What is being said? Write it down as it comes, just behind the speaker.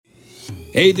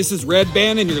Hey, this is Red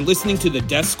Band, and you're listening to the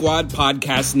Death Squad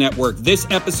Podcast Network. This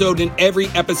episode and every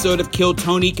episode of Kill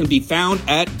Tony can be found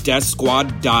at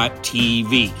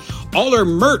deathsquad.tv. All our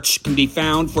merch can be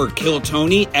found for Kill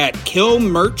Tony at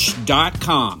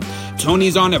killmerch.com.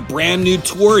 Tony's on a brand new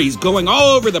tour. He's going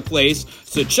all over the place,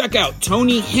 so check out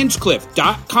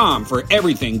TonyHinchcliffe.com for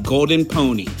everything Golden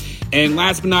Pony. And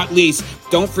last but not least,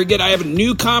 don't forget I have a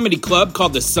new comedy club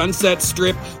called the Sunset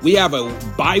Strip. We have a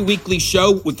bi-weekly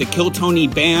show with the Kill Tony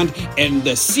Band, and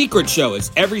the secret show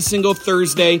is every single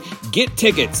Thursday. Get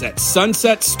tickets at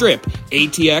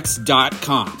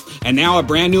sunsetstripatx.com. And now a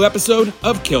brand new episode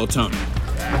of Kill Tony.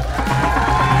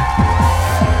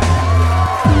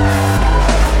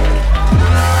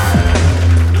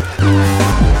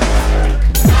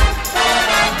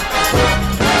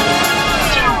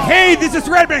 Hey, this is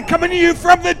Redman coming to you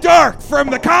from the dark, from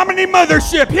the comedy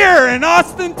mothership here in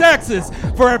Austin, Texas,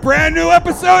 for a brand new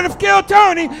episode of Kill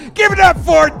Tony. Give it up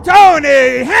for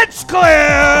Tony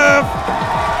Hinchcliffe!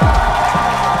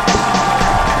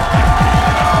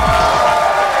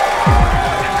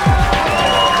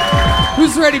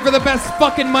 Who's ready for the best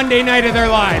fucking Monday night of their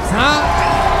lives, huh?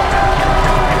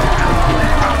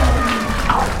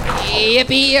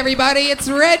 Yippee, everybody, it's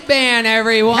Red Band,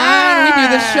 everyone. Hi. We do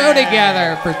the show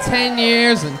together for 10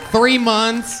 years and 3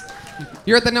 months.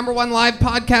 You're at the number one live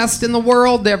podcast in the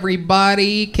world,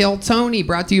 everybody. Kill Tony,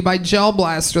 brought to you by Gel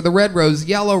Blaster, the Red Rose,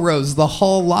 Yellow Rose, the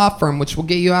Hull Law Firm, which will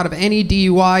get you out of any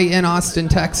DUI in Austin,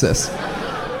 Texas.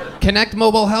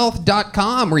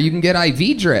 ConnectMobileHealth.com, where you can get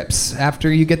IV drips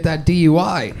after you get that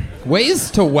DUI.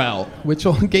 Ways to Well, which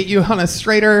will get you on a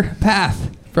straighter path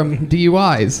from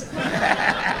DUIs.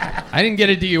 I didn't get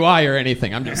a DUI or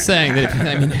anything. I'm just saying that,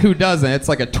 who doesn't? It's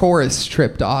like a tourist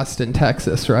trip to Austin,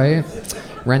 Texas, right?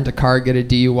 Rent a car, get a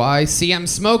DUI. CM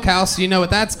Smokehouse, you know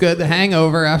what that's good. The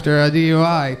hangover after a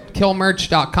DUI.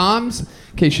 Killmerch.com, in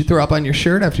case you throw up on your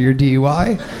shirt after your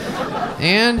DUI.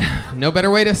 And no better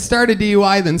way to start a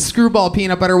DUI than Screwball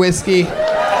Peanut Butter Whiskey,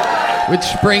 which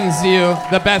brings you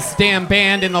the best damn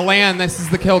band in the land. This is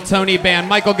the Kill Tony Band.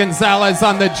 Michael Gonzalez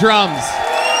on the drums.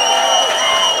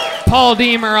 Paul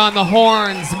Deemer on the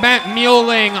horns, Matt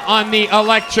Muehling on the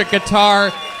electric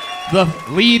guitar, the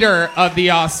leader of the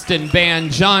Austin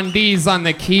band, John Dees on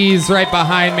the keys right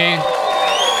behind me,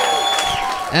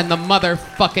 and the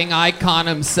motherfucking icon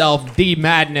himself, D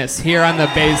Madness, here on the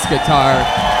bass guitar.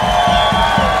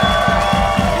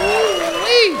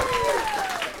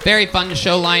 Very fun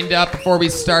show lined up. Before we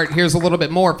start, here's a little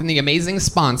bit more from the amazing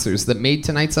sponsors that made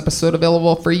tonight's episode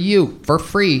available for you for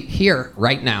free here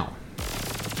right now.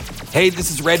 Hey,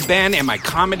 this is Red Band, and my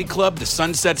comedy club, the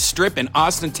Sunset Strip in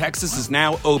Austin, Texas, is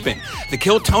now open. The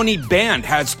Kill Tony Band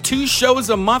has 2 shows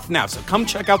a month now, so come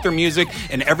check out their music,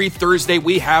 and every Thursday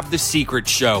we have the secret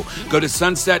show. Go to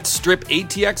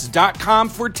sunsetstripatx.com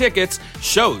for tickets.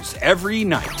 Shows every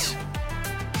night.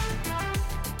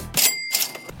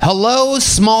 Hello,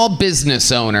 small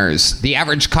business owners. The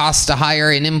average cost to hire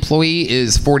an employee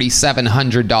is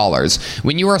 $4,700.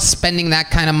 When you are spending that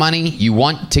kind of money, you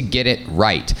want to get it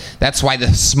right. That's why the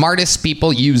smartest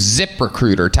people use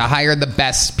ZipRecruiter to hire the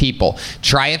best people.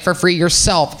 Try it for free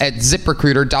yourself at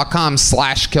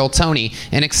ZipRecruiter.com/KillTony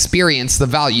and experience the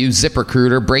value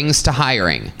ZipRecruiter brings to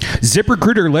hiring.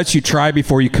 ZipRecruiter lets you try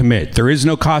before you commit. There is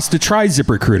no cost to try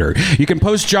ZipRecruiter. You can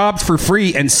post jobs for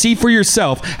free and see for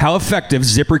yourself how effective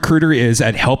ZipRecruiter is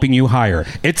at helping you hire.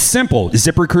 It's simple.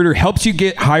 ZipRecruiter helps you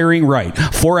get hiring right.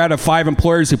 4 out of 5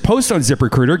 employers who post on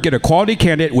ZipRecruiter get a quality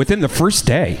candidate within the first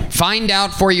day. Find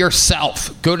out for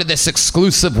yourself. Go to this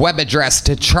exclusive web address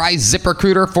to try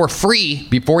ZipRecruiter for free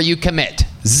before you commit.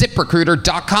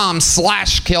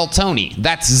 ZipRecruiter.com/KillTony.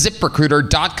 That's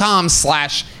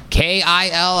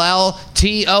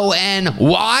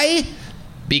ZipRecruiter.com/KillTony.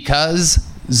 Because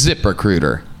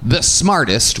ZipRecruiter, the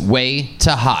smartest way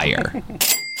to hire.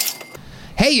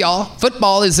 Hey y'all,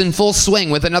 football is in full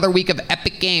swing with another week of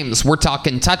epic games. We're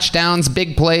talking touchdowns,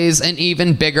 big plays, and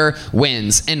even bigger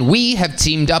wins. And we have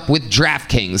teamed up with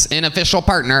DraftKings, an official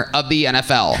partner of the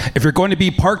NFL. If you're going to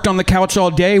be parked on the couch all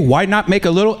day, why not make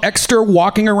a little extra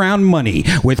walking around money?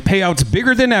 With payouts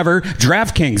bigger than ever,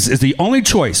 DraftKings is the only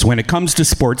choice when it comes to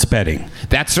sports betting.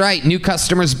 That's right. New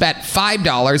customers bet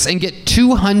 $5 and get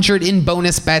 $200 in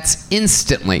bonus bets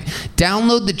instantly.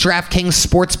 Download the DraftKings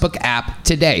Sportsbook app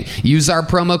today. Use our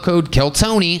promo code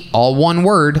KillTony, all one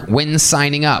word, when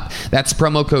signing up. That's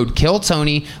promo code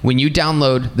KillTony when you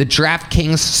download the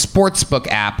DraftKings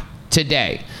Sportsbook app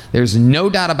today. There's no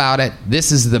doubt about it.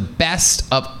 This is the best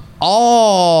of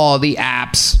all the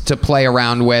apps to play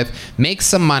around with, make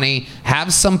some money,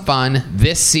 have some fun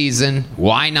this season.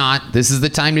 Why not? This is the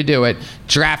time to do it.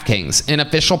 DraftKings, an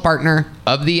official partner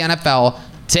of the NFL.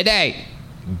 Today,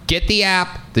 get the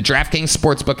app, the DraftKings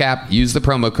Sportsbook app. Use the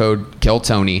promo code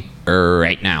KillTony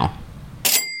right now.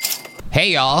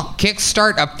 Hey y'all,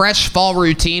 kickstart a fresh fall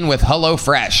routine with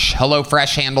HelloFresh.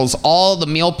 HelloFresh handles all the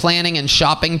meal planning and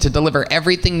shopping to deliver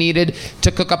everything needed to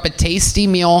cook up a tasty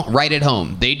meal right at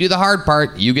home. They do the hard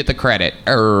part, you get the credit.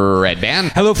 Red Band.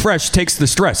 HelloFresh takes the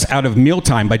stress out of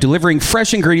mealtime by delivering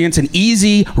fresh ingredients and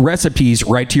easy recipes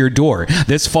right to your door.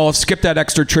 This fall, skip that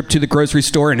extra trip to the grocery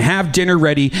store and have dinner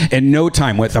ready in no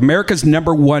time with America's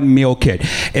 #1 meal kit.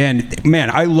 And man,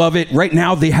 I love it. Right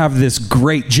now, they have this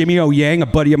great Jimmy O Yang, a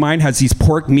buddy of mine, has these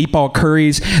pork meatball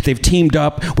curries. They've teamed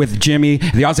up with Jimmy.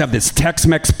 They also have this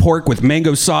Tex-Mex pork with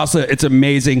mango salsa. It's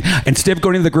amazing. Instead of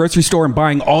going to the grocery store and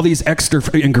buying all these extra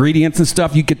ingredients and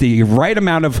stuff, you get the right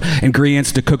amount of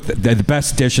ingredients to cook the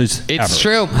best dishes ever. It's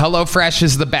true. HelloFresh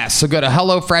is the best. So go to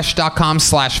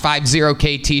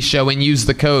HelloFresh.com/50KT show and use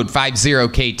the code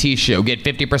 50KT show. Get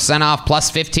 50% off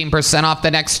plus 15% off the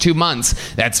next 2 months.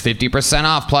 That's 50%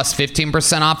 off plus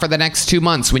 15% off for the next 2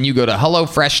 months when you go to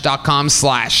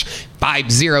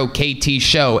HelloFresh.com/50KT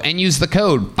show and use the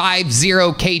code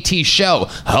 50KT show.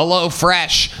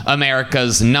 HelloFresh,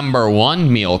 America's #1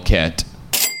 meal kit.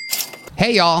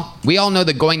 Hey y'all, we all know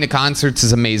that going to concerts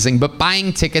is amazing, but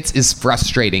buying tickets is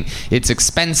frustrating. It's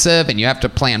expensive and you have to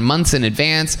plan months in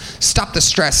advance. Stop the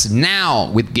stress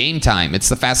now with Game Time. It's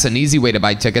the fast and easy way to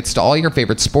buy tickets to all your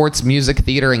favorite sports, music,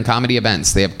 theater, and comedy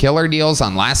events. They have killer deals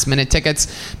on last-minute tickets.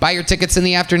 Buy your tickets in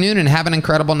the afternoon and have an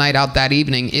incredible night out that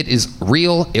evening. It is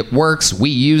real, it works,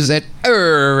 we use it.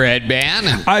 Red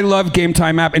Band. I love Game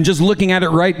Time app, and just looking at it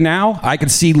right now, I can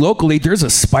see locally there's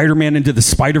a Spider-Man Into the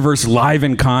Spider-Verse live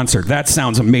in concert. That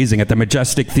sounds amazing at the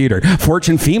Majestic Theater.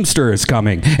 Fortune Feimster is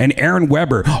coming, and Aaron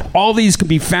Weber. All these can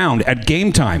be found at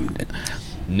Game Time.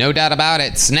 No doubt about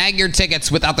it. Snag your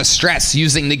tickets without the stress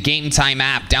using the Game Time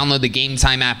app. Download the Game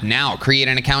Time app now. Create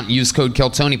an account and use code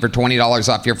KillTony for $20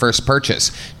 off your first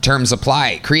purchase. Terms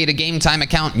apply. Create a Game Time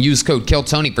account and use code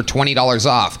KillTony for $20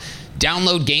 off.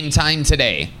 Download Game Time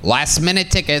today. Last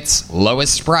minute tickets,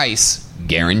 lowest price,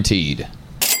 guaranteed.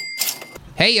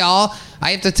 Hey y'all, I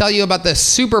have to tell you about the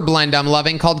super blend I'm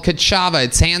loving called Koechner.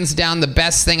 It's hands down the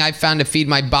best thing I've found to feed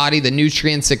my body the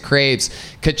nutrients it craves.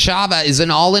 Koechner is an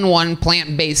all-in-one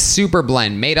plant-based super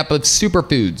blend made up of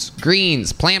superfoods,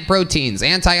 greens, plant proteins,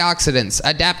 antioxidants,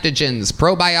 adaptogens,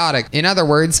 probiotics. In other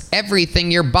words,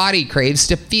 everything your body craves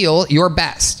to feel your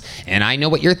best. And I know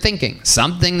what you're thinking.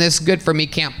 Something this good for me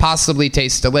can't possibly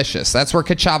taste delicious. That's where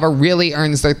Koechner really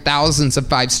earns their thousands of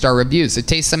 5-star reviews. It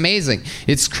tastes amazing.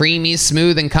 It's creamy,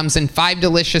 smooth, and comes in 5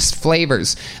 delicious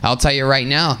flavors. I'll tell you right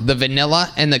now, the vanilla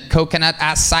and the coconut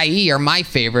acai are my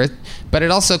favorite, but it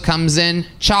also comes in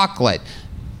chocolate,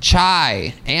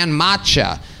 chai, and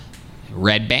matcha.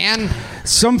 Red Band.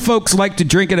 Some folks like to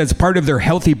drink it as part of their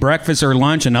healthy breakfast or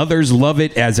lunch, and others love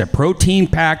it as a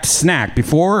protein-packed snack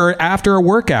before or after a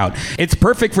workout. It's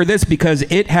perfect for this because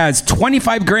it has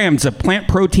 25 grams of plant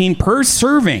protein per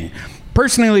serving.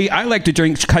 Personally, I like to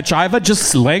drink Koechner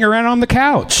just laying around on the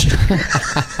couch.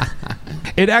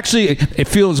 It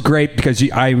feels great because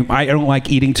I don't like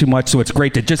eating too much, so it's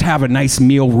great to just have a nice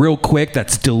meal real quick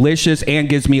that's delicious and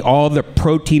gives me all the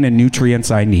protein and nutrients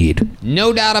I need.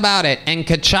 No doubt about it. And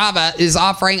Koechner is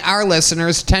offering our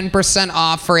listeners 10%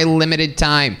 off for a limited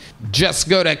time. Just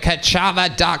go to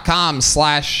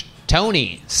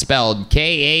Koechner.com/Tony, spelled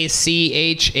Kachava,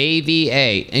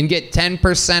 and get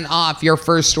 10% off your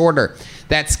first order.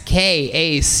 That's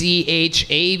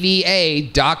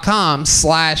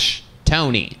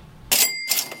Kachava.com/Tony.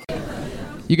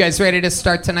 You guys ready to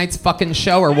start tonight's fucking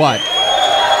show or what?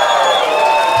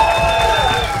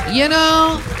 You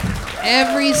know,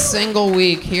 every single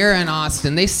week here in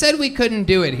Austin, they said we couldn't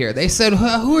do it here. They said,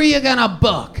 who are you gonna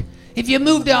book? If you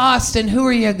move to Austin, who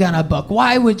are you gonna book?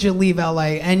 Why would you leave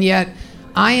LA? And yet,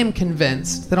 I am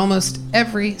convinced that almost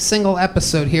every single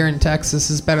episode here in Texas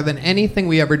is better than anything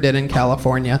we ever did in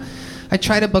California. I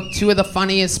try to book 2 of the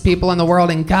funniest people in the world,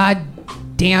 and god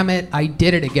damn it, I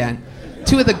did it again.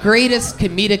 2 of the greatest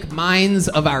comedic minds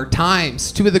of our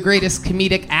times, 2 of the greatest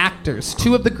comedic actors,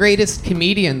 2 of the greatest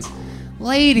comedians.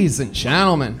 Ladies and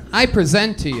gentlemen, I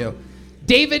present to you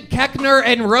David Koechner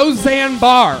and Roseanne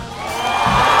Barr.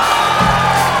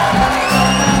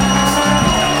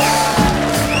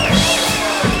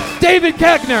 David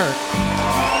Koechner.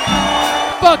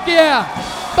 Fuck yeah.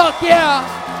 Fuck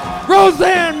yeah.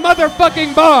 Roseanne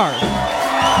motherfucking Barr.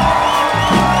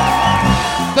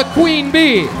 The Queen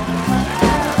Bee.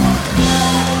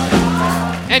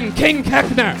 And King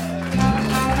Koechner.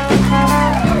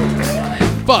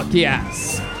 Fuck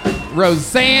yes.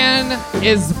 Roseanne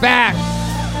is back.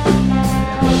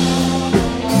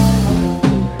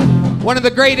 One of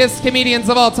the greatest comedians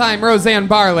of all time, Roseanne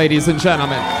Barr, ladies and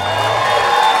gentlemen.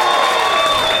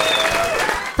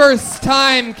 First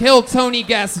time Kill Tony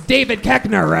guest, David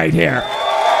Koechner right here.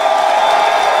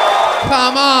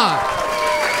 Come on.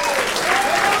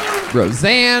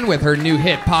 Roseanne with her new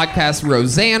hit podcast,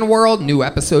 Roseanne World. New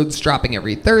episodes dropping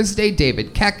every Thursday.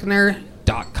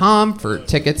 DavidKoechner.com for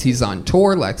tickets. He's on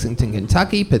tour, Lexington,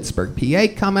 Kentucky, Pittsburgh, PA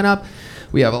coming up.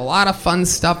 We have a lot of fun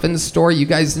stuff in store. You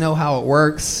guys know how it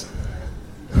works.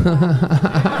 A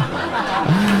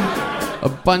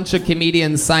bunch of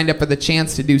comedians signed up for the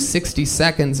chance to do 60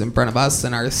 seconds in front of us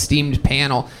and our esteemed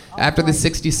panel. After the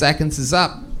 60 seconds is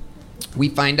up, we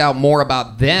find out more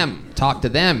about them, talk to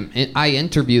them. I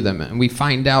interview them, and we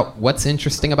find out what's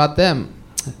interesting about them.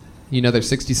 You know their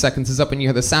 60 seconds is up when you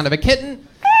hear the sound of a kitten.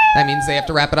 That means they have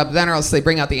to wrap it up then, or else they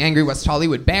bring out the angry West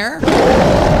Hollywood bear,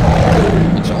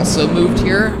 which also moved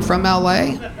here from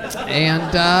LA.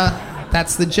 And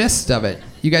that's the gist of it.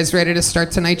 You guys ready to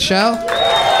start tonight's show?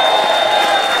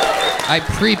 I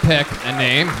pre-pick a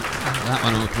name. That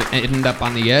one will end up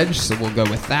on the edge, so we'll go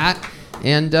with that.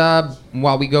 And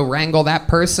while we go wrangle that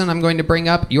person, I'm going to bring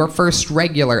up your first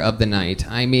regular of the night.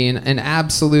 I mean, an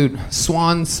absolute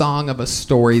swan song of a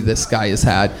story this guy has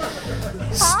had.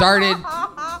 Started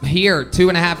here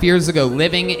 2.5 years ago,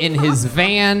 living in his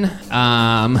van,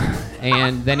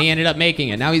 and then he ended up making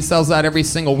it. Now he sells out every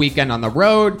single weekend on the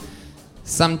road.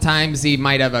 Sometimes he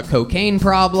might have a cocaine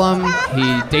problem.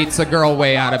 He dates a girl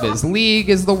way out of his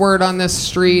league, is the word on this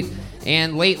street.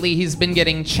 And lately he's been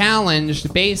getting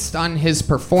challenged based on his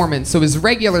performance. So his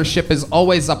regularship is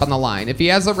always up on the line. If he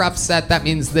has a rough set, that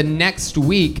means the next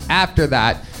week after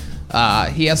that,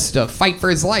 he has to fight for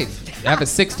his life. Have a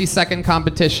 60-second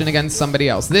competition against somebody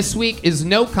else. This week is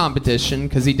no competition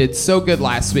because he did so good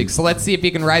last week. So let's see if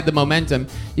he can ride the momentum.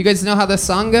 You guys know how this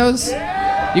song goes?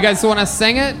 You guys want to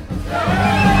sing it?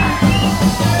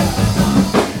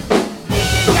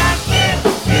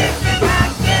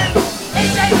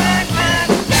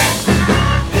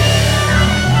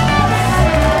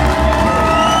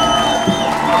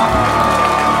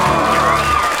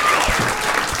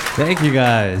 Thank you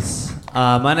guys.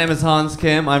 My name is Hans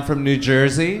Kim. I'm from New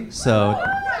Jersey, so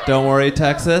don't worry,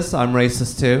 Texas. I'm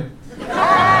racist too.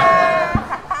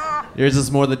 Yours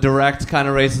is more the direct kind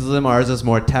of racism. Ours is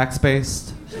more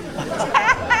tax-based.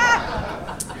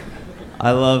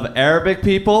 I love Arabic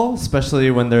people,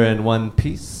 especially when they're in one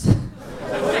piece.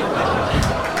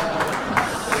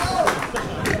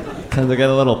 Tend to get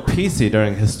a little piecey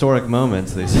during historic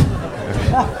moments.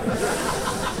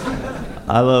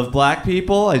 I love black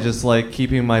people. I just like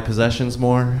keeping my possessions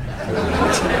more.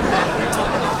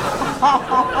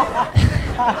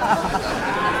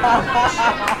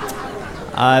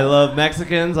 I love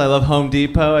Mexicans. I love Home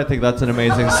Depot. I think that's an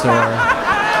amazing store.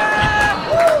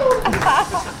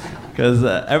 Because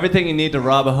everything you need to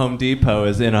rob a Home Depot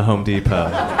is in a Home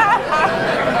Depot.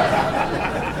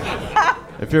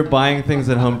 If you're buying things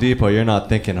at Home Depot, you're not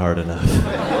thinking hard enough.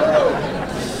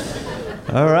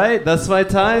 All right, that's my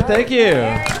time. Thank you.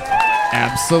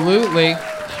 Absolutely.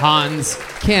 Hans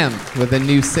Kim with a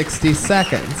new 60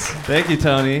 seconds. Thank you,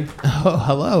 Tony. Oh,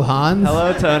 hello, Hans.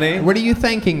 Hello, Tony. What are you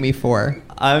thanking me for?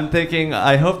 I'm thinking,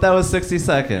 I hope that was 60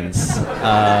 seconds.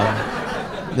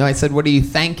 No, I said, what are you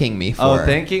thanking me for? Oh,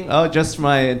 thanking? Oh, just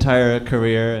my entire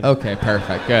career. Okay,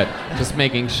 perfect. Good. Just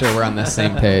making sure we're on the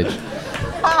same page.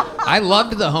 I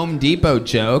loved the Home Depot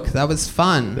joke. That was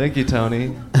fun. Thank you,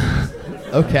 Tony.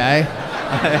 Okay.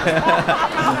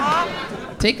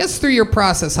 Take us through your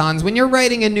process, Hans. When you're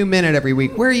writing a new minute every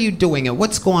week, where are you doing it?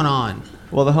 What's going on?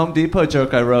 Well, the Home Depot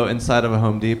joke I wrote inside of a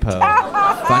Home Depot.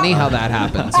 Funny how that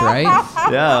happens, right?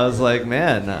 Yeah, I was like,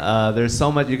 man, there's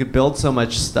so much, you could build so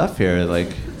much stuff here. Like,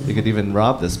 you could even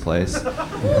rob this place.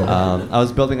 I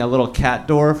was building a little cat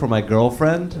door for my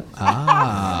girlfriend.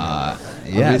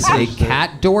 Yes, a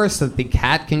cat door so that the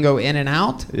cat can go in and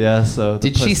out? Yeah, so...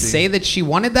 Did she say that she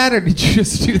wanted that, or did you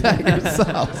just do that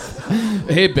yourself?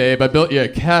 Hey, babe, I built you a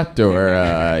cat door.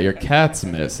 Your cat's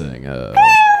missing.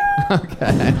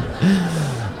 Okay.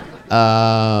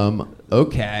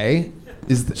 Okay.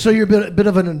 So you're a bit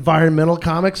of an environmental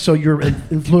comic, so you're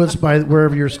influenced by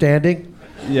wherever you're standing?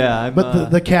 Yeah, But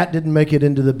the cat didn't make it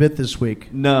into the bit this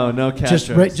week. No cat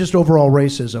jokes. Just overall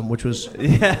racism, which was...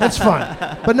 Yeah. That's fine.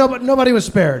 But nobody was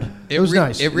spared. It was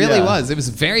nice. It really was. It was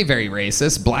very, very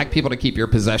racist. Black people to keep your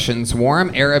possessions warm,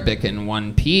 Arabic in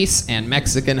one piece, and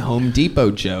Mexican Home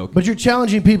Depot joke. But you're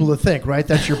challenging people to think, right?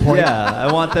 That's your point? Yeah,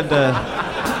 I want them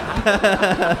to...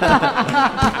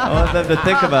 I want them to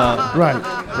think about Right.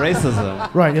 racism.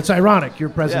 Right. It's ironic, your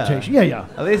presentation. Yeah.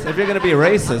 At least if you're going to be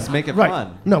racist, make it Right.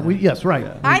 fun. No, yes, right.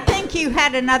 I think you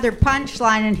had another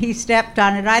punchline and he stepped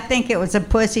on it. I think it was a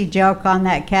pussy joke on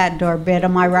that cat door bit.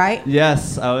 Am I right?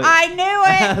 Yes. I knew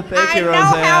it. Thank you, I know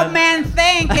how Roseanne. men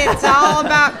think. It's all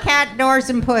about cat doors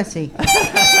and pussy.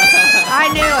 I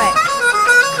knew it.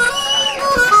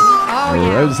 Oh,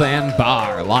 yeah. Roseanne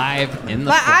Barr, live in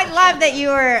the But flesh. I love that you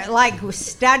were like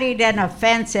studied and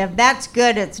offensive. That's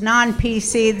good. It's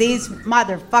non-PC. These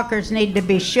motherfuckers need to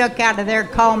be shook out of their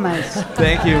comas.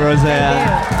 Thank you, Roseanne.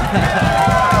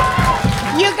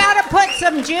 You gotta put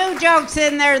some Jew jokes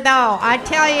in there, though. I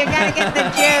tell you, you gotta get the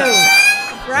Jews.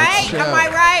 Right? true. Am I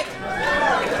right?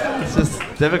 It's just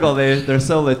difficult. They're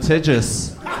so litigious,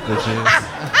 the Jews.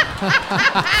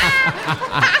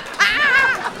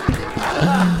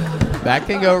 That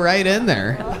can go right in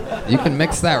there. You can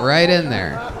mix that right in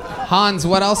there. Hans,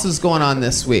 what else is going on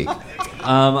this week?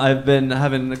 I've been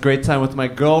having a great time with my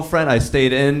girlfriend. I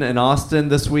stayed in Austin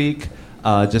this week.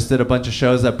 Just did a bunch of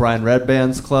shows at Brian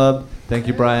Redband's club. Thank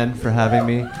you, Brian, for having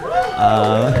me.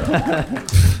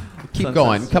 Keep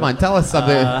going. Come on, tell us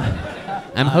something.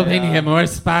 I'm hoping to get more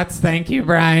spots. Thank you,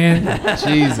 Brian.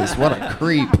 Jesus, what a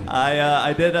creep.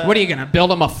 I did. What are you gonna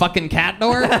build him a fucking cat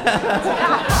door?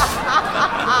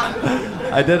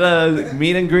 I did a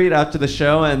meet and greet after the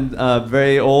show, and a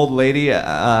very old lady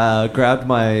grabbed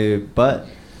my butt,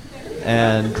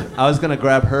 and I was gonna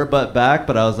grab her butt back,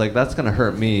 but I was like, that's gonna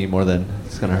hurt me more than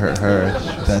it's gonna hurt her.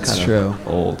 She's That's kinda true.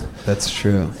 Old. That's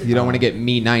true. You don't want to get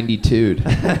me 92'd.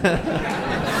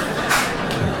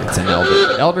 It's an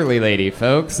elderly lady,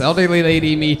 folks. Elderly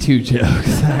lady Me Too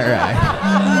jokes. All right.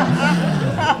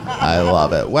 I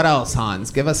love it. What else,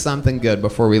 Hans? Give us something good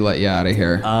before we let you out of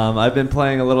here. I've been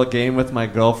playing a little game with my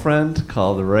girlfriend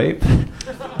called Rape.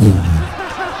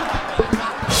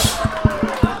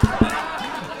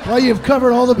 Well, you've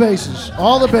covered all the bases.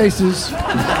 All the bases.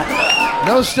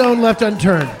 No stone left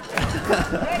unturned.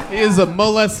 He is a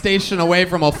molestation away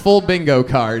from a full bingo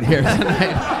card here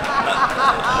tonight.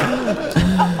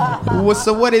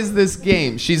 So what is this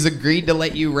game? She's agreed to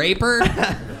let you rape her?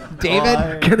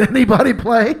 David? Can anybody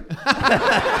play?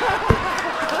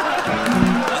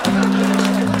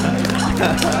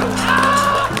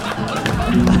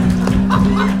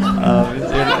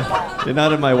 You're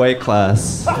not in my weight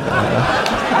class.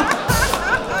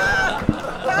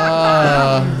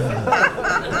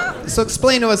 So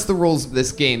explain to us the rules of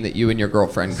this game that you and your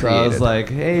girlfriend So I created. was like,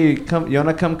 hey, come, you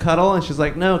wanna come cuddle? And she's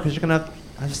like, no, because you're gonna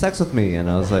have sex with me. And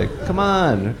I was like, come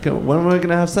on, when are we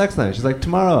gonna have sex then? She's like,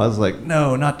 tomorrow. I was like,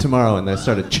 no, not tomorrow. And I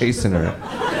started chasing her.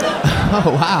 Oh,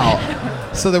 wow.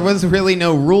 So there was really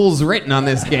no rules written on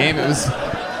this game. It was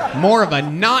more of a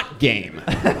not game.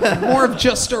 More of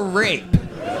just a rape.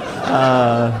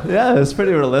 Yeah, it was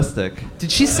pretty realistic. Did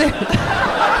she say...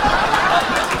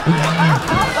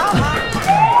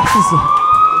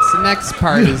 The next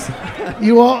part is...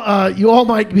 You all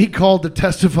might be called to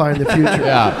testify in the future.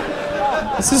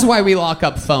 Yeah. This is why we lock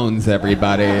up phones,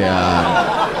 everybody.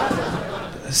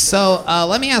 So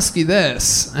let me ask you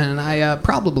this, and I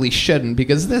probably shouldn't,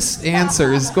 because this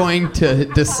answer is going to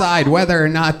decide whether or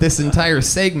not this entire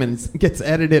segment gets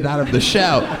edited out of the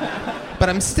show. But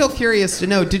I'm still curious to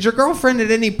know, did your girlfriend at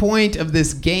any point of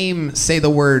this game say the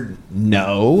word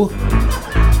no?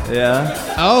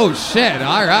 Yeah. Oh, shit.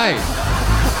 All right.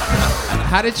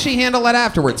 How did she handle it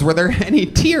afterwards? Were there any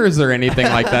tears or anything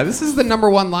like that? This is the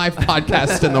 #1 live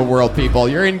podcast in the world, people.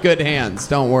 You're in good hands.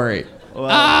 Don't worry. Well,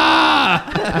 Ah!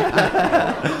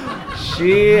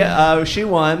 She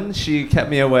won. She kept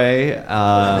me away.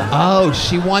 Oh,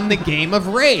 she won the game of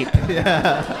rape.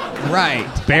 Yeah. Right.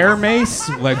 Bear mace?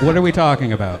 Like, what are we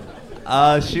talking about?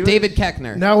 She was, David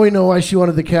Koechner. Now we know why she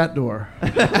wanted the cat door.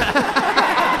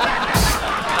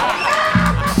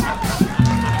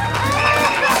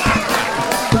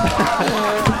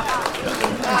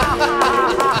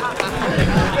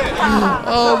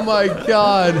 Oh my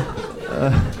God.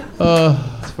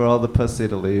 it's for all the pussy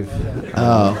to leave.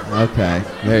 Oh, okay.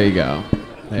 There you go.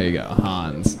 There you go,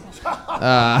 Hans.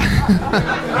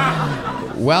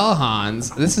 Well,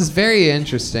 Hans, this is very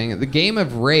interesting. The game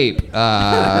of rape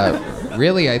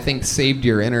really, I think, saved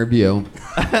your interview.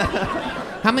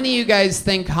 How many of you guys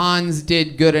think Hans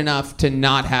did good enough to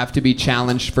not have to be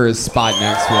challenged for his spot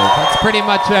next week? That's pretty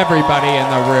much everybody in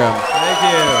the room. Thank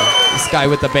you. This guy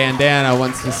with the bandana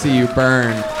wants to see you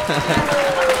burn.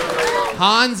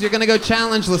 Hans, you're going to go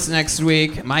challengeless next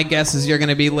week. My guess is you're going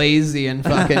to be lazy and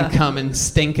fucking come and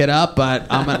stink it up, but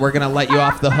we're going to let you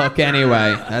off the hook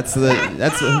anyway.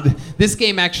 This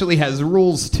game actually has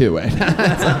rules to it.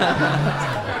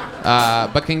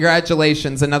 But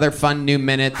congratulations, another fun new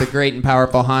minute. The great and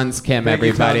powerful Hans Kim,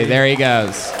 everybody. There he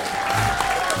goes.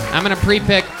 I'm going to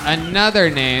pre-pick another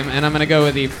name, and I'm going to go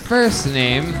with the first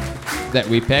name that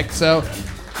we picked. So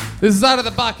this is out of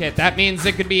the bucket. That means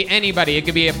it could be anybody. It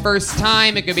could be a first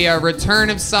time. It could be a return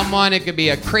of someone. It could be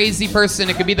a crazy person.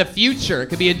 It could be the future. It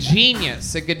could be a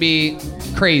genius. It could be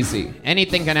crazy.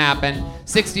 Anything can happen.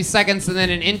 60 seconds and then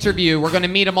an interview. We're going to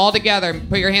meet them all together.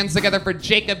 Put your hands together for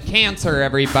Jacob Cantor,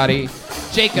 everybody.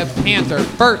 Jacob Cantor,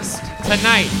 first,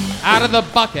 tonight, out of the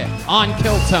bucket on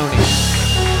Kill Tony.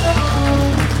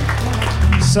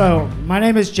 So, my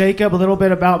name is Jacob. A little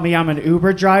bit about me. I'm an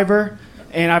Uber driver,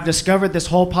 and I've discovered this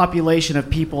whole population of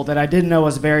people that I didn't know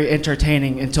was very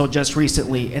entertaining until just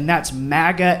recently, and that's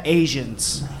MAGA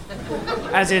Asians.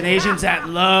 As in Asians that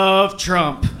love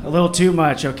Trump. A little too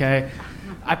much, okay?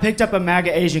 I picked up a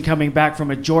MAGA Asian coming back from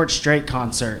a George Strait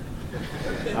concert.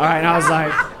 All right, and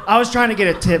I was trying to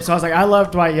get a tip, so I was like, I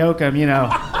love Dwight Yoakam, you know.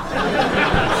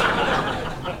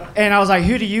 And I was like,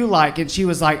 who do you like? And she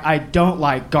was like, I don't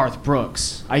like Garth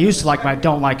Brooks. I used to like him, but I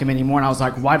don't like him anymore. And I was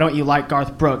like, why don't you like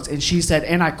Garth Brooks? And she said,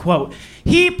 and I quote,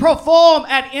 he performed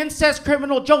at incest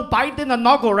criminal Joe Biden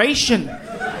inauguration.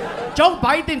 Joe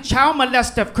Biden child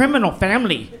molested criminal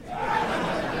family.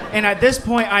 And at this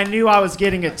point, I knew I was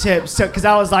getting a tip. So, because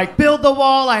I was like, build the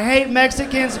wall, I hate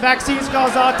Mexicans, vaccines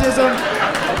cause autism.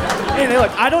 And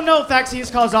look, I don't know if vaccines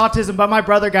cause autism, but my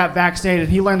brother got vaccinated and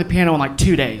he learned the piano in like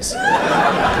 2 days.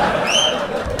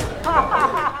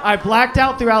 I blacked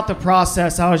out throughout the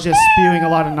process. I was just spewing a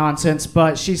lot of nonsense,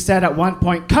 but she said at one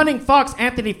point, Cunning Fox,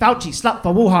 Anthony Fauci, slept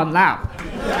for Wuhan lab.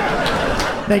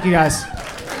 Thank you, guys.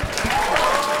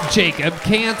 Jacob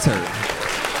Cantor.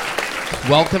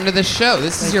 Welcome to the show.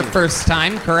 This is your first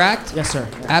time, correct? Yes, sir.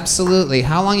 Absolutely.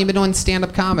 How long have you been doing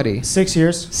stand-up comedy? 6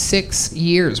 years. 6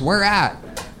 years. Where at?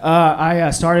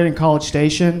 I started in College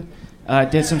Station,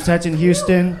 did some sets in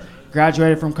Houston,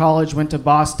 graduated from college, went to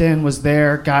Boston, was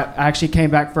there, actually came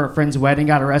back for a friend's wedding,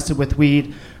 got arrested with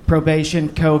weed, probation,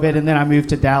 COVID, and then I moved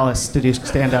to Dallas to do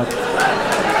stand-up.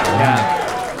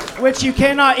 Yeah. Which you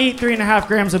cannot eat 3.5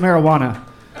 grams of marijuana,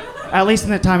 at least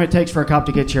in the time it takes for a cop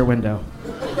to get to your window.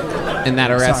 And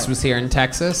that arrest was here in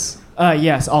Texas?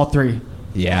 Yes, all 3.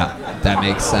 Yeah, that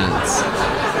makes sense.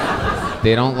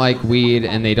 They don't like weed,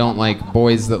 and they don't like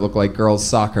boys that look like girls'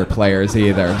 soccer players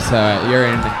either. So you're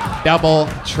in double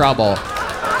trouble.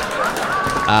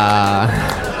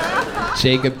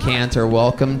 Jacob Cantor,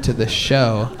 welcome to the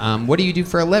show. What do you do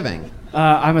for a living?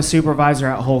 I'm a supervisor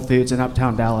at Whole Foods in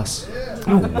Uptown Dallas.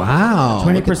 Oh, wow.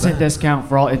 20% discount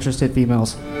for all interested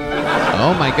females.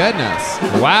 Oh, my goodness.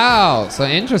 Wow. So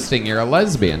interesting. You're a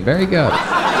lesbian. Very good.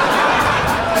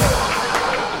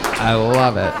 I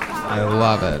love it. I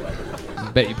love it.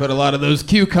 Bet you put a lot of those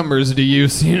cucumbers to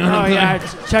use, you know what I'm saying? Yeah,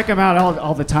 I check them out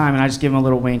all the time, and I just give them a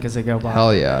little wink as they go by.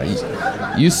 Hell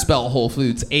yeah. You spell Whole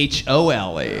Foods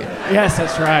H-O-L-E. Yes,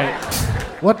 that's right.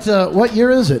 What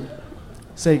year is it?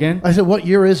 Say again? I said, what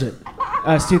year is it?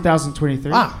 It's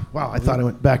 2023. Ah, wow, I thought I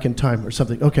went back in time or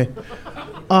something. Okay.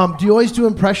 Do you always do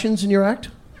impressions in your act?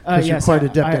 Yes, you're quite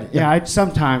adept at it. Yeah,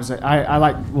 sometimes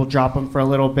will drop them for a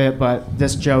little bit, but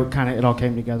this joke it all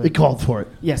came together. It called for it.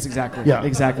 Yes, exactly. Yeah.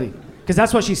 Exactly. Because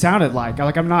that's what she sounded like.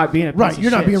 Like, I'm not being a piece Right, of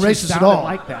you're not shit. being She racist at sounded all.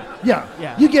 like that. Yeah.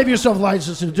 Yeah. You gave yourself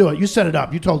license to do it. You set it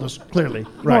up. You told us clearly.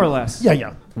 Right. More or less. Yeah,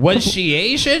 yeah. Was she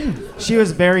Asian? She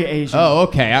was very Asian. Oh,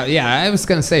 okay. I was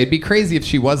going to say, it'd be crazy if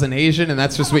she wasn't Asian and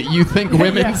that's just what you think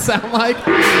women sound like.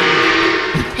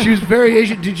 She was very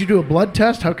Asian. Did you do a blood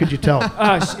test? How could you tell?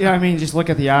 Just look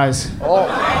at the eyes. Oh.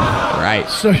 Right.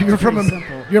 So you're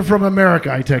from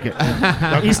America, I take it.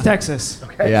 East Texas.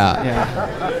 Okay.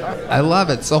 Yeah. I love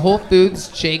it. So Whole Foods,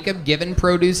 Jacob, giving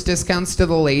produce discounts to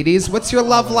the ladies. What's your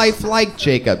love life like,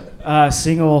 Jacob?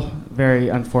 Single, very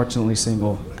unfortunately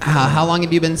single. How long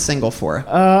have you been single for?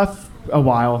 A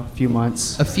while, a few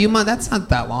months. A few months? That's not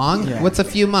that long. Yeah. What's a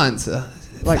few months?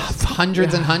 Like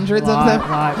hundreds and hundreds of them?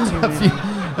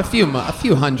 A few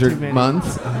hundred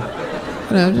months.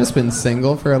 I've just been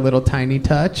single for a little tiny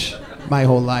touch my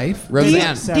whole life.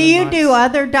 Roseanne. Do you do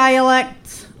other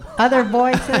dialects, other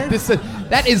voices?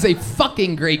 That is a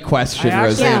fucking great question,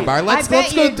 Roseanne Barr. Let's go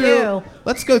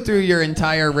through your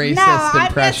entire racist impression.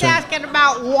 I'm just asking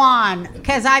about one,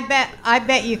 because I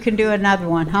bet you can do another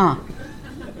one, huh?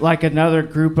 Like another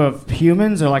group of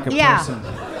humans or like a person?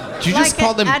 Did you just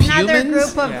call them another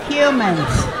humans? Group of humans.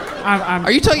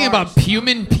 Are you talking about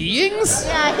human beings?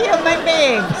 Yeah, human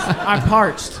beings. I'm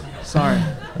parched. Sorry.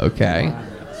 Okay.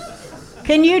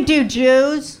 Can you do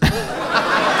Jews?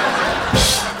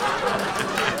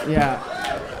 Yeah.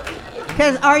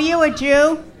 Because are you a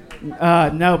Jew?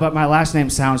 No, but my last name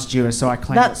sounds Jewish, so I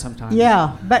claim it sometimes.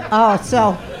 Yeah, but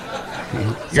so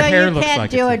Your hair you looks can't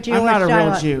like do it. a Jewish I'm not a real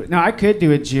dialect. Jew. No, I could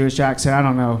do a Jewish accent. I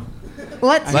don't know.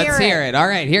 Let's Hear it. All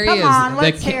right, here Come he is. on,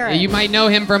 let's hear it. You might know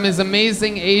him from his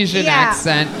amazing Asian Yeah.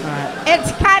 accent.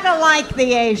 It's kind of like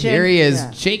the Asian. Here he is,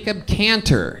 Yeah. Jacob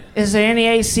Cantor. Is there any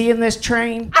AC in this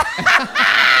train?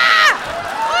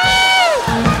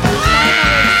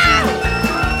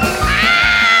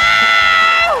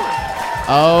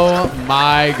 Oh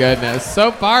my goodness.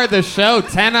 So far the show,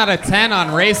 10 out of 10 on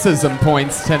racism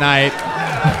points tonight.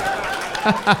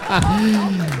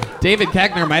 David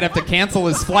Koechner might have to cancel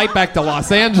his flight back to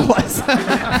Los Angeles.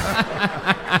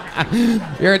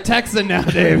 You're a Texan now,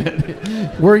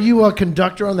 David. Were you a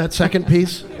conductor on that second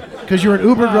piece? Because you're an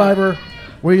Uber driver.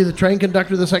 Were you the train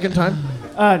conductor the second time?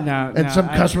 No. And some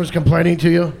customers complaining to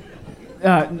you?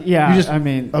 Yeah, You just- I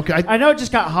mean, okay. I know it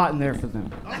just got hot in there for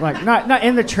them. Like, not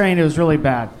in the train, it was really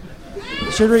bad.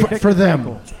 Should we For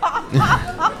them.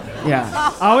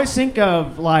 Yeah. I always think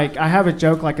of, like, I have a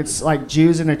joke, like, it's like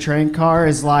Jews in a train car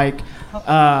is like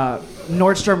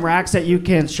Nordstrom racks that you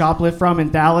can shoplift from in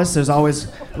Dallas. There's always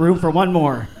room for one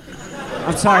more.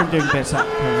 I'm sorry I'm doing bits.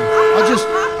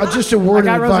 Just a word I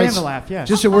got of Roseanne advice. to laugh, yeah.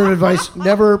 Just a word of advice.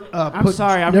 Never I'm put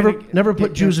sorry. I'm never gonna never put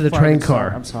get Jews in a before I train get started.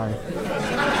 car. I'm sorry.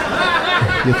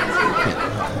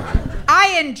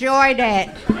 I enjoyed it.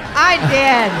 I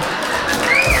did.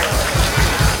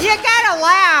 You gotta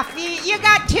laugh. You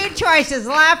got two choices: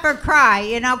 laugh or cry.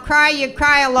 You know, cry. You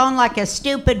cry alone like a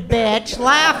stupid bitch.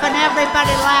 Laugh, and everybody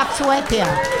laughs with you.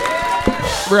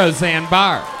 Roseanne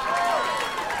Barr.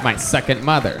 My second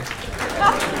mother.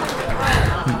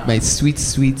 My sweet,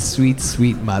 sweet, sweet,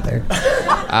 sweet mother.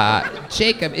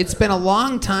 Jacob, it's been a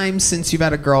long time since you've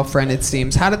had a girlfriend, it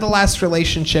seems. How did the last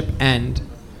relationship end?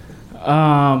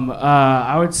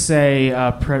 I would say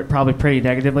probably pretty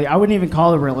negatively. I wouldn't even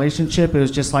call it a relationship. It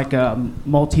was just like a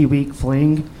multi-week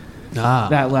fling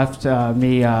that left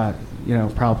me,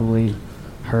 probably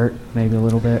hurt, maybe a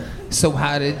little bit. So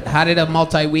how did a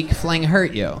multi-week fling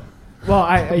hurt you? Well,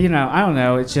 I don't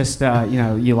know. It's just,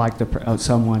 you like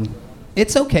someone.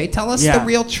 It's okay. Tell us Yeah. the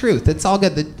real truth. It's all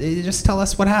good. Just tell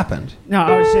us what happened. No,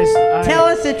 I was just... Tell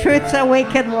us the truth so we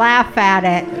can laugh at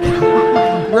it.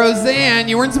 Roseanne,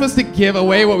 you weren't supposed to give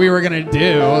away what we were going to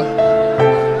do.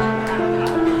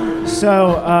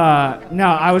 So, no,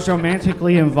 I was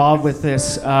romantically involved with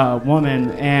this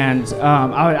woman, and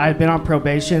I'd been on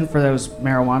probation for those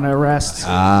marijuana arrests.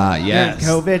 Yes.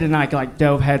 During COVID, and I like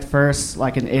dove head first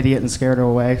like an idiot and scared her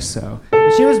away. So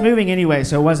she was moving anyway,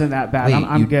 so it wasn't that bad. Wait,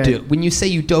 I'm good. When you say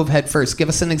you dove head first, give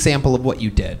us an example of what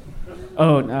you did.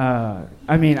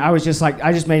 I mean, I was just like,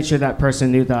 I just made sure that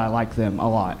person knew that I liked them a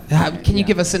lot. Can you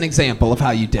give us an example of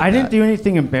how you did I that? didn't do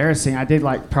anything embarrassing. I did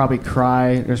like probably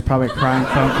cry. There's probably a crying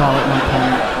phone call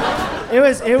at one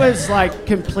point. It was like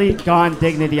complete gone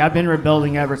dignity. I've been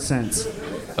rebuilding ever since.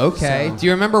 Okay. So. Do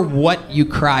you remember what you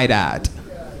cried at?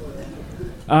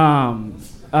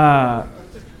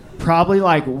 Probably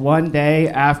like one day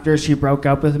after she broke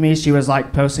up with me, she was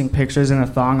like posting pictures in a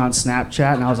thong on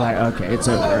Snapchat, and I was like, okay, it's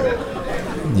over.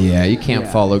 Yeah, you can't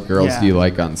follow girls you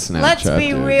like on Snapchat. Let's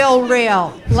be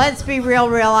real. Let's be real.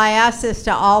 I asked this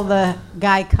to all the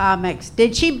guy comics.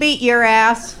 Did she beat your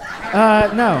ass?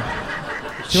 No.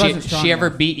 She wasn't strong She ever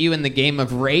enough. beat you in the game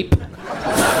of rape?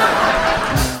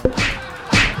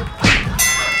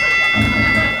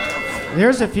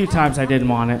 There's a few times I didn't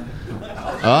want it.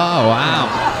 Oh,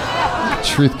 wow.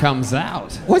 Truth comes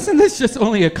out. Wasn't this just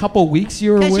only a couple weeks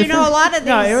you were with Because you know her? a lot of these,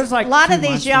 No, it was like a lot 2 of these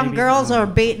months young maybe. girls are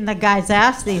beating the guy's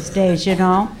ass these days. You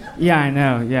know. Yeah, I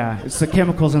know. Yeah, it's the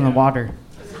chemicals in the water.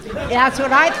 That's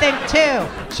what I think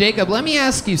too. Jacob, let me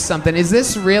ask you something. Is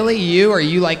this really you? Are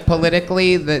you like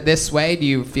politically this way? Do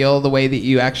you feel the way that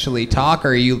you actually talk,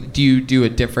 or do you do a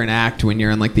different act when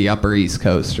you're on like the Upper East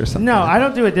Coast or something? No, I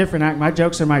don't do a different act. My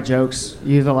jokes are my jokes.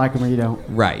 You either like them or you don't.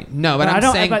 Right. No, but I I'm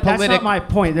don't, saying but that's not political. my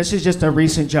point. This is just a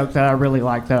recent joke that I really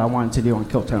like that I wanted to do on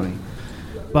Kill Tony.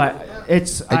 But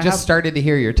it's... I just started to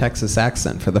hear your Texas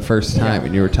accent for the first time,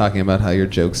 and you were talking about how your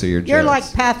jokes are your jokes. You're like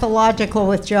pathological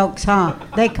with jokes, huh?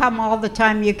 They come all the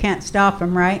time. You can't stop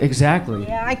them, right? Exactly.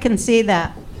 Yeah, I can see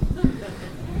that.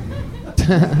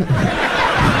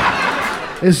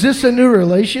 Is this a new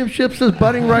relationship that's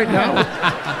budding right now?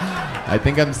 I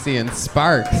think I'm seeing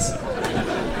sparks.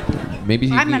 Maybe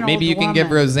you, I'm an maybe old you can give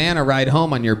woman. Roseanne a ride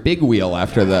home on your big wheel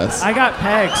after this. I got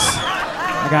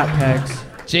pegs.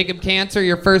 Jacob Cantor,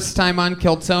 your first time on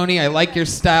Kill Tony. I like your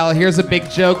style. Here's a big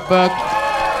joke book.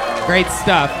 Great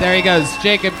stuff. There he goes.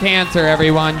 Jacob Cantor,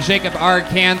 everyone. Jacob R.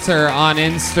 Cantor on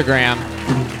Instagram.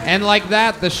 And like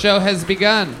that, the show has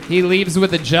begun. He leaves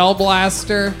with a gel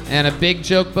blaster and a big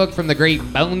joke book from the great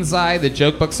Boneseye. The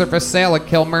joke books are for sale at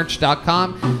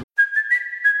killmerch.com.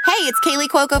 Hey, it's Kaylee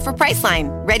Cuoco for Priceline.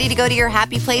 Ready to go to your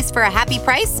happy place for a happy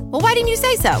price? Well, why didn't you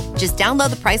say so? Just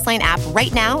download the Priceline app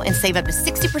right now and save up to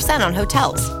 60% on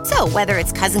hotels. So whether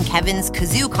it's Cousin Kevin's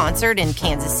Kazoo Concert in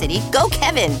Kansas City, go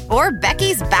Kevin, or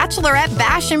Becky's Bachelorette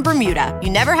Bash in Bermuda,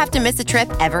 you never have to miss a trip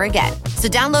ever again. So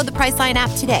download the Priceline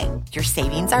app today. Your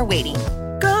savings are waiting.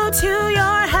 Go to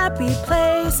your happy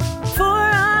place for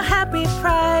a happy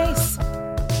price.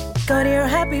 Go to your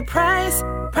happy price,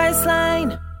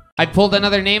 Priceline. I pulled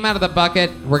another name out of the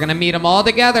bucket. We're going to meet them all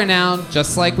together now,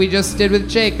 just like we just did with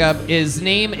Jacob. His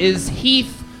name is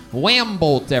Heath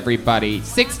Wambolt, everybody.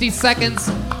 60 seconds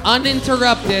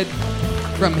uninterrupted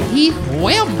from Heath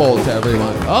Wambolt,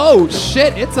 everyone. Oh,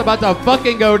 shit. It's about to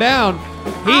fucking go down.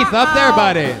 Heath, up there,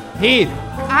 buddy. Heath.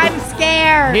 I'm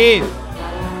scared. Heath.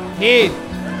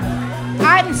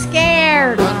 I'm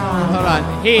scared. Hold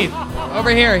on. Heath.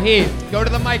 Over here, Heath. Go to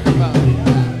the microphone.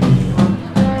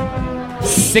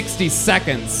 60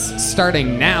 seconds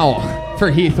starting now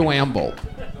for Heath Wambolt.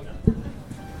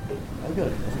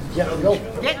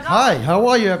 Hi, how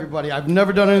are you, everybody? I've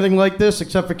never done anything like this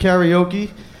except for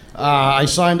karaoke. I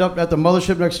signed up at the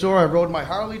mothership next door. I rode my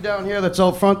Harley down here that's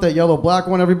out front, that yellow black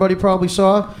one everybody probably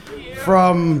saw,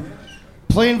 from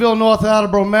Plainville, North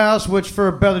Attleboro, Mass., which for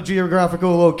a better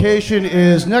geographical location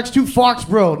is next to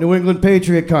Foxborough, New England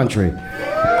Patriot country.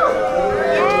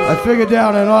 I figured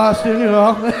down in Austin, you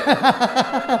know.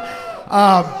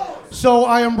 So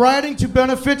I am riding to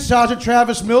benefit Sergeant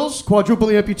Travis Mills, quadruple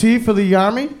amputee for the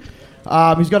Army.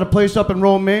 He's got a place up in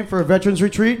Rome, Maine for a veterans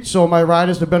retreat, so my ride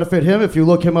is to benefit him. If you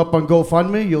look him up on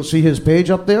GoFundMe, you'll see his page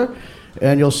up there,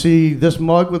 and you'll see this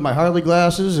mug with my Harley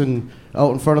glasses, and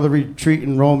out in front of the retreat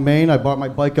in Rome, Maine, I bought my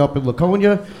bike up in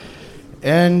Laconia,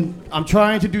 and I'm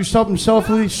trying to do something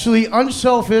selfishly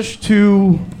unselfish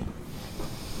to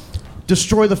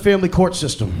destroy the family court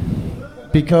system,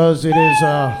 because it is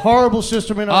a horrible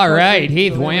system in our All country. right,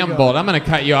 Heath Wambolt, I'm going to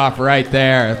cut you off right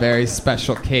there. A very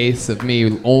special case of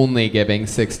me only giving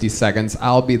 60 seconds.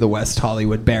 I'll be the West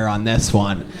Hollywood Bear on this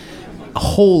one.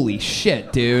 Holy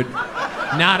shit, dude.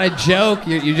 Not a joke.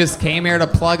 You just came here to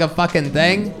plug a fucking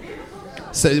thing?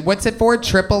 So what's it for?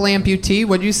 Triple amputee?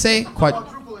 What'd you say?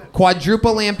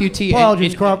 Quadruple amputee.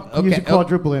 Apologies, he's a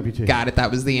quadruple amputee. Got it.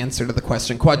 That was the answer to the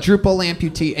question. Quadruple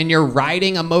amputee, and you're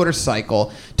riding a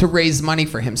motorcycle to raise money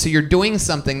for him. So you're doing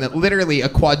something that literally a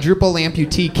quadruple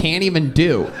amputee can't even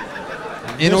do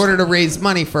in order to raise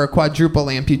money for a quadruple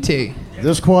amputee.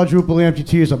 This quadruple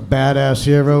amputee is a badass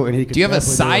hero, and he can. Do you have a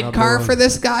sidecar for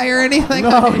this guy or anything?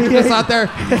 No, You're just out there.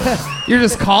 You're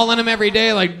just calling him every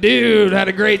day, like, dude, had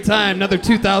a great time. Another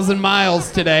 2,000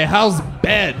 miles today. How's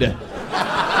bed?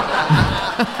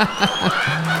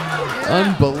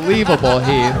 Unbelievable,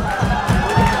 Heath.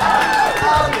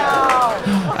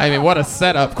 I mean, what a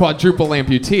setup. Quadruple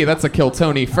amputee. That's a kill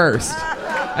Tony first.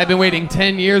 I've been waiting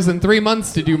 10 years and 3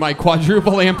 months to do my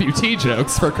quadruple amputee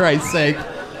jokes, for Christ's sake.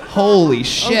 Holy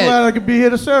shit. I'm glad I could be here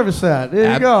to service that.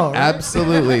 There you go.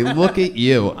 Absolutely. Look at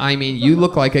you. I mean, you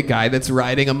look like a guy that's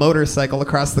riding a motorcycle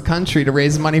across the country to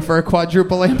raise money for a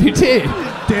quadruple amputee.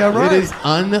 Damn right. It is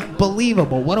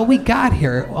unbelievable. What do we got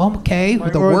here? Okay,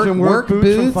 with the work boots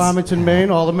boots. from Farmington,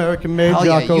 Maine, all American made. Hell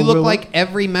yeah. Jocko You look Willard. like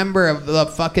every member of the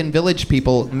fucking Village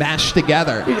People mashed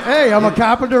together. Hey, I'm a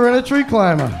carpenter and a tree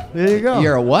climber. There you go.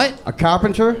 You're a what? A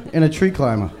carpenter and a tree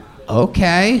climber.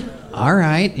 Okay. All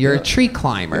right. You're a tree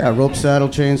climber. Yeah, rope saddle,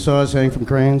 chainsaws, hang from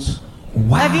cranes.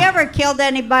 Wow. Have you ever killed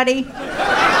anybody?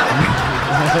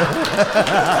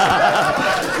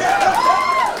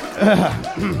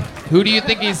 Who do you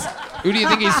think he's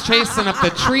chasing up the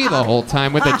tree the whole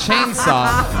time with a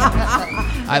chainsaw?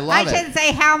 I love it. I should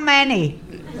say how many.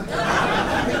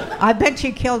 I bet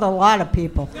you killed a lot of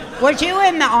people. Was you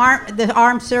in the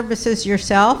armed services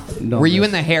yourself? No, Were you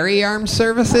in the hairy armed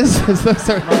services? those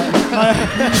are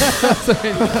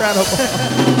incredible.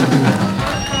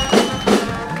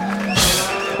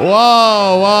 Whoa!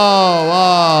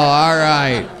 All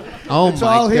right. Oh it's my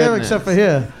all goodness. here except for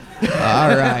here.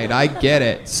 All right, I get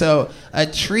it. So a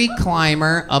tree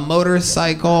climber, a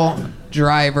motorcycle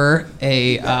driver,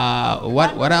 a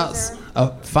what else? A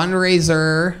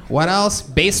fundraiser. What else?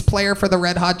 Bass player for the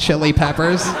Red Hot Chili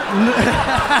Peppers.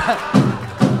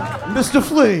 Mr.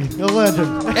 Flea, a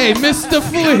legend. Hey, Mr.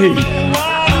 Flea.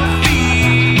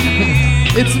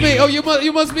 It's me. Oh,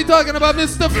 you must be talking about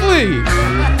Mr. Flea.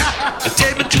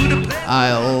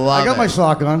 I love it. I got my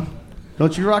sock on.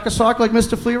 Don't you rock a sock like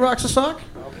Mr. Flea rocks a sock?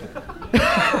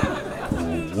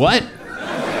 What?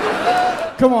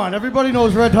 Come on, everybody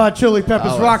knows Red Hot Chili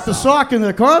Peppers rock the sock in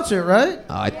their concert, right?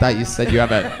 Oh, I thought you said you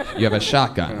have a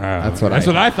shotgun. That's what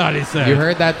I thought he said. You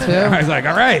heard that too? I was like,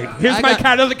 all right, here's my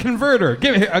catalytic converter.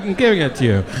 I'm giving it to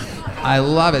you. I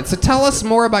love it. So tell us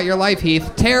more about your life,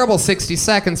 Heath. Terrible 60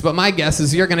 seconds, but my guess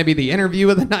is you're going to be the interview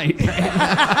of the night.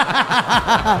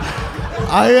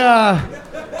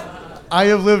 I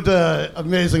have lived an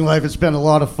amazing life. It's been a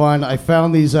lot of fun. I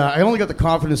found these. I only got the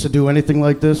confidence to do anything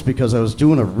like this because I was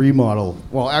doing a remodel.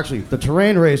 Well, actually, the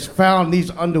terrain race found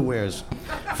these underwears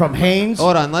from Hanes.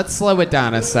 Hold on, let's slow it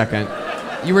down a second.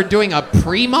 You were doing a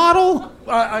pre-model?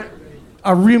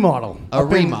 A remodel. A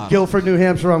up remodel. In Guilford, New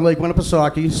Hampshire on Lake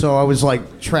Winnipesaukee. So I was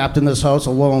like trapped in this house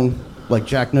alone, like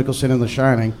Jack Nicholson in The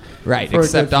Shining. Right, for a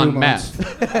except good few on months.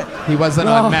 meth. He wasn't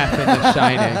on meth in The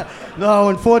Shining. No,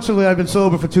 unfortunately, I've been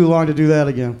sober for too long to do that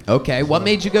again. Okay, what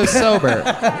made you go sober?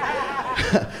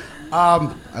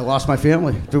 I lost my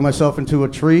family, threw myself into a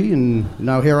tree, and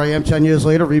now here I am 10 years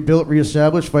later, rebuilt,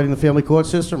 reestablished, fighting the family court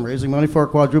system, raising money for a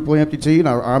quadruple amputee and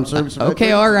our armed service.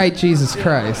 Okay, all right, Jesus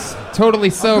Christ. Totally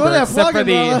sober, good at except for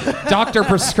plugging, the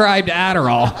doctor-prescribed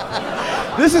Adderall.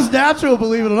 This is natural,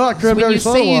 believe it or not. So Cranberry when you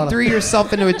soda say you water. threw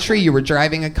yourself into a tree, you were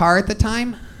driving a car at the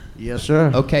time? Yes,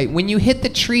 sir. Okay, when you hit the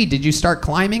tree, did you start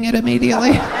climbing it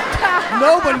immediately?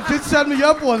 No, but he did set me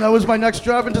up one. That was my next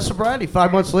job into sobriety.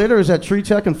 5 months later, I was at Tree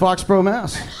Tech in Foxborough,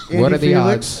 Mass. What Andy are the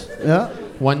Felix. odds? Yeah.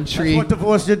 One tree What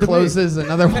divorce did to closes,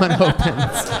 another one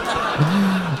opens.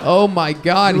 Oh my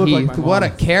God, You look like Heath, my what a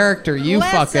mom. character you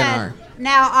Listen, fucking are.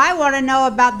 Now, I want to know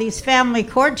about these family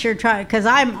courts you're trying, because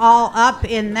I'm all up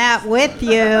in that with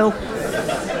you,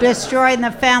 destroying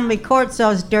the family courts,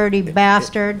 those dirty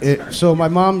bastards. So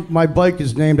my bike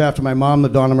is named after my mom, the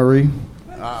Donna Marie.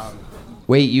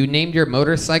 Wait, you named your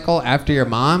motorcycle after your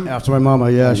mom? After my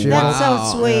mama, yeah. She That's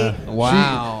had so sweet.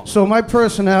 Wow. So my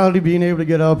personality, being able to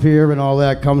get up here and all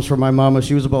that, comes from my mama.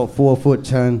 She was about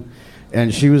 4'10",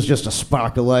 and she was just a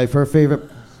spark of life. Her favorite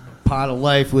part of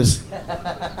life was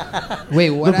Wait,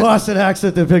 what? the Boston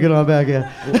accent they're picking on back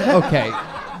here. Okay,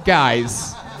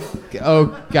 guys.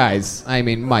 Oh, guys. I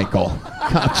mean, Michael.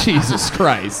 Oh, Jesus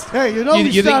Christ. Hey, you know we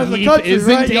you started think in the Heath country,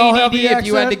 isn't right? Y'all have ADD? the If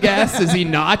you had to accent? guess, is he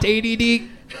not ADD?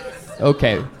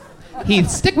 Okay. Heath,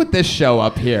 stick with this show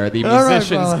up here. The All right,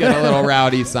 musicians brother. get a little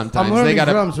rowdy sometimes. I'm learning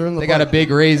drums. They're in the They got a bike.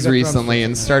 big raise I got recently drums.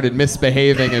 and started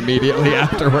misbehaving immediately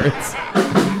afterwards.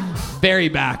 Very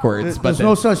backwards, but There's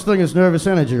no such thing as nervous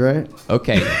energy, right?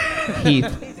 okay.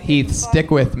 Heath,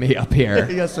 stick with me up here.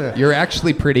 Yes, sir. You're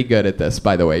actually pretty good at this,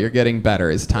 by the way. You're getting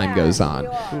better as time goes on.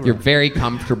 You're very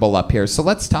comfortable up here. So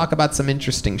let's talk about some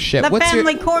interesting shit. The What's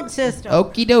family your court system.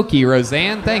 Okie dokie,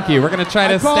 Roseanne. Thank you. We're going to try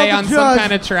to called stay the on some judge.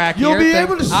 kind of track You'll here. be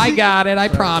able to I see- got it. I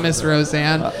promise,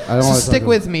 Roseanne. don't So wanna stick talk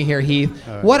with me here, Heath.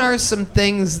 What are some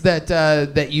things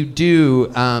that you do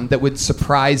that would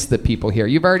surprise the people here?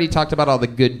 You've already talked about all the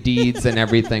good deeds and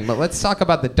everything, but let's talk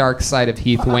about the dark side of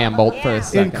Heath Wambolt for a In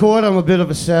second. court, I'm a bit of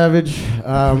a savage.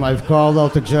 I've called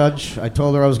out the judge. I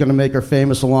told her I was going to make her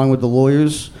famous along with the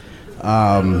lawyers.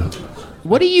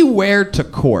 What do you wear to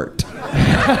court? All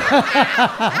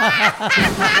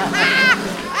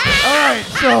right,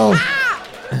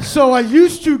 so I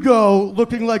used to go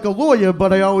looking like a lawyer,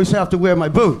 but I always have to wear my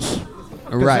boots.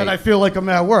 'Cause Right. then I feel like I'm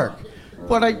at work.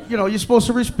 But you're supposed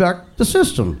to respect the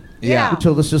system. Yeah.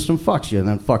 Until the system fucks you, and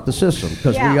then fuck the system.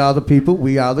 Because we Yeah. are the people,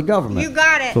 we are the government. You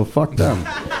got it. So fuck them.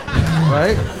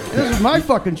 Right? This is my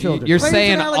fucking children. You're Claims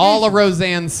saying and all of allegations.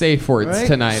 Roseanne's safe words Right?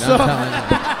 tonight. So- I'm telling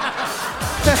you.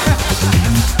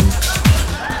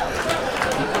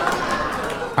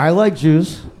 I like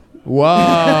Jews.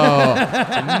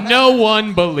 Whoa. No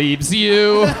one believes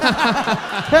you.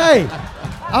 Hey,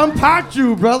 I'm part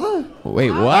Jew, brother.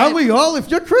 Wait, Aren't what? we all? If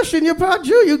you're Christian, you're part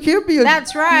Jew. You can't be a...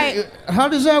 That's right. How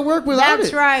does that work without That's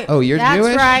it? right. Oh, you're That's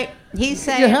Jewish? right. He's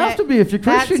saying You have it. to be. If you're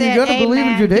Christian, That's you it. gotta believe in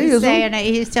Amen. Judaism. He's saying it.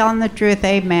 He's telling the truth.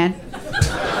 Amen.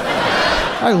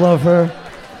 I love her.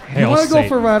 You Hail want to go Satan.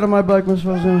 for a ride on my bike, Miss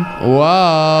Roseanne?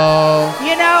 Whoa.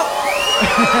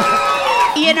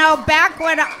 You know, back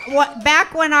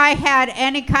when I had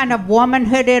any kind of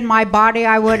womanhood in my body,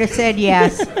 I would have said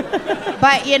yes.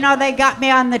 But they got me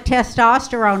on the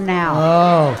testosterone now.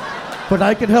 Oh. But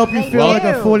I can help you They feel like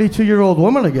a do. 42-year-old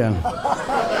woman again.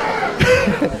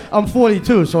 I'm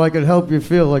 42, so I can help you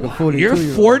feel like a 42. You're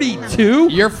 42?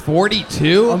 You're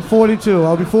 42? I'm 42.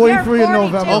 I'll be 43 You're in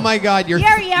 42. November. Oh my God, You're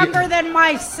younger than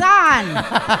my son.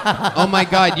 Oh my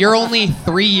God, you're only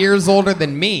 3 years older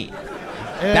than me.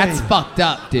 Hey. That's fucked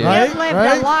up, dude. Right? You've lived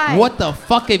a life. What the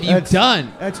fuck have you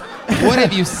done? That's What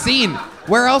have you seen?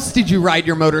 Where else did you ride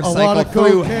your motorcycle? of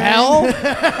Through cocaine. hell?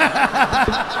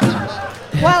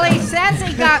 Well, he says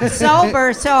he got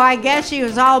sober, so I guess he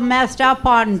was all messed up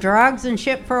on drugs and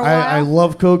shit for a while. I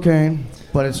love cocaine,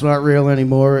 but it's not real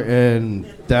anymore, and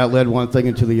that led one thing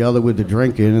into the other with the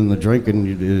drinking, and the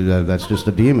drinking, that's just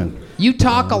a demon. You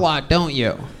talk a lot, don't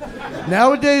you?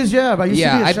 Nowadays, yeah. But I used to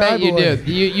be a I shy bet you boy.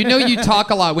 do. You know you talk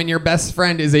a lot when your best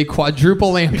friend is a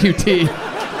quadruple amputee.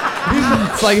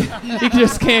 It's like he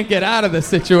just can't get out of the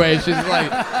situation. It's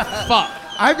like, fuck.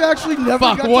 I've actually never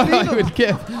got to what meet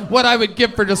him. what I would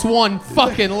give for just one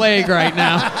fucking leg right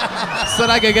now, so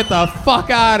that I could get the fuck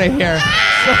out of here.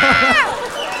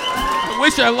 I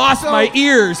wish I lost my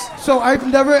ears. So I've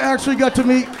never actually got to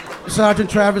meet Sergeant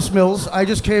Travis Mills. I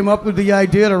just came up with the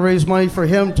idea to raise money for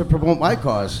him to promote my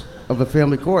cause of the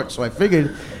family court. So I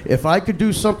figured if I could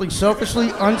do something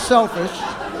selfishly unselfish,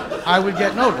 I would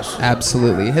get noticed.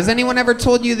 Absolutely. Has anyone ever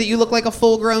told you that you look like a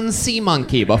full-grown sea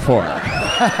monkey before?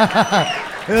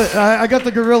 I got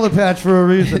the gorilla patch for a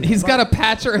reason. He's got a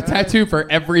patch or a tattoo for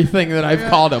everything that I've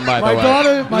called him, by the way.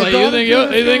 My daughter You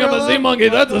think I'm a sea monkey?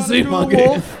 That's a sea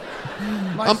monkey.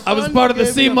 I was part of the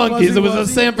Sea Monkeys. It was a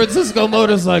San Francisco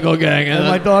motorcycle gang. And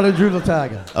my daughter drew the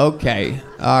tiger. Okay,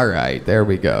 all right, there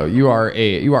we go. You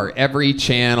are every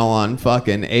channel on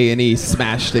fucking A&E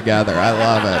smashed together. I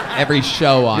love it. Every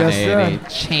show on Yes, A&E sir.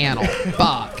 channel.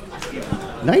 Fuck.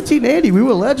 1980, we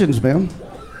were legends, man.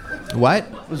 What?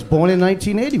 I was born in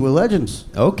 1980. We're legends.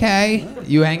 Okay.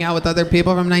 You hang out with other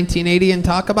people from 1980 and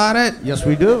talk about it? Yes,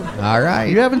 we do. All right.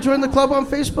 You haven't joined the club on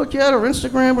Facebook yet, or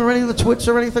Instagram, or any of the Twits,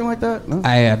 or anything like that? No.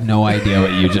 I have no idea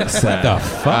what you just said. The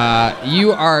fuck?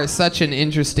 You are such an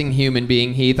interesting human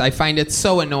being, Heath. I find it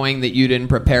so annoying that you didn't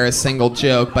prepare a single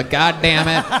joke, but god damn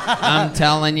it, I'm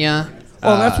telling you.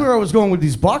 Oh, that's where I was going with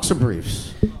these boxer briefs.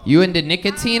 You into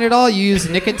nicotine at all? You use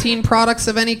nicotine products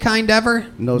of any kind ever?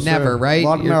 No, sir. Never, right? A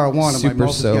lot of You're marijuana. Super My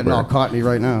mouth is getting all sober. cottony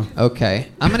right now. Okay,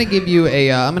 I'm gonna give you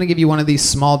one of these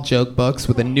small joke books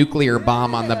with a nuclear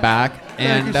bomb on the back,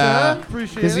 Thank you, sir.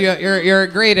 Appreciate because it. you're a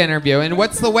great interview. And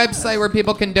what's the website where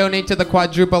people can donate to the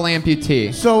quadruple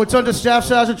amputee? So it's under Staff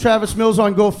Sergeant Travis Mills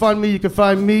on GoFundMe. You can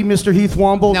find me, Mr. Heath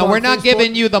Womble. Now on we're not Facebook.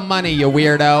 giving you the money, you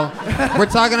weirdo. We're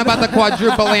talking about the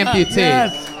quadruple amputee.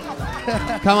 Yes.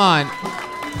 Come on.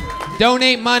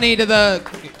 Donate money to the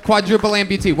quadruple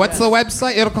amputee. What's the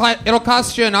website? It'll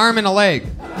cost you an arm and a leg.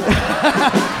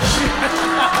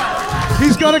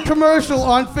 He's got a commercial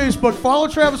on Facebook. Follow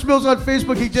Travis Mills on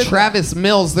Facebook. He did Travis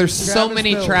Mills. There's so Travis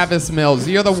many Mills. Travis Mills.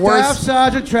 You're the Staff worst.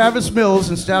 Sergeant Travis Mills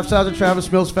and Staff Sergeant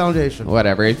Travis Mills Foundation.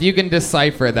 Whatever. If you can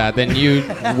decipher that, then you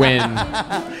win.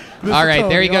 All right,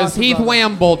 there he Tony, goes. awesome, Heath brother.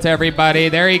 Wambolt, everybody.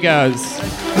 There he goes.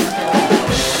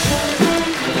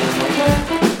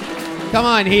 Come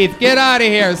on, Heath. Get out of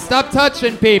here. Stop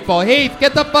touching people. Heath,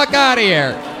 get the fuck out of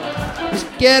here.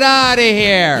 Get out of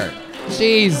here.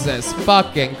 Jesus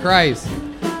fucking Christ.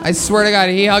 I swear to God,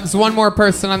 he hugs one more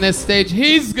person on this stage,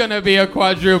 he's gonna be a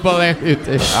quadruple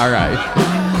amputee. All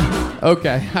right.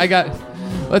 Okay,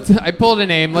 I pulled a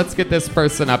name. Let's get this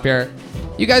person up here.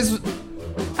 You guys,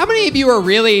 how many of you are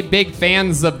really big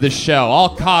fans of the show?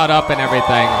 All caught up and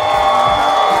everything.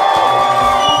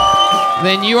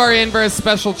 Then you are in for a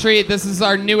special treat. This is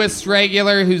our newest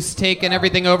regular who's taken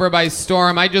everything over by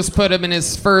storm. I just put him in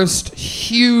his first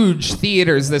huge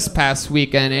theaters this past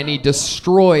weekend, and he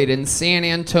destroyed in San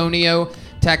Antonio,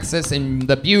 Texas, and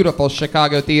the beautiful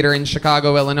Chicago Theater in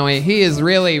Chicago, Illinois. He is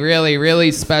really, really,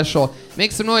 really special.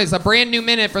 Make some noise. A brand new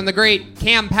minute from the great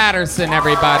Cam Patterson,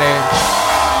 everybody.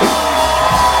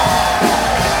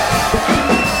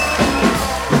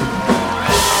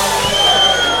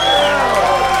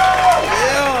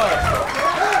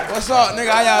 What's up, nigga?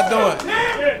 How y'all doing?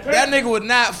 That nigga was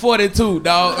not 42,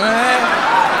 dog.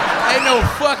 Ain't no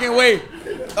fucking way.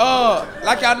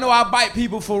 Like y'all know, I bite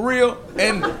people for real.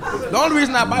 And the only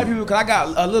reason I bite people because I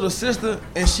got a little sister,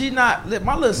 and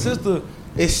my little sister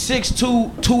is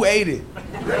 6'2", 280.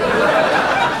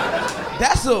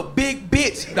 That's a big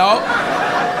bitch, dog. You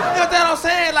know what I'm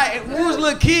saying? Like, when we was a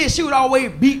little kid, she would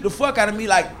always beat the fuck out of me,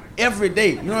 like, every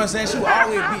day. You know what I'm saying? She would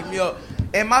always beat me up.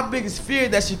 And my biggest fear is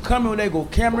that she come in when they go,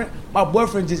 Cameron, my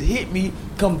boyfriend just hit me,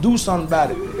 come do something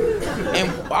about it.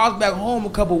 And I was back home a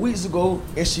couple weeks ago,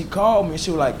 and she called me, and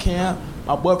she was like, Cam,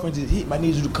 my boyfriend just hit me, I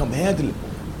need you to come handle it.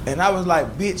 And I was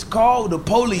like, bitch, call the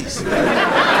police.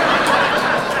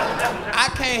 I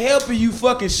can't help you, you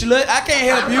fucking slut. I can't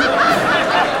help you.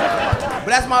 But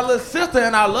that's my little sister,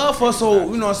 and I love her, so,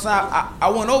 you know what I'm saying, I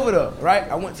went over there, right?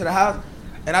 I went to the house,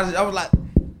 and I was like,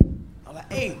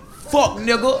 hey, fuck,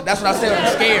 nigga. That's what I said when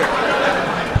I'm scared.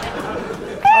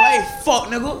 I'm like, hey, fuck,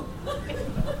 nigga.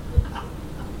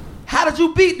 How did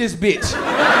you beat this bitch? Hey,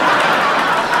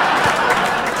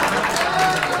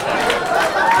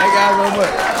 guys, real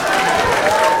much.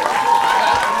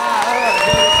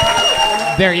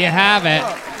 There you have it.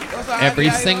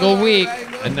 Every single week,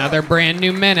 another brand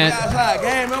new minute.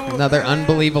 Another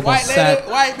unbelievable set.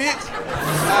 White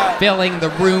bitch. Filling the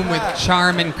room with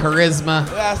charm and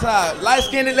charisma.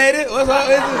 Light-skinned lady. What's up?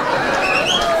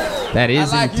 That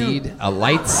is indeed a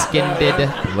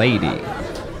light-skinned lady.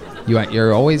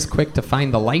 You're always quick to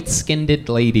find the light-skinned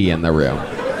lady in the room.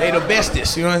 They the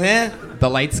bestest, you know what I'm saying? The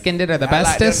light-skinned are the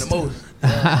bestest? I like them the most.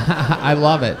 I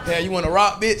love it. Yeah, you want to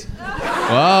rock, bitch?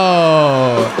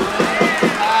 Whoa.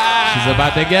 She's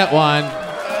about to get one.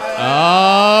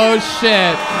 Oh,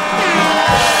 shit.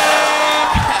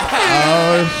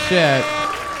 Oh, shit.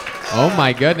 Oh,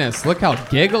 my goodness. Look how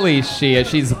giggly she is.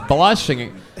 She's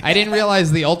blushing. I didn't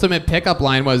realize the ultimate pickup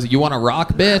line was, "You want to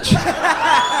rock, bitch?"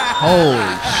 Holy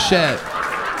shit.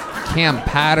 Cam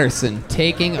Patterson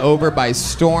taking over by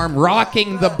storm,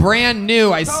 rocking the brand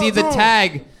new, I see the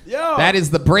tag. That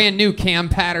is the brand new Cam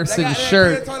Patterson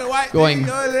shirt going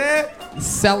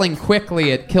selling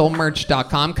quickly at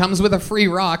killmerch.com. Comes with a free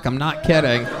rock, I'm not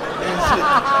kidding.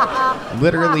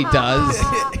 Literally does.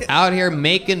 Out here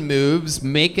making moves,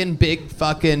 making big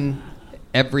fucking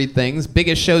everything's.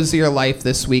 Biggest shows of your life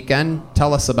this weekend.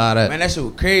 Tell us about it. Man, that shit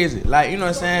was crazy. Like, you know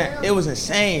what I'm saying? It was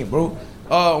insane, bro.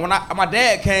 When my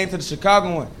dad came to the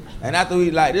Chicago one, and after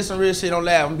we like, this some real shit, don't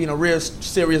laugh, I'm being a real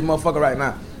serious motherfucker right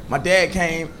now. My dad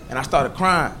came and I started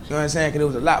crying. You know what I'm saying? Because it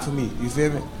was a lot for me. You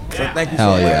feel me? So thank you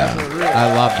so much. Yeah.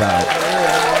 I love that.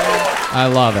 I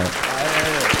love it.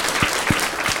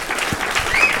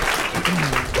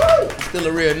 Still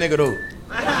a real nigga though.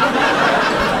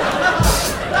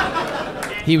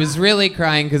 He was really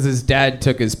crying because his dad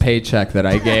took his paycheck that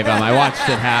I gave him. I watched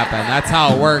it happen. That's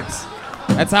how it works.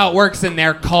 That's how it works in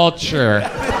their culture.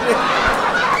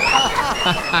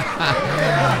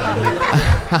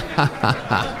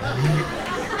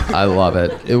 I love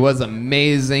it. It was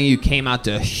amazing. You came out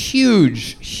to a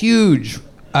huge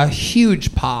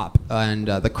pop, and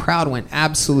the crowd went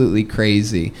absolutely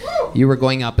crazy. You were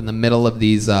going up in the middle of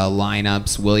these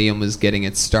lineups. William was getting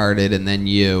it started, and then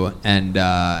you. And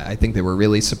I think they were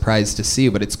really surprised to see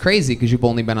you. But it's crazy because you've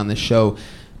only been on the show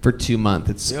for 2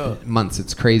 months.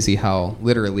 It's crazy how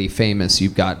literally famous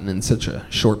you've gotten in such a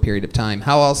short period of time.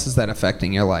 How else is that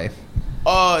affecting your life?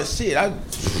 Shit.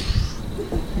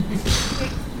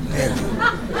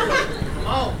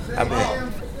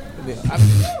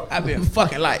 I've been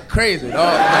fucking like crazy,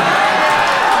 dog.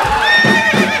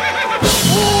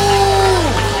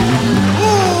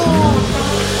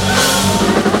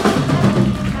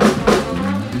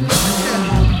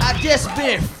 I just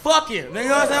been fucking. You know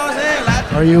what I'm saying?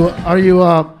 Like,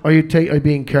 Are you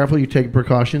being careful? You take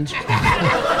precautions?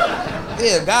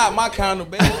 Yeah, God, my condom,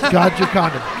 baby. God's your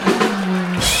condom.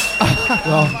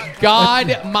 Well,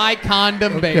 God, my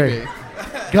condom, baby.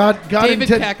 God David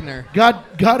Koechner.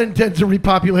 God intends to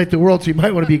repopulate the world, so you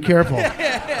might want to be careful.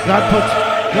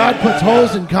 God puts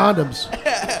holes in condoms,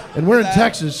 and we're in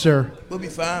Texas, sir. We'll be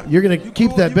fine. You're gonna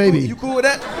keep that baby. You cool with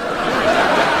that?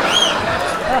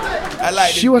 I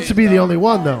like. She wants to be the only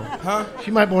one, though. Huh?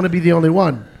 She might want to be the only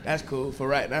one. That's cool for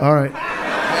right now. All right.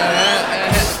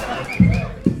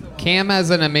 Cam has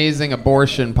an amazing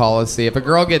abortion policy. If a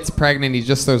girl gets pregnant, he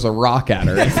just throws a rock at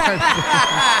her.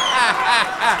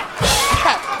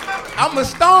 I'ma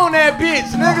stone that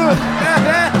bitch, nigga.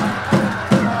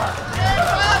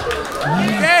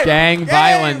 Gang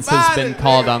violence has been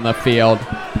called on the field.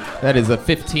 That is a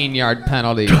 15-yard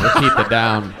penalty. We'll keep it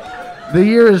down. The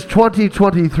year is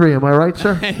 2023. Am I right,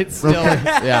 sir? It's still,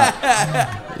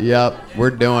 yeah. Yep,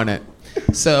 we're doing it.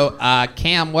 So,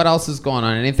 Cam, what else is going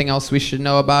on? Anything else we should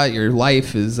know about? Your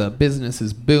life is, business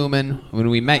is booming. When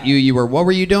we met you, what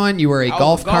were you doing? You were a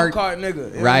golf cart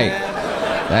nigga. Right.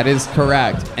 That is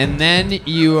correct. And then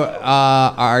you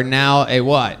are now a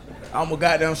what? I'm a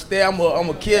goddamn stair. I'm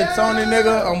a Kid Tony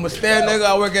nigga. I'm a stair nigga.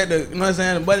 I work at the, you know what I'm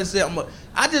saying, the buddy set.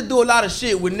 I just do a lot of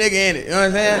shit with nigga in it. You know what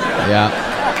I'm saying? Yeah.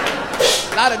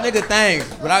 A lot of nigga things.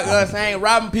 But you know what I'm saying?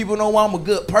 Robbing people know why I'm a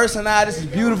good person now. This is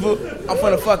beautiful. I'm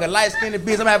from the fucking light-skinned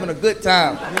bitch. I'm having a good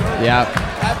time. You know? Yeah.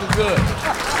 Life is good.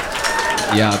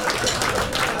 Yeah.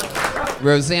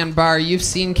 Roseanne Barr, you've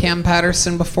seen Cam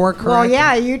Patterson before, correct? Well,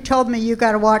 yeah, you told me you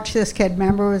got to watch this kid.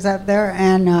 Remember, was up there?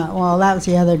 And, well, that was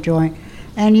the other joint.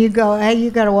 And you go, hey, you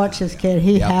got to watch this kid.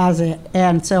 He has it.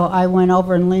 And so I went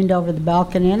over and leaned over the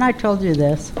balcony, and I told you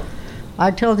this.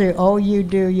 I told you, oh, you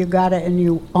do. You got it, and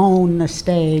you own the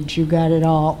stage. You got it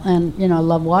all. And, you know, I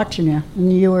love watching you.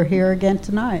 And you were here again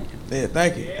tonight. Yeah,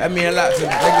 thank you. That means a lot to me.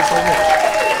 Thank you so much.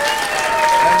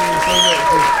 That means so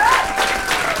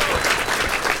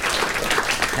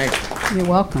much. Thank you. You're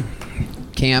welcome.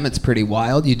 Cam, it's pretty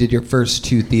wild. You did your first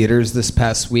 2 theaters this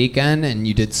past weekend, and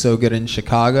you did so good in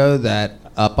Chicago that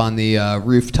up on the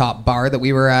rooftop bar that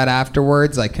we were at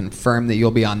afterwards. I confirmed that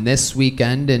you'll be on this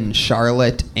weekend in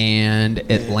Charlotte and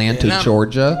Atlanta,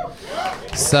 Georgia.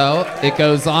 So it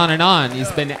goes on and on.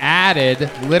 He's been added,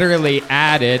 literally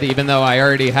added, even though I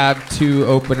already have 2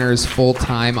 openers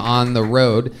full-time on the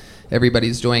road.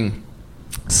 Everybody's doing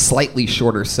slightly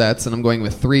shorter sets, and I'm going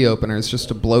with 3 openers just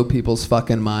to blow people's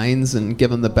fucking minds and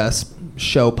give them the best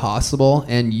show possible.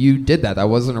 And you did that. That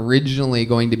wasn't originally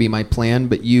going to be my plan,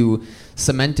 but you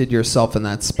cemented yourself in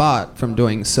that spot from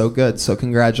doing so good. So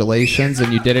congratulations,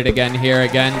 and you did it again here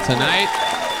again tonight.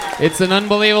 It's an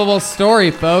unbelievable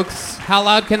story, folks. How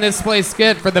loud can this place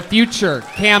get for the future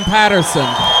Cam Patterson?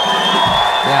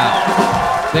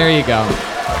 Yeah, there you go.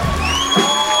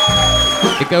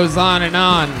 It goes on and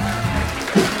on.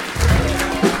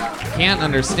 Can't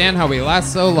understand how we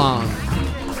last so long.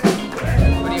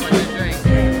 What do you want to drink?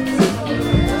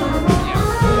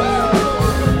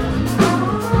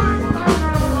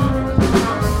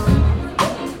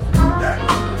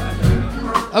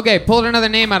 Okay, pulled another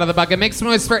name out of the bucket. Make some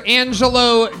noise for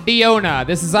Angelo Diona.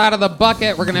 This is out of the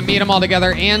bucket. We're gonna meet them all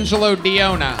together. Angelo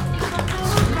Diona.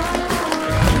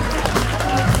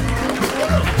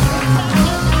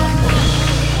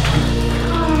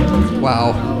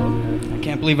 Wow. I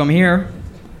can't believe I'm here.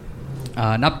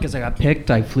 Not because I got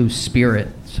picked, I flew Spirit,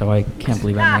 so I can't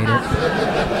believe I made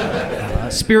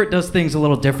it. Spirit does things a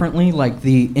little differently, like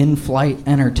the in-flight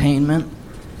entertainment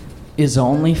is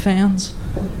OnlyFans.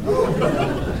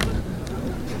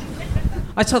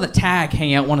 I saw the tag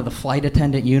hanging out one of the flight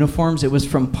attendant uniforms. It was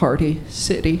from Party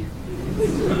City.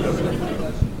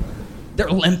 They're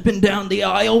limping down the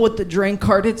aisle with the drink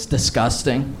cart. It's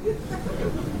disgusting.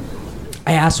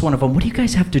 I asked one of them, what do you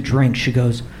guys have to drink? She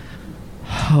goes,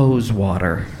 hose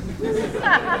water.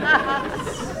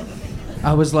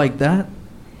 I was like, that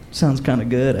sounds kind of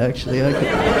good, actually.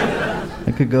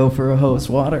 I could go for a hose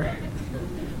water.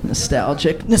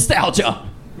 Nostalgic. Nostalgia!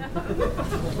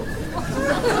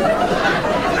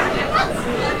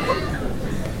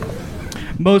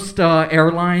 Most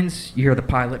airlines, you hear the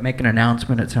pilot make an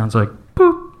announcement, it sounds like,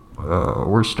 boop,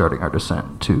 we're starting our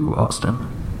descent to Austin.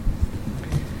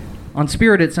 On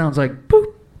Spirit, it sounds like,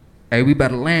 boop, hey, we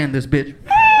better land this bitch.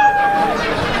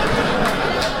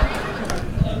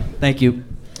 Thank you.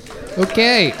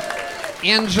 Okay,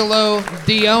 Angelo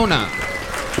Diona.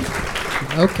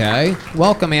 Okay,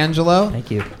 welcome, Angelo. Thank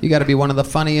you. You got to be one of the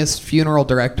funniest funeral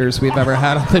directors we've ever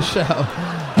had on the show.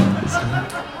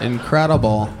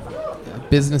 Incredible.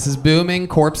 Business is booming.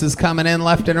 Corpses coming in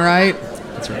left and right.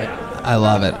 That's right. I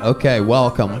love it. Okay,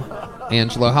 welcome,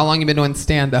 Angelo. How long you been doing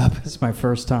stand-up? This is my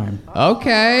first time.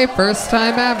 Okay, first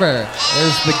time ever.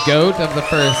 There's the goat of the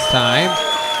first time.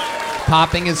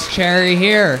 Popping his cherry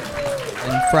here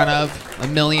in front of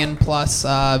 1 million plus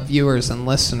viewers and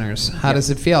listeners. How does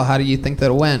it feel? How do you think that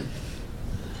it went?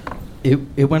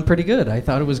 It went pretty good. I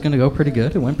thought it was going to go pretty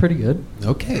good. It went pretty good.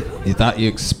 Okay. You thought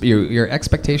your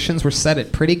expectations were set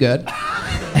at pretty good.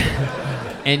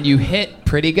 And you hit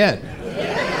pretty good.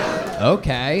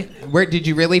 Okay. Where did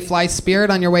you really fly Spirit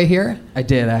on your way here? I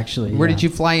did, actually. Where did you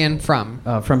fly in from?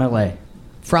 From LA.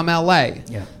 From LA?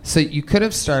 Yeah. So you could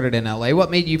have started in LA. What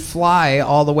made you fly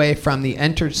all the way from the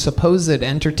supposed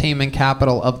entertainment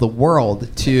capital of the world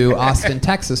to Austin,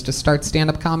 Texas to start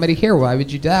stand-up comedy here? Why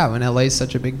would you do that when LA is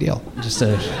such a big deal?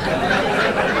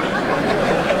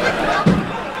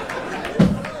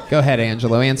 Go ahead,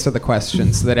 Angelo. Answer the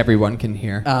question so that everyone can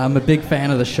hear. I'm a big fan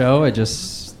of the show. I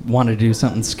just wanted to do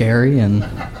something scary, and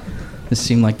this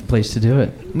seemed like the place to do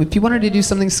it. If you wanted to do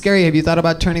something scary, have you thought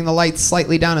about turning the lights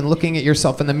slightly down and looking at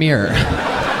yourself in the mirror?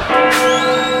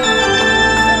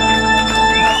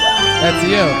 That's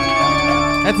you.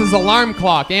 That's his alarm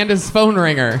clock and his phone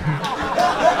ringer.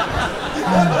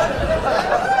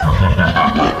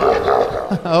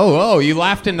 Oh, you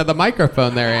laughed into the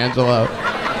microphone there, Angelo.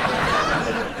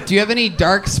 Do you have any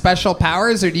dark special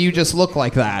powers, or do you just look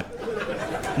like that?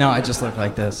 No, I just look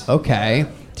like this. Okay.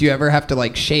 Do you ever have to,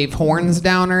 like, shave horns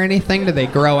down or anything? Do they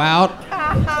grow out?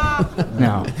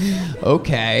 No.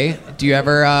 Okay. Do you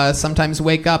ever sometimes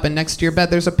wake up and next to your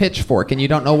bed there's a pitchfork and you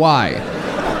don't know why?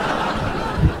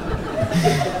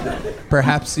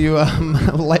 Perhaps you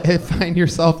find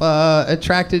yourself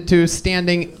attracted to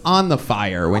standing on the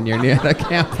fire when you're near a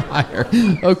campfire.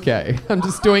 Okay, I'm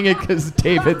just doing it because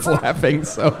David's laughing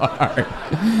so hard.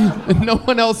 No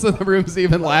one else in the room's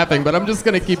even laughing, but I'm just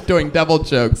going to keep doing devil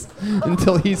jokes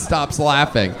until he stops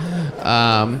laughing.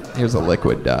 Here's a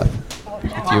liquid death,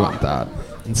 if you want that,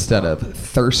 instead of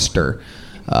Thirster,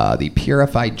 the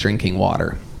purified drinking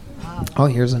water. Oh,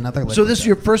 here's another liquid So this is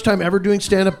your first time ever doing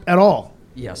stand-up at all?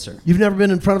 Yes, sir. You've never been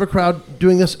in front of a crowd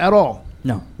doing this at all?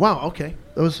 No. Wow. Okay.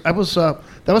 That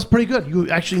was pretty good. You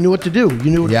actually knew what to do.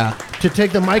 You knew to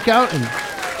take the mic out and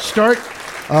start.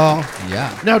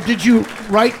 Yeah. Now, did you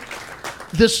write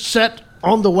this set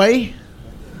on the way?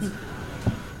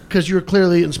 Because you were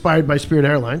clearly inspired by Spirit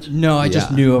Airlines. No, I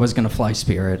just knew I was going to fly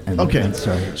Spirit. And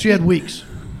So you had weeks.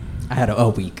 I had a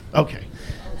week. Okay.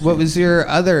 What was your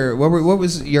what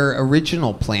was your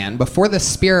original plan before the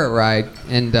Spirit ride?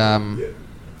 And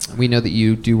we know that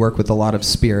you do work with a lot of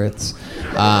spirits.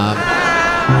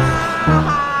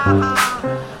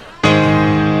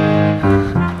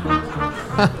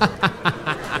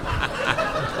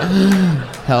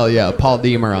 Hell yeah, Paul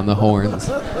Diemer on the horns.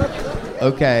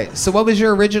 Okay, so what was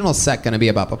your original set going to be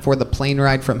about before the plane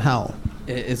ride from hell?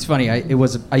 It's funny.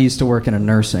 I used to work in a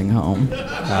nursing home.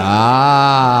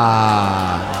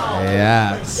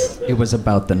 Yes. It was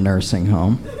about the nursing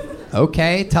home.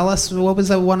 Okay, tell us what was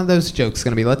one of those jokes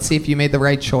going to be. Let's see if you made the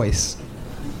right choice.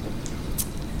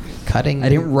 Cutting. I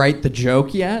didn't write the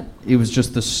joke yet. It was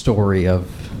just the story of.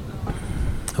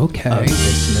 Okay. Of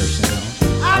this nursing home.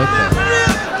 Okay.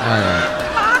 All right.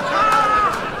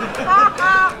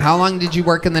 How long did you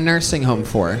work in the nursing home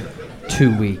for?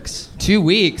 2 weeks. 2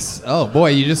 weeks? Oh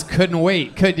boy, you just couldn't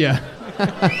wait, could you?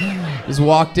 Just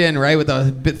walked in, right, with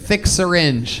a thick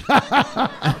syringe.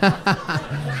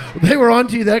 They were on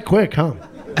to you that quick, huh?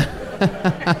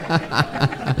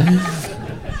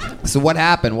 So what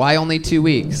happened? Why only 2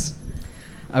 weeks?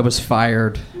 I was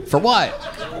fired. For what?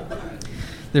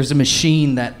 There's a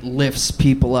machine that lifts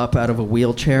people up out of a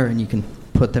wheelchair and you can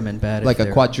put them in bed. Like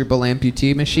a quadruple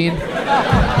amputee machine?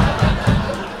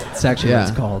 It's actually what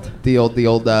it's called. The old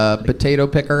potato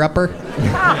picker upper?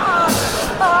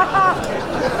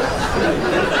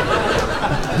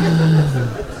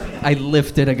 I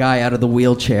lifted a guy out of the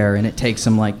wheelchair and it takes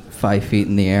him like 5 feet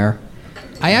in the air.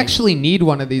 I actually need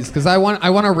one of these because I want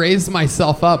to raise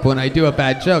myself up when I do a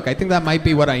bad joke. I think that might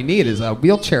be what I need is a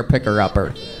wheelchair picker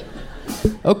upper.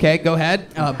 Okay, go ahead.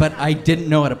 But I didn't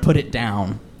know how to put it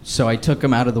down, so I took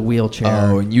him out of the wheelchair.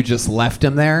 Oh, and you just left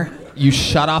him there? You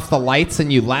shut off the lights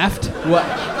and you left? What?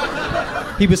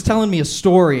 He was telling me a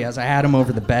story as I had him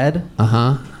over the bed.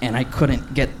 Uh-huh. And I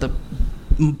couldn't get the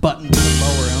button to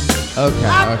lower him. Okay.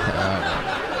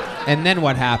 And then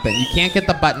what happened? You can't get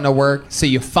the button to work, so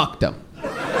you fucked him.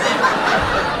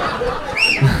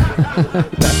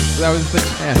 that was the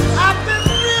chance.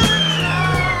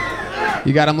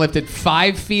 You got him lifted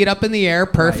 5 feet up in the air,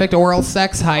 perfect oral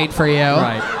sex height for you.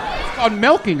 Right. It's called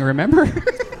milking, remember?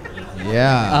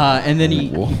 Yeah. And then he...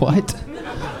 What?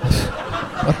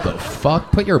 What the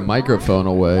fuck? Put your microphone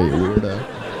away, you weirdo.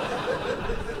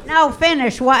 No,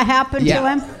 finish. What happened to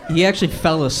him? He actually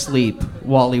fell asleep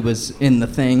while he was in the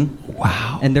thing.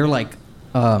 Wow. And they're like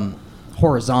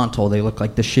horizontal. They look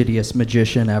like the shittiest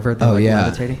magician ever. They're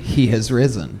levitating. He has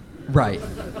risen. Right.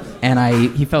 And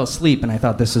he fell asleep, and I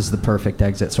thought this is the perfect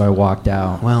exit, so I walked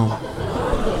out. Well,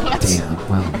 damn.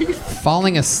 Well,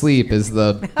 falling asleep is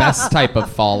the best type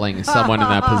of falling someone in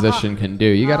that position can do.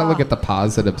 You got to look at the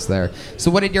positives there. So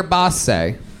what did your boss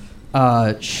say?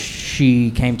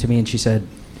 She came to me and she said,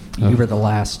 you were the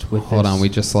last with Hold on, we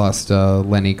just lost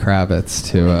Lenny Kravitz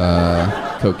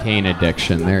to cocaine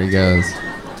addiction. There he goes.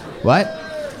 What?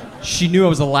 She knew I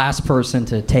was the last person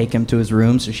to take him to his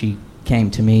room, so she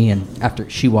came to me, and after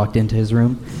she walked into his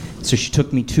room, so she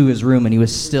took me to his room, and he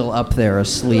was still up there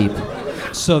asleep.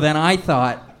 So then I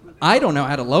thought, I don't know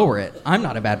how to lower it. I'm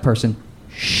not a bad person.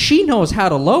 She knows how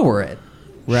to lower it.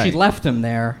 Right. She left him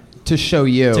there. To show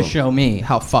you. To show me.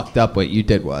 How fucked up what you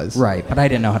did was. Right, but I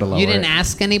didn't know how to lower it. You didn't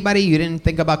ask anybody? You didn't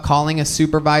think about calling a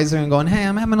supervisor and going, hey,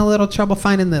 I'm having a little trouble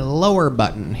finding the lower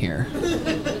button here?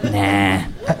 Nah.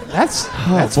 That's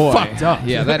boy. fucked up.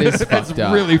 Yeah, that is That's fucked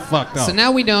up. really fucked up. So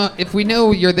now if we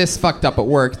know you're this fucked up at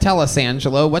work, tell us,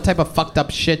 Angelo, what type of fucked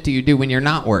up shit do you do when you're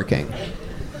not working?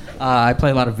 I play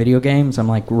a lot of video games. I'm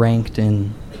like ranked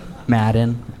in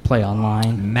Madden. Play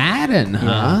online. Madden,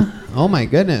 huh? Yeah. Oh my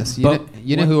goodness.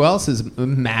 You know who else is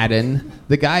Madden?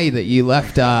 The guy that you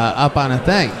left up on a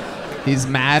thing. He's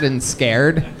mad and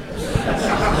scared.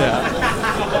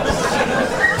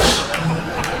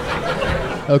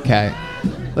 Okay.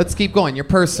 Let's keep going. Your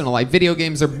personal life. Video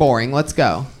games are boring. Let's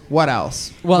go. What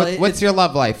else? Well, what's your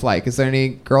love life like? Is there any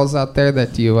girls out there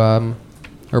that you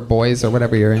or boys or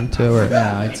whatever you're into? Or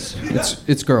yeah,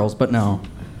 it's girls, but no.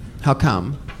 How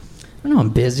come? I don't know. I'm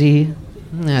busy.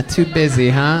 Nah, too busy,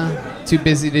 huh? Too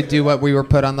busy to do what we were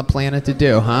put on the planet to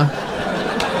do, huh?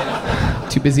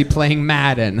 Too busy playing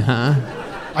Madden, huh?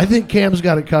 I think Cam's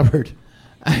got it covered.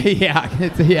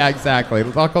 Yeah, exactly.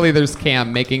 Luckily, there's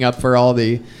Cam making up for all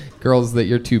the girls that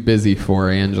you're too busy for,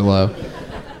 Angelo.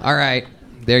 All right,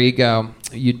 there you go.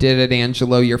 You did it,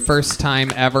 Angelo. Your first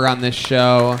time ever on this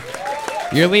show.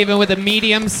 You're leaving with a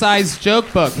medium-sized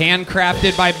joke book,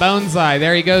 handcrafted by Boneseye.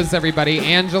 There he goes, everybody.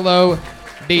 Angelo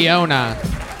Diona.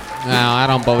 No, I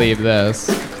don't believe this.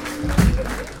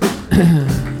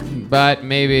 But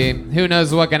maybe. Who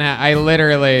knows what can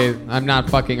happen? I'm not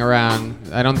fucking around.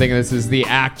 I don't think this is the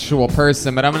actual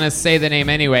person, but I'm going to say the name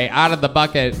anyway. Out of the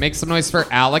bucket. Make some noise for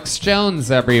Alex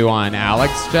Jones, everyone.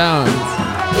 Alex Jones.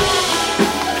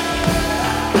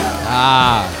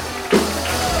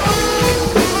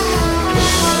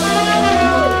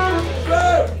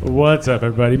 What's up,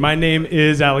 everybody? My name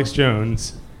is Alex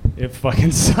Jones. It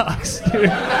fucking sucks,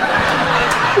 dude.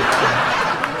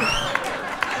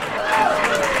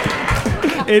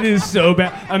 It is so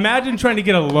bad. Imagine trying to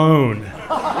get a loan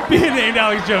being named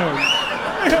Alex Jones.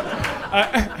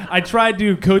 I tried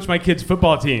to coach my kids'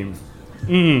 football team.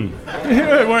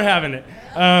 We're having it.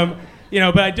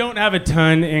 But I don't have a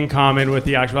ton in common with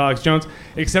the actual Alex Jones,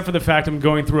 except for the fact I'm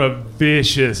going through a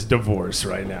vicious divorce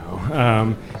right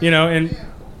now. And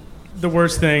the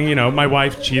worst thing, my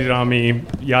wife cheated on me,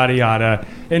 yada, yada.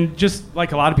 And just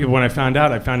like a lot of people, when I found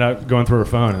out going through her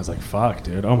phone. I was like, fuck,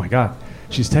 dude. Oh, my God.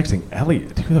 She's texting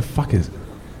Elliot. Who the fuck is...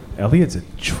 Elliot's a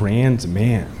trans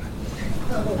man.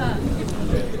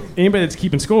 Anybody that's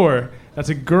keeping score, that's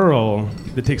a girl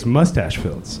that takes mustache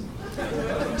fills.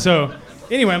 So...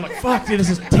 Anyway, I'm like, fuck, dude, this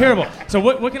is terrible. So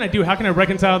what can I do? How can I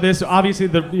reconcile this? So obviously,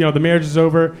 the marriage is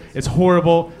over. It's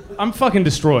horrible. I'm fucking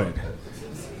destroyed.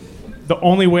 The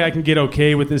only way I can get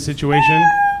okay with this situation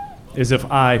is if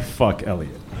I fuck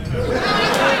Elliot.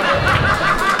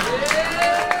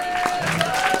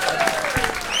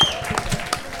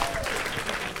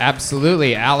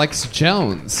 Absolutely. Alex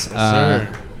Jones. Sir.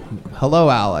 Hello,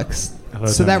 Alex. Hello,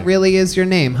 so Tony. that really is your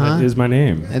name, huh? That is my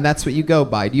name. And that's what you go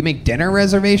by. Do you make dinner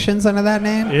reservations under that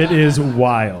name? It is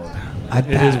wild. It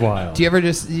is wild. Do you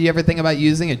ever think about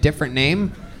using a different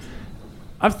name?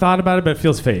 I've thought about it, but it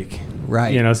feels fake.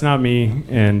 Right. It's not me.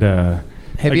 And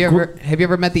have you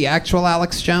ever met the actual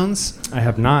Alex Jones? I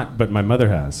have not, but my mother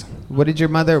has. What was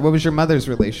your mother's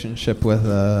relationship with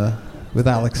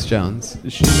Alex Jones?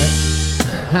 She met.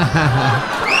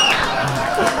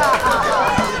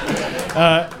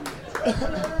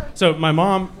 So my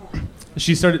mom,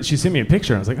 she sent me a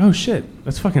picture. I was like, oh shit,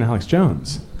 that's fucking Alex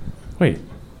Jones. Wait,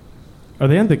 are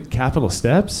they on the Capitol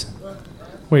steps?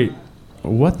 Wait,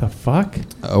 what the fuck?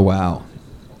 Oh wow.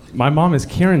 My mom is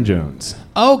Karen Jones.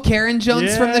 Oh, Karen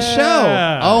Jones from the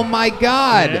show. Oh my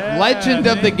God, legend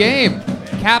of the game.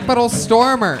 Capitol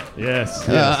Stormer. Yes.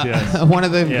 One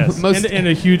of the most... And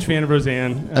a huge fan of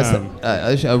Roseanne.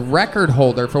 A record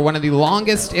holder for one of the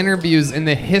longest interviews in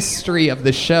the history of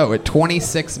the show at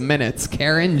 26 minutes.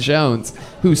 Karen Jones,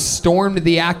 who stormed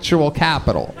the actual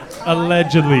Capitol.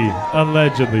 Allegedly, Tom.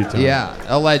 Yeah,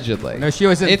 allegedly. No, she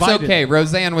was invited. It's okay.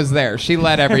 Roseanne was there. She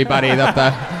led everybody up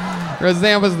the...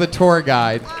 Roseanne was the tour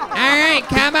guide. All right,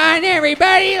 come on,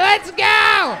 everybody. Let's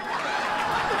go.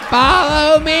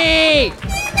 Follow me.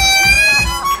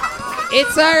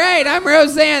 It's all right. I'm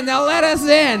Roseanne. They'll let us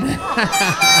in.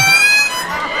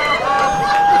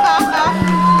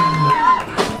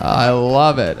 I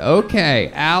love it.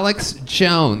 Okay, Alex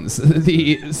Jones,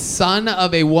 the son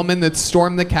of a woman that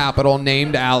stormed the Capitol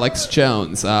named Alex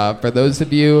Jones. For those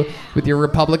of you with your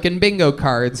Republican bingo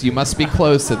cards, you must be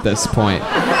close at this point.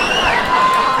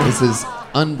 This is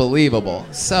unbelievable.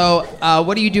 So,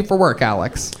 what do you do for work,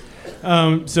 Alex?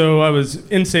 So I was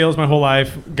in sales my whole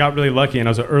life, got really lucky, and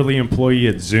I was an early employee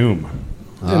at Zoom.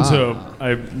 And so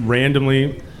I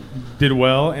randomly did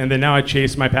well, and then now I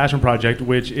chase my passion project,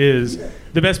 which is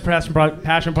the best passion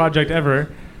project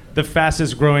ever, the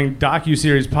fastest growing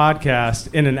docuseries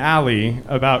podcast in an alley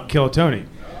about Kill Tony.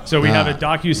 So we have a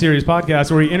docu-series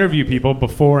podcast where we interview people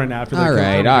before and after. All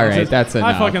right, that's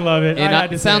enough. I fucking love it.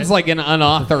 It sounds like an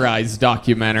unauthorized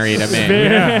documentary to me.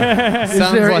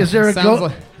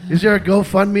 Is there a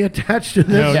GoFundMe attached to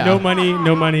this? No money.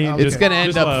 Okay. It's gonna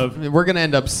end up. We're gonna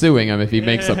end up suing him if he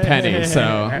makes a penny.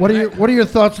 So. What are your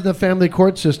thoughts on the family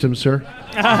court system, sir?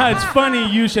 It's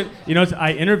funny. You should.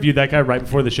 I interviewed that guy right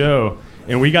before the show.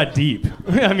 And we got deep.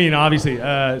 I mean, obviously.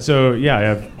 So, yeah, I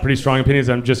have pretty strong opinions.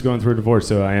 I'm just going through a divorce,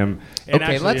 so I am. Okay,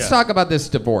 actually, let's talk about this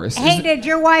divorce. Hey, did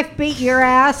your wife beat your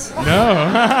ass? No.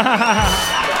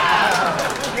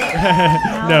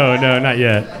 No, not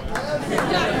yet.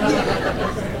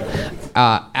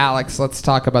 Alex, let's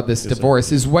talk about this divorce.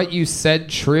 Sir. Is what you said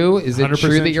true? Is it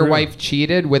true that your wife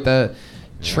cheated with a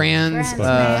trans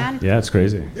man? Yeah, it's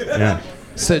crazy. Yeah.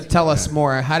 So tell us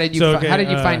more. How did you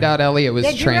find out Elliot was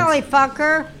trans? Did you really fuck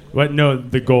her? What? No,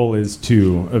 the goal is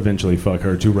to eventually fuck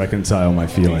her to reconcile my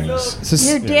feelings.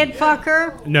 You did fuck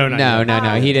her? No,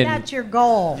 he didn't. That's your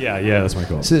goal. Yeah, that's my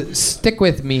goal. So stick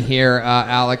with me here,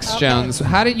 Alex Jones.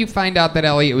 How did you find out that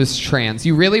Elliot was trans?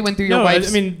 You really went through your wife's...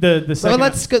 I mean, the second...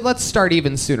 Well, let's start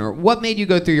even sooner. What made you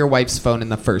go through your wife's phone in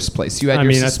the first place? You had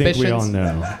your suspicions?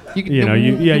 I think we all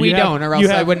know. We don't, or else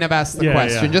I wouldn't have asked the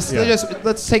question. Just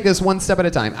let's take this one step at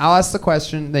a time. I'll ask the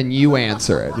question, then you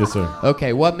answer it. Yes, sir.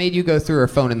 Okay, what made you go through her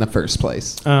phone in the first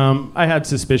place? I had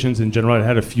suspicions in general. I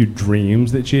had a few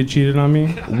dreams that she had cheated on me.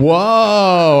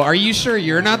 Whoa! Are you sure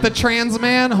you're not the trans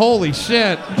man? Holy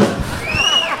shit!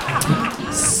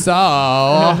 So,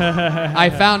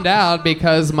 I found out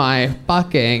because my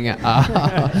fucking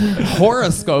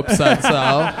horoscope said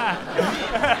so.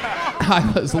 I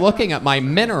was looking at my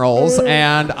minerals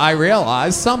and I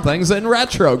realized something's in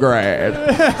retrograde.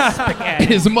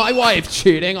 Is my wife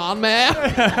cheating on me?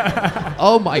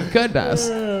 Oh my goodness.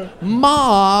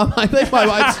 Mom, I think my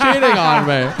wife's cheating on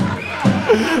me.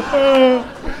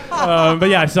 But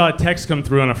yeah, I saw a text come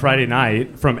through on a Friday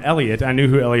night from Elliot. I knew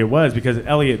who Elliot was because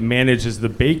Elliot manages the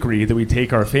bakery that we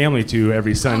take our family to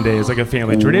every Sunday. It's like a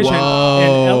family tradition. Whoa.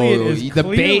 And Elliot is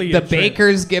clearly the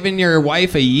baker's giving your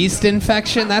wife a yeast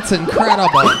infection? That's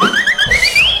incredible.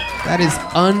 That is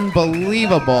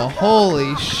unbelievable.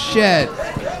 Holy shit.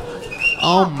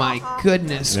 Oh my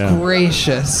goodness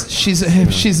gracious. She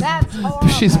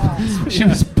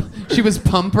was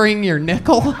pumping your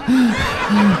nickel?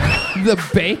 The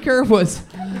baker was...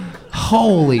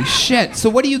 Holy shit. So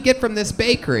what do you get from this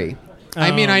bakery? I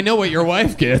mean, I know what your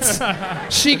wife gets.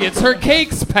 She gets her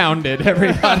cakes pounded,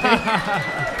 everybody.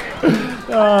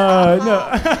 No.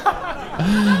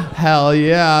 Hell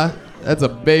yeah. That's a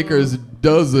baker's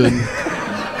dozen.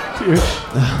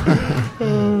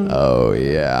 Oh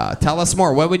yeah. Tell us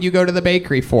more. What would you go to the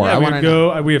bakery for?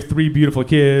 Yeah, we have 3 beautiful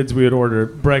kids. We would order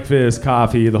breakfast,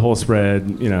 coffee, the whole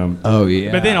spread, you know. Oh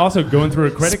yeah. But then also going through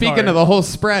a credit card. Speaking of the whole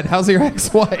spread, how's your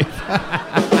ex-wife?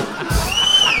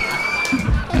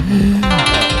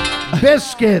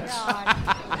 Biscuits.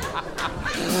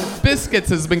 Biscuits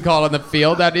has been called on the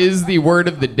field. That is the word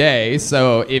of the day.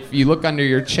 So if you look under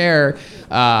your chair,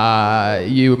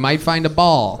 you might find a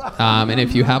ball. And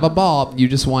if you have a ball, you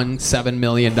just won $7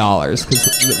 million. Because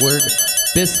the word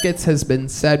biscuits has been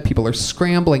said. People are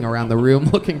scrambling around the room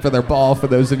looking for their ball, for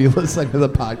those of you listening to the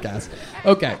podcast.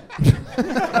 Okay.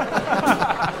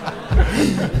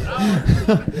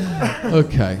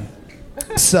 Okay.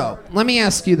 So, let me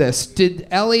ask you this. Did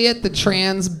Elliot, the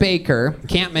trans baker,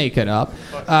 can't make it up,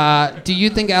 do you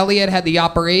think Elliot had the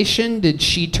operation? Did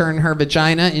she turn her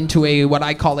vagina into what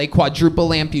I call a quadruple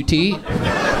amputee?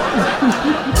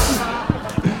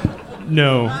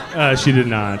 No, she did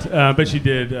not. But she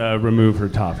did remove her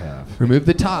top half. Remove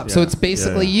the top. Yeah, so it's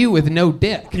basically you with no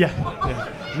dick. Yeah.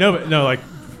 No, like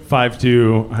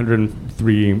 5'2",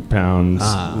 103 pounds,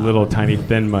 little tiny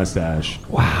thin mustache.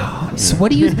 Wow. So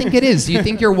what do you think it is? Do you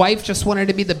think your wife just wanted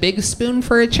to be the big spoon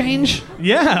for a change?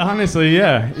 Yeah, honestly,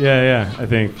 yeah. I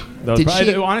think that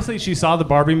was honestly, she saw the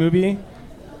Barbie movie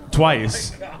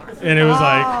twice. And it was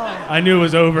like, I knew it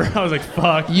was over. I was like,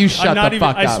 fuck. You shut the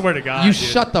fuck up. I swear to God. You dude.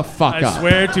 shut the fuck up. I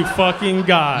swear to fucking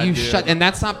God. You dude. shut, and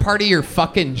that's not part of your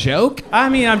fucking joke? I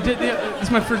mean, it's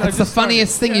my first. That's the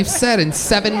funniest thing you've said in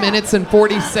 7 minutes and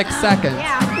 46 seconds.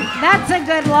 Yeah, that's a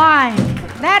good line.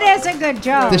 That is a good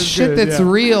joke. The shit that's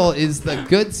real is the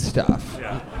good stuff.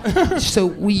 Yeah.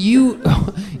 So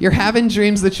you're having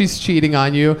dreams that she's cheating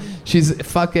on you. She's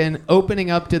fucking opening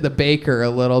up to the baker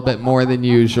a little bit more than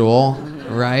usual,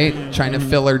 right? Trying to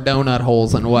fill her donut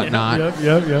holes and whatnot.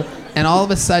 Yep. And all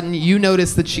of a sudden, you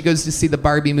notice that she goes to see the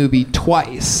Barbie movie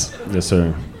twice. Yes,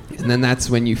 sir. And then that's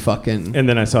when you fucking... And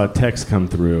then I saw a text come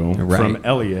through from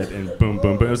Elliot, and boom,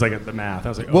 boom, boom. It was like the math. I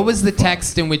was like, what was the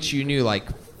text in which you knew, like,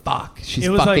 fuck, she's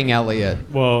fucking like, Elliot?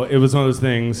 Well, it was one of those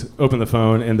things, open the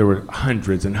phone, and there were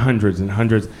hundreds and hundreds and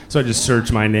hundreds. So I just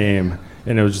searched my name,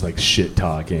 and it was just like shit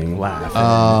talking, laughing,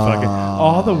 fucking,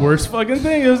 all the worst fucking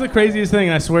thing. It was the craziest thing,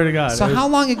 I swear to God. So how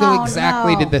long ago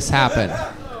exactly did this happen?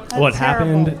 Well, it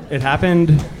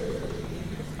happened,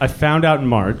 I found out in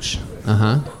March.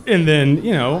 Uh-huh. And then,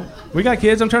 we got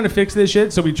kids. I'm trying to fix this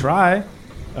shit, so we try.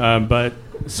 But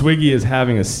Swiggy is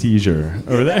having a seizure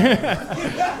over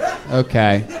there.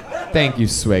 Okay. Thank you,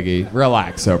 Swiggy.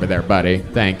 Relax over there, buddy.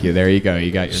 Thank you. There you go.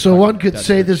 You got your... So one could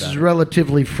say this is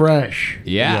relatively fresh.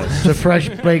 Yeah. It's a fresh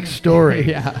baked story.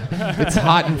 Yeah. It's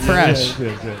hot and fresh.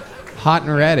 Hot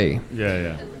and ready.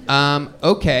 Yeah.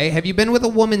 Okay. Have you been with a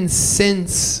woman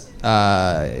since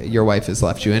your wife has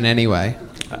left you in any way?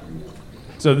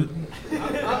 So...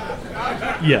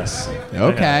 Yes.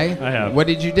 Okay. I have. What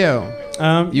did you do?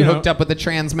 You hooked up with a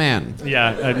trans man.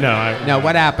 Yeah. No. No,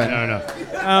 what happened?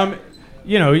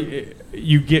 No.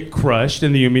 You get crushed,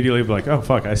 and then you immediately be like, oh,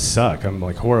 fuck, I suck. I'm,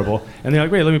 like, horrible. And they're like,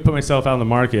 wait, let me put myself out on the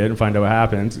market and find out what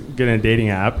happens. Get in a dating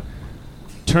app.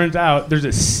 Turns out there's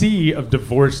a sea of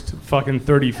divorced fucking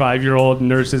 35-year-old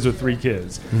nurses with 3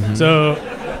 kids. Mm-hmm. So,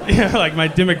 like, my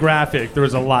demographic, there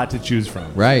was a lot to choose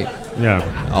from. Right.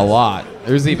 Yeah. A lot.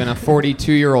 There's even a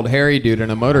 42-year-old hairy dude in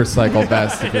a motorcycle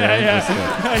vest. If you're interested.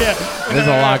 There's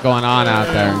a lot going on out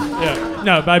there. Yeah.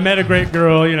 No, but I met a great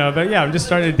girl, but yeah, I'm just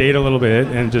starting to date a little bit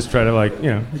and just try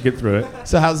to, get through it.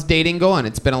 So how's dating going?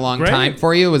 It's been a long Great. time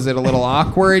for you. Was it a little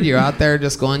awkward? You're out there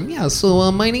just going,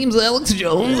 my name's Alex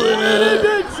Jones.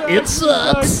 It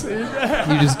sucks.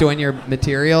 You just doing your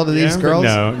material to these girls?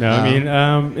 No. I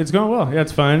mean, it's going well. Yeah,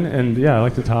 it's fun, and yeah, I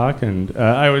like to talk, and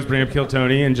I always bring up Kill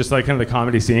Tony and just like kind of the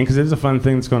comedy scene because it's a fun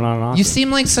thing that's going on in Austin. You seem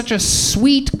like such a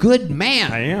sweet, good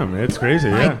man. I am. It's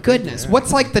crazy. My goodness. Yeah.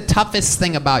 What's like the toughest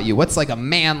thing about you? What's like a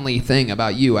manly thing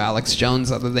about you, Alex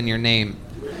Jones, other than your name?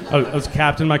 I was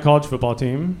captain of my college football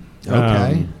team.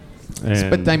 Okay.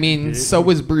 But I mean, so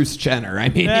was Bruce Jenner. I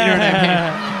mean, you know what I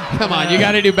mean? Come on, you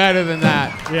got to do better than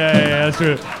that. Yeah, that's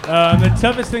true. The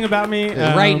toughest thing about me...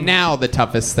 right now, the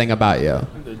toughest thing about you.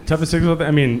 The toughest thing about me,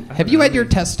 I mean... Have you had your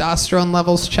testosterone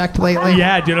levels checked lately?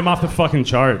 Yeah, dude, I'm off the fucking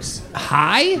charts.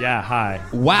 High? Yeah, high.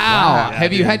 Wow. Yeah,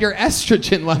 Have you had your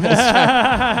estrogen levels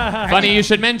checked? Funny you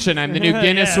should mention, I'm the new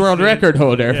Guinness World Record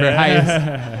holder for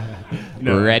highest...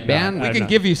 Red Band? We could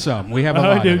give you some. We have a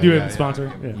lot. Do it,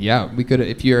 sponsor. Yeah, we could.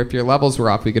 If your levels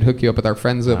were off, we could hook you up with our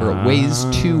friends over at Ways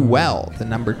Too Well. The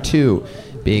number 2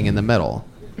 being in the middle.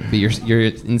 But you're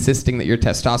insisting that your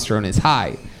testosterone is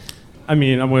high. I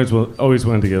mean, I'm always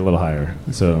willing to get a little higher.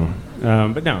 So,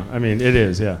 but no, I mean, it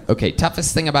is. Yeah. Okay,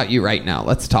 toughest thing about you right now.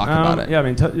 Let's talk about it. Yeah, I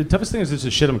mean, the toughest thing is just the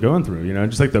shit I'm going through.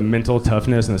 Just like the mental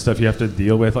toughness and the stuff you have to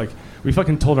deal with. Like, we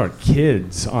fucking told our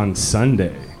kids on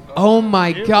Sunday. Oh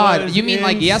my God! You mean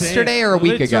like yesterday or a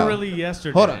week ago? Literally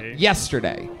yesterday. Hold on,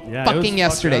 yesterday. Yeah, fucking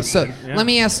yesterday. So let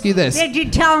me ask you this: Did you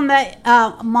tell him that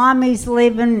mommy's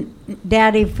leaving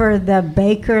daddy for the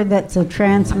baker that's a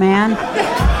trans man?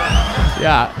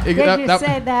 Yeah. Did you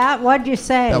say that? What'd you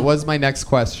say? That was my next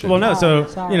question. Well, no.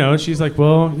 So she's like,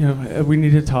 well, we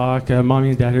need to talk. Mommy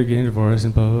and dad are getting divorced,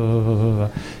 and blah blah blah blah blah.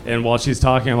 And while she's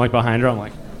talking, I'm like behind her. I'm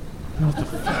like, what the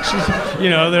fuck?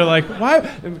 They're like, why?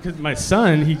 Because my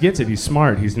son, he gets it. He's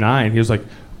smart. He's 9. He was like,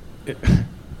 this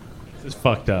is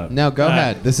fucked up. No, go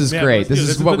ahead. This is great. This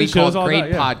is what we call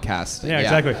great podcasting. Yeah,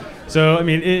 exactly. So, I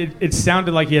mean, it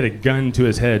sounded like he had a gun to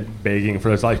his head begging for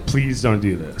us. Like, please don't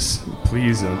do this.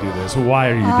 Please don't do this. Why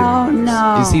are you doing this?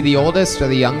 No. Is he the oldest or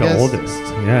the youngest? The oldest.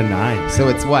 Yeah, 9. So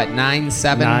it's what, 9,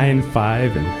 7? 9,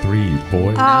 5, and 3,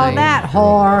 boy. Oh, that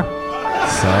whore.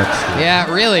 Sucks. Yeah,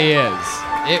 it really is.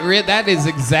 That is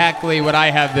exactly what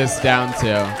I have this down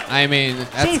to. I mean,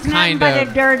 that's She's kind nothing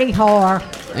but a dirty whore.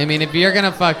 I mean, if you're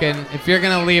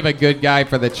gonna leave a good guy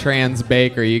for the trans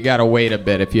baker, you gotta wait a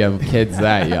bit if you have kids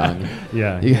that young.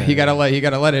 You gotta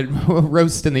let it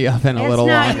roast in the oven a little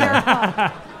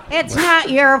longer. It's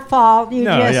not your fault. You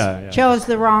chose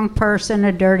the wrong person,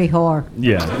 a dirty whore.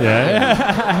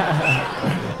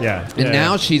 And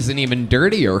now she's an even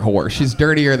dirtier whore. She's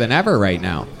dirtier than ever right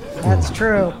now. That's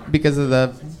true. Because of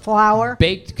the flour.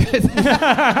 Baked goods.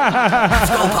 Let's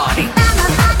go party.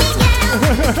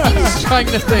 He's trying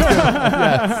to think of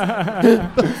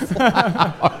the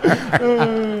flour.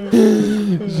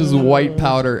 It's just white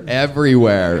powder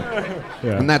everywhere.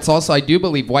 Yeah. And that's also, I do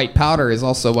believe white powder is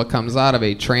also what comes out of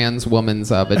a trans woman's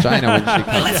vagina when she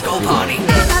comes. Let's go party.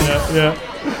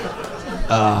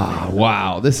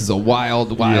 Wow, this is a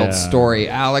wild story.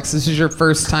 Alex, this is your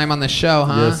first time on the show,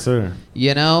 huh? Yes, sir.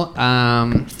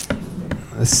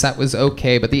 The set was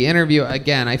okay, but the interview,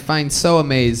 again, I find so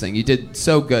amazing. You did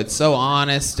so good, so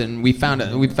honest, and we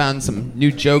found some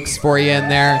new jokes for you in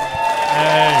there.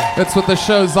 Hey. That's what the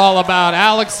show's all about.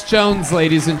 Alex Jones,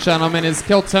 ladies and gentlemen, his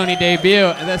Kill Tony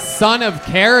debut, the son of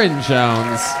Karen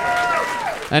Jones.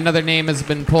 Another name has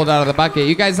been pulled out of the bucket.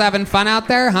 You guys having fun out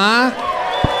there, huh?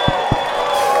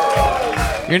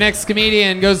 Your next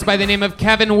comedian goes by the name of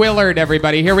Kevin Willard,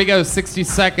 everybody. Here we go, 60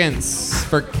 seconds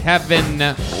for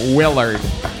Kevin Willard.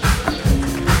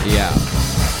 Yeah.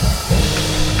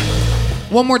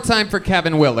 One more time for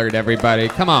Kevin Willard, everybody.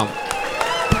 Come on.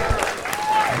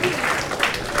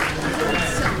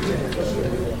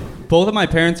 Both of my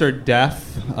parents are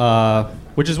deaf,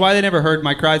 which is why they never heard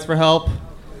my cries for help.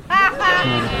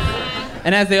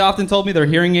 And as they often told me, their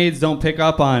hearing aids don't pick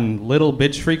up on little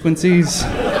bitch frequencies.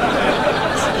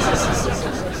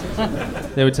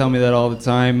 They would tell me that all the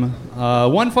time.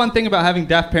 One fun thing about having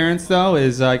deaf parents, though,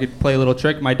 is I could play a little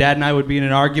trick. My dad and I would be in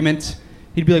an argument.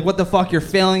 He'd be like, "What the fuck, you're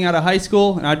failing out of high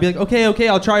school?" And I'd be like, okay,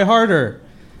 I'll try harder.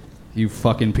 You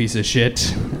fucking piece of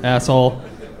shit, asshole.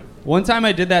 One time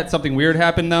I did that, something weird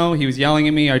happened, though. He was yelling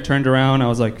at me. I turned around. I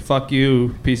was like, "Fuck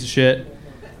you, piece of shit."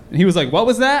 And he was like, "What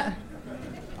was that?"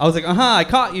 I was like, I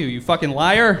caught you, you fucking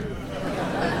liar.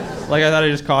 Like, I thought I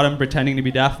just caught him pretending to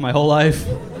be deaf my whole life.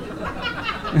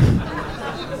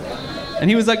 And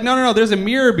he was like, no, there's a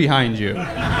mirror behind you.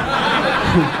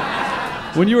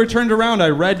 When you were turned around, I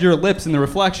read your lips in the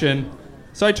reflection.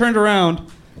 So I turned around.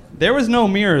 There was no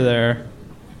mirror there.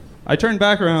 I turned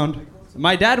back around.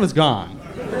 My dad was gone.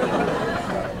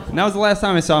 And that was the last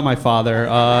time I saw my father.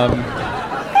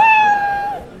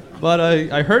 But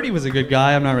I heard he was a good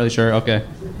guy. I'm not really sure. Okay.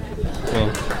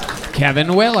 Cool.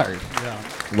 Kevin Willard.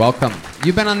 Yeah. Welcome.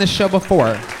 You've been on this show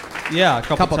before. Yeah, a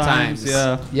couple times.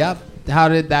 Yeah. Yep. How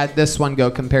did this one go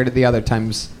compared to the other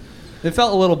times? It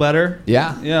felt a little better.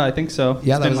 Yeah? Yeah, I think so.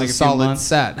 Yeah, It's that been was like a few solid months.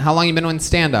 set. How long you been doing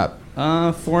stand-up?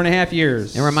 4.5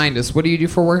 years. And remind us, what do you do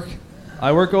for work?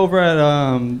 I work over at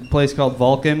a place called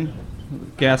Vulcan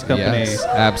Gas Company. Yes,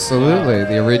 absolutely.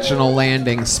 The original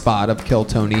landing spot of Kill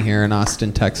Tony here in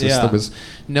Austin, Texas. Yeah. There was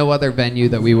no other venue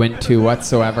that we went to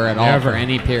whatsoever at all Never. for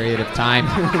any period of time.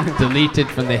 Deleted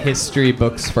from the history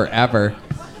books forever.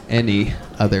 Any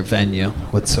other venue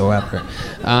whatsoever.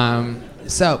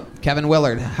 So, Kevin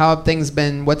Willard, how have things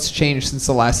been? What's changed since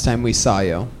the last time we saw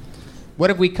you? What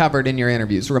have we covered in your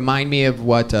interviews? Remind me of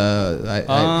what.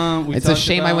 It's a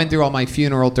shame I went through all my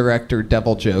funeral director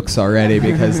devil jokes already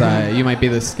because you might be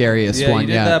the scariest Yeah, one you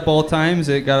did yet. that both times.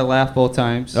 It got a laugh both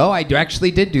times. Oh, I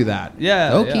actually did do that.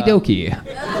 Yeah. Okie dokie.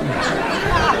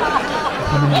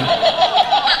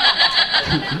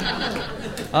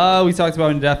 We talked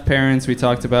about deaf parents. We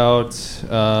talked about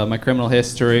my criminal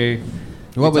history.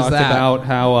 What was that? We talked about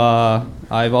how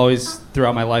I've always,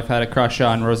 throughout my life, had a crush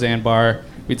on Roseanne Barr.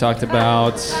 We talked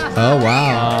about... Oh,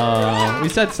 wow. We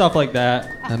said stuff like that.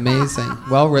 Amazing.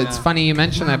 Well, it's funny you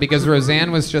mention that because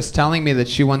Roseanne was just telling me that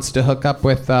she wants to hook up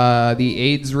with the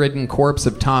AIDS-ridden corpse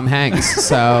of Tom Hanks.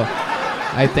 So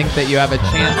I think that you have a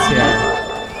chance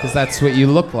here because that's what you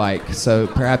look like. So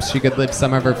perhaps she could live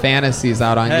some of her fantasies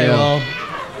out on Hey, you. well,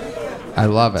 I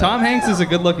love it. Tom Hanks is a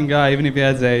good-looking guy. Even if he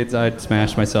has AIDS, I'd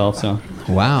smash myself. So.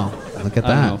 Wow. Look at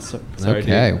I don't that. know. Sorry,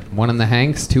 okay. dude. One in the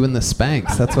Hanks, two in the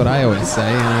Spanks. That's what I always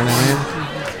say. You know what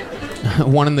I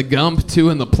mean? One in the Gump, two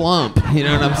in the Plump. You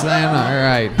know what I'm saying? All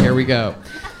right. Here we go.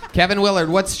 Kevin Willard,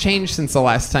 what's changed since the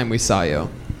last time we saw you?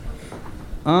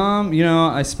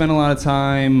 I spent a lot of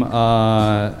time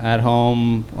at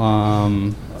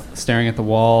home, staring at the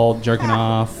wall, jerking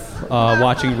off,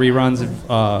 watching reruns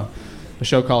of a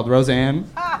show called Roseanne.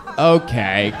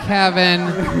 Okay, Kevin.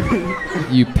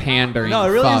 You pandering No, it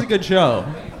really fuck. is a good show.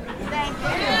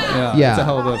 Yeah. It's a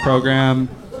hell of a program.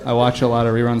 I watch a lot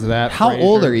of reruns of that. How Frasier.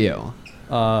 old are you?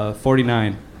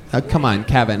 49. Come on,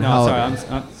 Kevin. No, How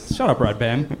sorry. Shut up, Red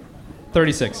Band.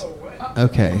 36.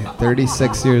 Okay,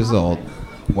 36 years old.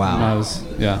 Wow.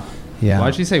 Yeah.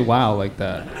 Why'd you say wow like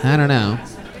that? I don't know.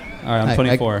 All right, I'm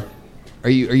 24. Are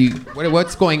you?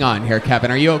 What's going on here, Kevin?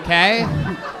 Are you okay?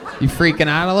 You freaking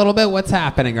out a little bit? What's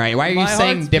happening, right? Why are you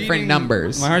saying different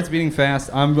numbers? My heart's beating fast.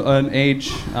 I'm an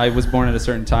age. I was born at a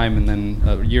certain time, and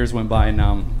then years went by, and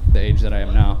now I'm the age that I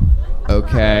am now.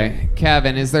 Okay.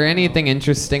 Kevin, is there anything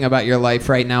interesting about your life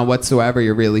right now whatsoever?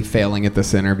 You're really failing at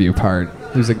this interview part.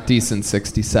 It was a decent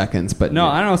 60 seconds, but... No,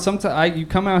 I don't know. Sometimes you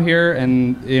come out here,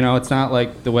 and, it's not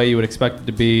like the way you would expect it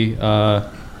to be.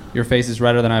 Your face is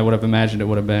redder than I would have imagined it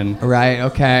would have been. Right,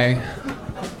 okay.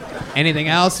 Anything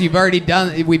else? We've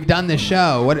done the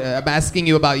show. I'm asking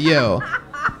you about you.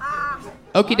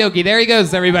 Okie dokie, there he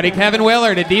goes, everybody. Kevin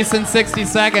Willard, a decent 60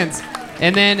 seconds.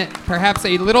 And then perhaps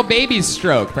a little baby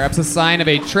stroke, perhaps a sign of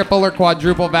a triple or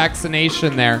quadruple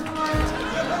vaccination there.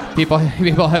 People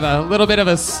have a little bit of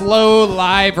a slow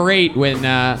live rate when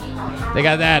they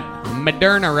got that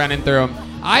Moderna running through them.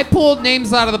 I pulled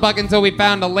names out of the bucket until we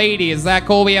found a lady. Is that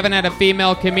cool? We haven't had a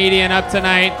female comedian up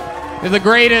tonight. You're the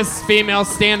greatest female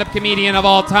stand-up comedian of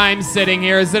all time sitting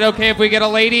here. Is it okay if we get a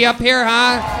lady up here,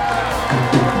 huh?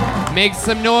 Make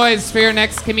some noise for your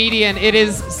next comedian. It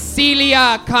is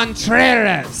Celia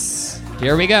Contreras.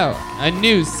 Here we go. A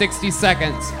new 60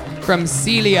 seconds from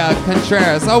Celia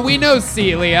Contreras. Oh, we know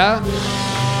Celia.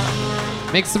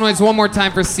 Make some noise one more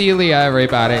time for Celia,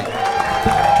 everybody.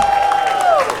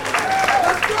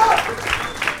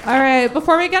 All right,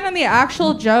 before we get into the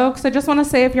actual jokes, I just want to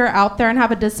say if you're out there and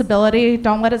have a disability,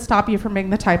 don't let it stop you from being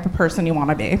the type of person you want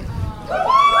to be.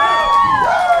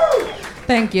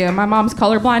 Thank you. My mom's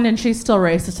colorblind and she's still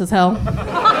racist as hell.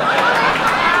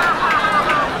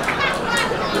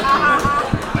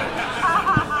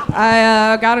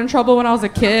 I got in trouble when I was a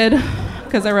kid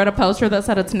because I read a poster that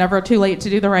said it's never too late to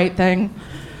do the right thing.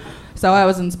 So I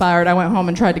was inspired. I went home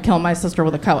and tried to kill my sister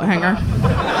with a coat hanger.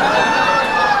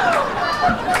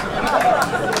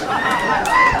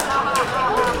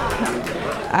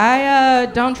 I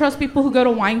don't trust people who go to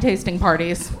wine tasting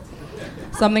parties.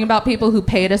 Something about people who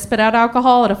pay to spit out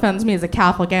alcohol, it offends me as a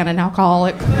Catholic and an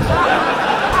alcoholic.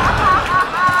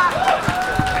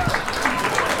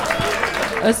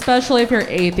 Especially if you're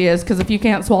atheist, because if you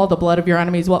can't swallow the blood of your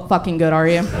enemies, what fucking good are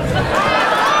you?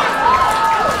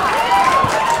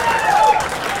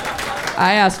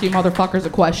 I asked you motherfuckers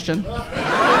a question. All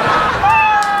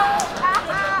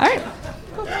right.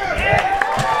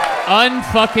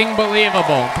 Unfucking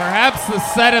believable. Perhaps the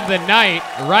set of the night,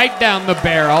 right down the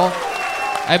barrel.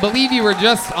 I believe you were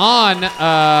just on,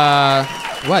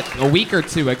 a week or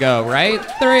two ago, right?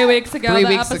 3 weeks ago. 3 The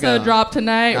weeks episode ago. dropped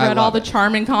tonight. I Read all love the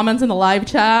charming comments in the live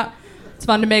chat. It's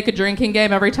fun to make a drinking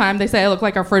game every time they say I look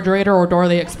like a refrigerator or Dora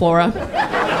the Explorer.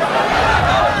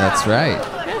 That's right.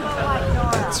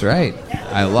 That's right.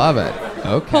 I love it.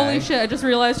 Okay. Holy shit, I just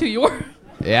realized who you were.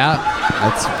 Yeah,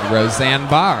 that's Roseanne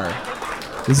Barr.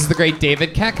 This is the great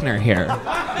David Koechner here.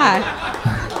 Hi.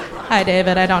 Hi,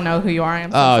 David. I don't know who you are.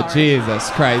 I'm so Oh, sorry. Jesus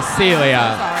Christ.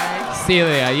 Celia.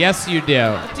 Celia, yes you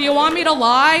do. Do you want me to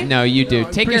lie? No, you do.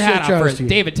 Take your hat off for honesty.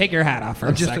 David, take your hat off for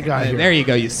I'm a just a second. guy here. There you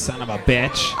go, you son of a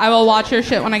bitch. I will watch your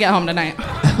shit when I get home tonight.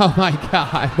 Oh my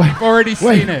God. I've already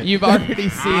seen it. You've already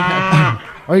seen it.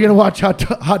 Are you gonna watch Hot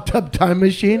Tub Time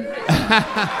Machine?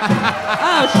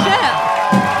 Oh, shit.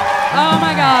 Oh,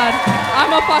 my God.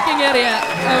 I'm a fucking idiot.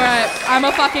 All right. I'm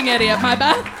a fucking idiot. My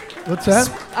bad. What's that?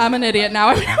 I'm an idiot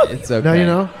now. It's okay. Now you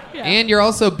know. Yeah. And you're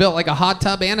also built like a hot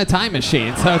tub and a time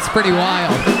machine, so it's pretty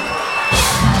wild.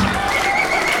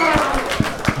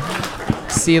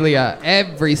 Celia,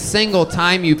 every single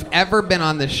time you've ever been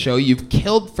on this show, you've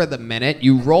killed for the minute.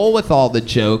 You roll with all the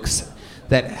jokes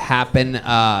that happen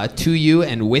to you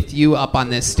and with you up on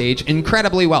this stage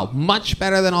incredibly well. Much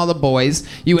better than all the boys.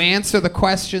 You answer the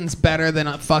questions better than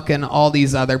fucking all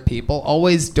these other people.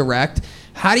 Always direct.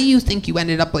 How do you think you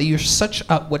ended up, you're such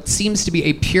a, what seems to be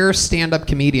a pure stand-up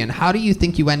comedian. How do you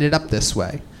think you ended up this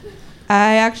way?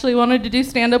 I actually wanted to do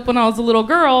stand-up when I was a little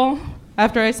girl.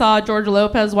 After I saw George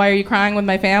Lopez, Why Are You Crying with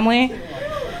my family?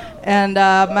 And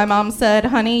my mom said,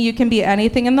 honey, you can be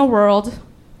anything in the world,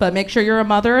 but make sure you're a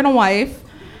mother and a wife.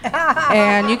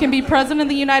 And you can be president of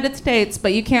the United States,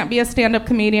 but you can't be a stand-up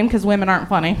comedian because women aren't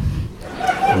funny.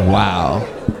 Wow.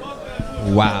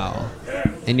 Wow.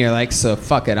 And you're like, so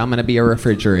fuck it, I'm gonna be a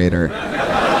refrigerator.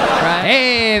 Right?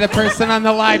 Hey, the person on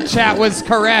the live chat was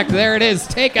correct. There it is.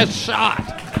 Take a shot.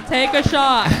 Take a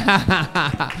shot.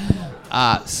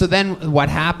 So then what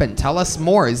happened? Tell us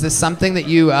more. Is this something that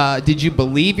you, did you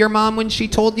believe your mom when she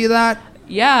told you that?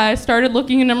 Yeah, I started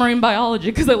looking into marine biology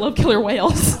because I love killer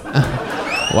whales.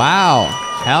 Wow.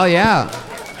 Hell yeah.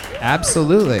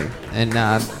 Absolutely. And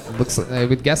looks like, I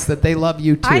would guess that they love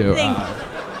you too.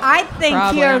 I think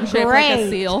Probably. you're I'm shaped like a great.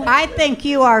 seal. I think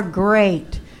you are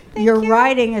great. Your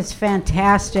writing is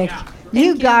fantastic.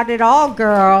 You got it all,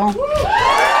 girl.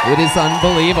 It is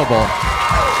unbelievable.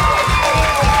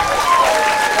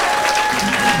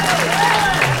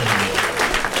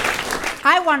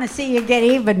 I want to see you get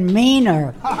even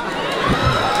meaner.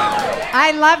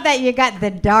 I love that you got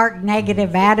the dark,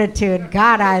 negative attitude.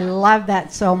 God, I love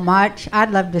that so much.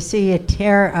 I'd love to see you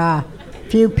tear a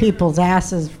few people's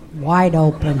asses wide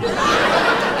open.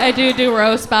 I do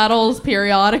roast battles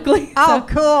periodically. Oh,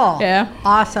 so- cool. Yeah.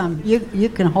 Awesome. You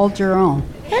can hold your own.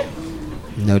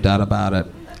 No doubt about it.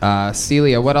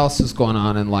 Celia, what else is going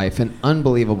on in life? An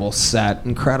unbelievable set,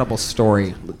 incredible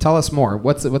story. Tell us more.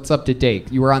 What's up to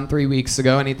date? You were on 3 weeks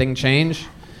ago. Anything change?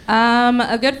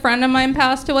 A good friend of mine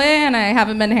passed away, and I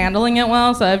haven't been handling it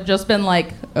well, so I've just been,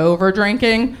 over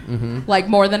drinking, like,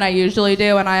 more than I usually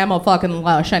do, and I am a fucking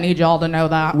lush. I need y'all to know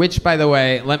that. Which, by the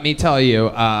way, let me tell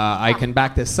you, I can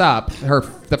back this up.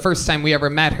 The first time we ever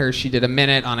met her, she did a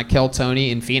minute on a Kill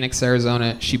Tony in Phoenix,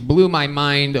 Arizona. She blew my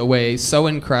mind away, so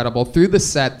incredible, through the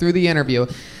set, through the interview,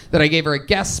 that I gave her a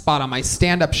guest spot on my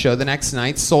stand-up show the next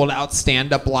night, sold out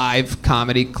stand-up live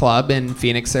comedy club in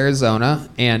Phoenix, Arizona,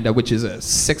 and which is a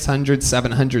 600,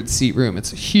 700 seat room.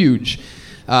 It's huge.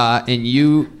 And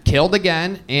you killed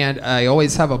again, and I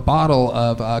always have a bottle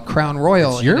of Crown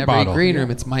Royal It's your in every bottle. green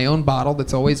room. It's my own bottle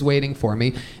that's always waiting for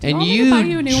me. And want me to buy you a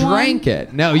you new drank one?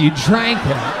 it. No, you drank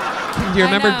it. Do you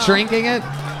remember know. drinking it?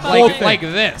 Whole Like, thing. like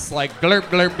this, like glurp,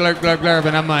 glurp, glurp, glurp, glurp,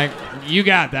 and I'm like, you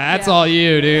got that. That's Yeah. all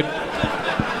you, dude.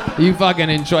 You fucking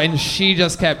enjoy. And she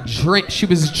just kept she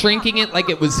was drinking it like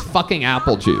it was fucking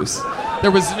apple juice.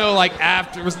 There was no like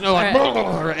after. There was no like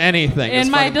or anything.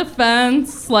 In my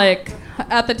defense, like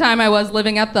at the time I was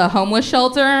living at the homeless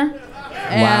shelter, and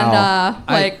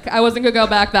I wasn't gonna go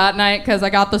back that night because I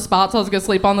got the spot, so I was gonna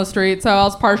sleep on the street. So I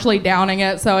was partially downing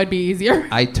it, so it'd be easier.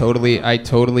 I totally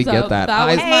So get that. that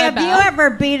was Hey, my have bad. you ever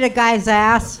beat a guy's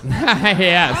ass?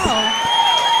 Yes.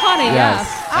 Honey, yes.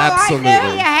 Absolutely. I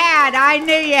knew you had. I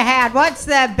knew you had. What's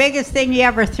the biggest thing you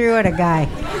ever threw at a guy?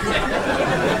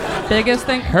 Biggest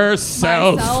thing?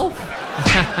 Herself. Myself.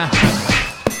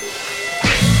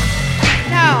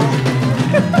 No,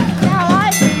 I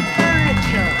mean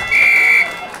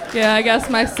furniture. Yeah, I guess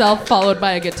myself followed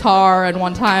by a guitar, and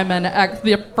one time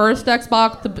the first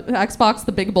Xbox,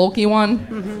 the big bulky one.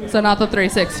 Mm-hmm. So not the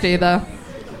 360, the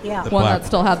one that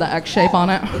still had the X shape on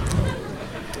it.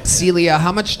 Celia,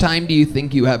 how much time do you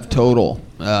think you have total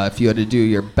if you had to do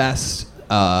your best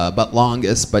but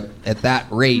longest, but at that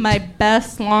rate? My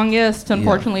best longest,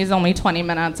 unfortunately, is only 20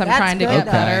 minutes. I'm That's trying to good,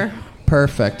 get better.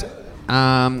 Perfect.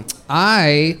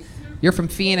 You're from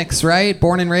Phoenix, right?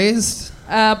 Born and raised?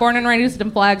 Born and raised in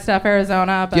Flagstaff,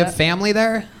 Arizona. But Do you have family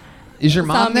there? Is your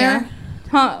mom some there? here.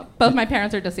 Huh, both my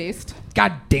parents are deceased.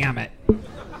 God damn it.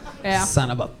 Yeah. Son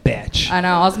of a bitch. I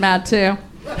know, I was mad too.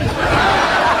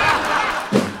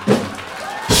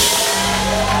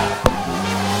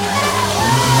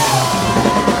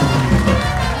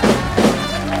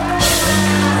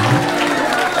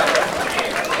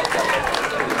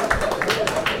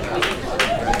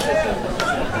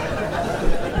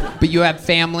 But you have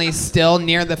family still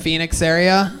near the Phoenix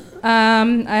area?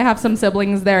 I have some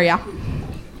siblings there, yeah.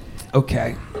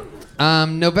 Okay.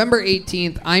 November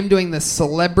 18th, I'm doing the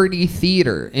Celebrity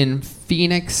Theater in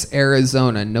Phoenix,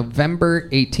 Arizona. November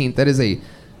 18th. That is a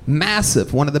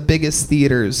massive, one of the biggest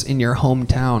theaters in your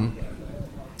hometown.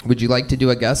 Would you like to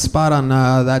do a guest spot on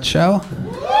that show?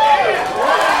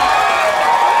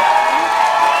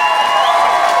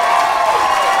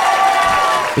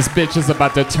 This bitch is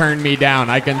about to turn me down.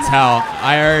 I can tell.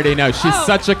 I already know. She's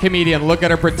such a comedian. Look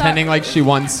at her pretending like she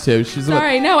wants to.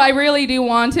 Sorry, no, I really do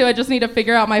want to. I just need to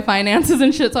figure out my finances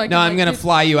and shit so I can. No, I'm going to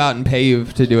fly you out and pay you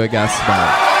to do a guest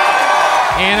spot.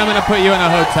 And I'm going to put you in a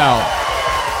hotel.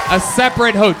 A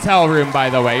separate hotel room, by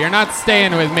the way. You're not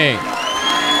staying with me.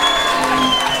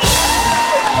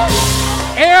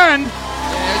 And...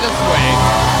 Yeah, just wait.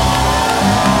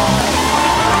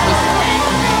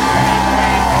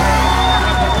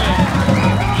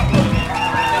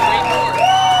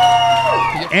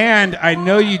 And I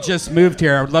know you just moved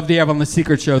here. I would love to have on the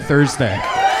Secret Show Thursday.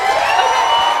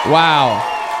 Wow.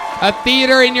 A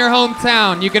theater in your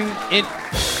hometown. You can...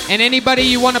 And anybody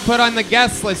you want to put on the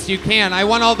guest list, you can. I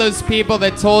want all those people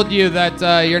that told you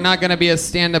that you're not going to be a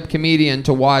stand-up comedian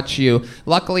to watch you.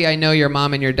 Luckily, I know your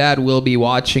mom and your dad will be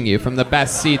watching you from the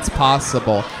best seats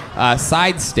possible.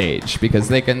 Side stage, because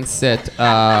they can sit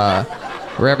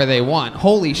wherever they want.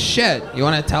 Holy shit. You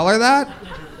want to tell her that?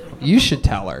 You should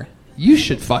tell her. You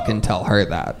should fucking tell her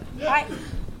that.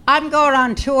 I'm going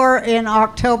on tour in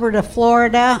October to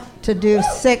Florida to do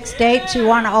 6 dates. You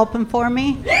want to open for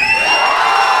me?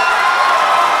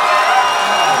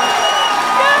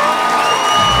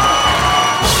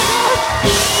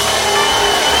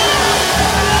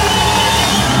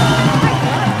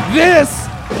 This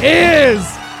is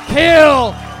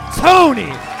Kill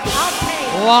Tony.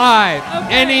 Live.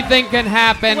 Okay. Anything can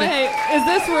happen. Wait, is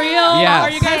this real? Yes.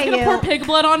 Are you guys gonna pour pig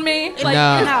blood on me? Like,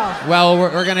 No. Well,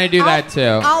 we're gonna do that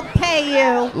too. I'll pay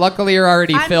you. Luckily, you're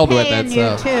already filled with it. I'm paying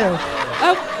you So. too.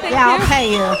 Oh, thank Yeah, you. I'll pay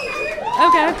you.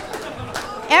 Okay.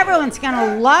 Everyone's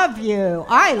gonna love you.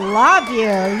 I love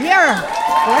you. You're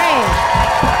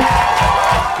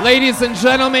great. Ladies and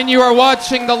gentlemen, you are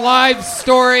watching the live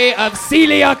story of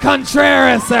Celia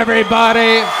Contreras,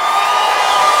 everybody.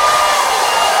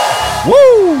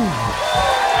 Woo!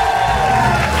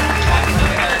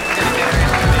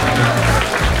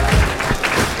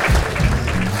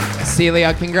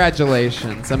 Celia,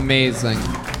 congratulations. Amazing.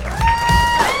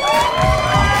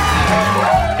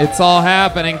 It's all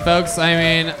happening, folks. I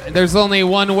mean, there's only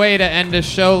one way to end a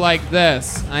show like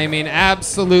this. I mean,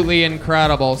 absolutely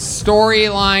incredible.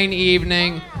 Storyline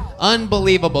evening,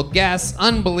 unbelievable guests,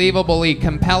 unbelievably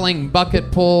compelling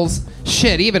bucket pulls.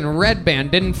 Shit, even Red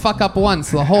Band didn't fuck up once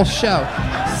the whole show.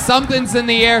 Something's in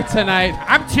the air tonight.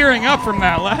 I'm tearing up from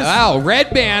that last. Wow,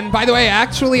 Red Band, by the way,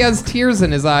 actually has tears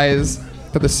in his eyes.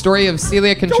 For the story of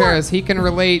Celia Contreras, he can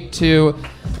relate to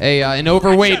an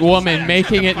overweight woman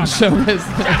making it in show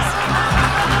business.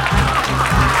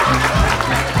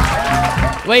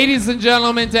 Ladies and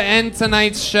gentlemen, to end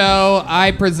tonight's show, I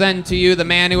present to you the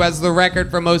man who has the record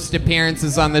for most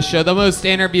appearances on the show, the most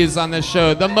interviews on the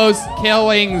show, the most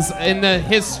killings in the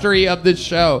history of the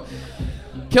show.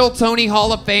 Kill Tony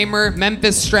Hall of Famer,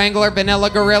 Memphis Strangler, Vanilla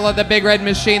Gorilla, the Big Red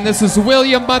Machine. This is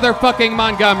William motherfucking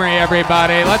Montgomery,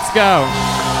 everybody. Let's go.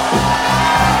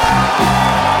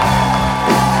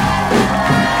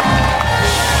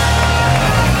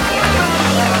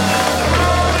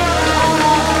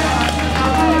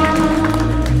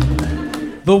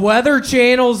 The Weather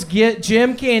Channel's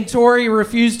Jim Cantori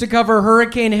refused to cover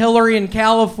Hurricane Hillary in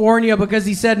California because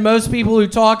he said most people who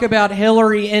talk about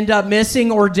Hillary end up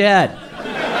missing or dead.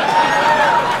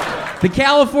 The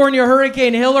California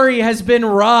Hurricane Hillary has been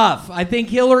rough. I think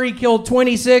Hillary killed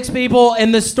 26 people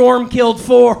and the storm killed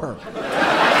 4.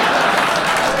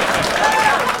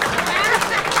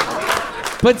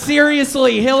 But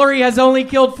seriously, Hillary has only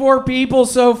killed 4 people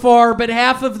so far, but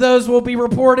half of those will be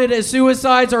reported as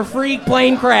suicides or freak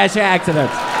plane crash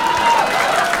accidents.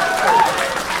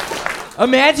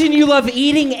 Imagine you love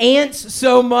eating ants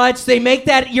so much, they make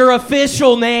that your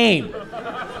official name.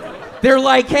 They're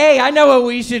like, hey, I know what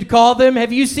we should call them.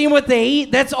 Have you seen what they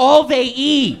eat? That's all they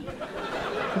eat.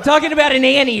 I'm talking about an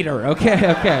anteater. Okay.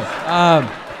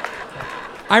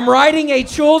 I'm writing a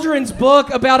children's book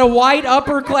about a white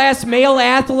upper-class male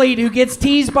athlete who gets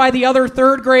teased by the other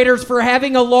third graders for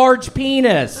having a large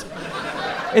penis.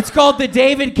 It's called the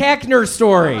David Koechner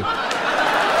story.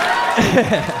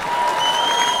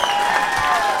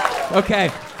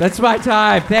 Okay, that's my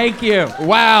time. Thank you.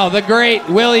 Wow, the great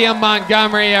William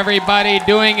Montgomery, everybody,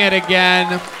 doing it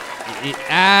again.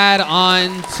 Add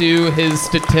on to his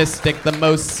statistic the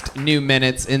most new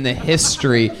minutes in the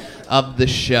history of the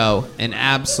show. An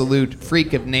absolute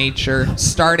freak of nature.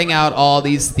 Starting out all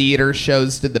these theater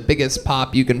shows to the biggest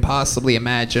pop you can possibly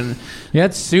imagine. Yeah,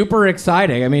 it's super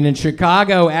exciting. I mean, in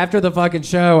Chicago, after the fucking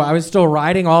show, I was still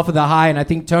riding off of the high, and I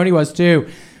think Tony was too.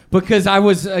 Because I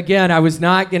was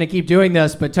not going to keep doing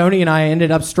this, but Tony and I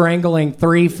ended up strangling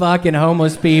 3 fucking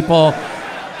homeless people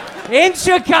in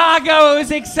Chicago. It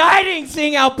was exciting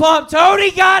seeing how pumped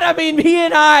Tony got. I mean, me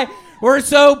and I were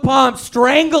so pumped,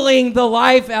 strangling the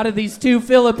life out of these 2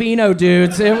 Filipino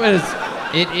dudes.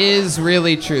 It is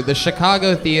really true. The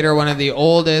Chicago Theater, one of the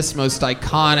oldest, most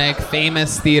iconic,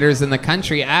 famous theaters in the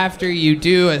country. After you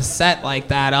do a set like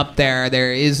that up there,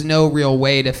 there is no real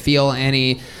way to feel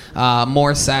any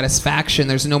more satisfaction.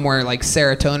 There's no more like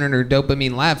serotonin or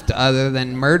dopamine left other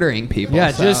than murdering people.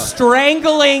 Yeah, so. Just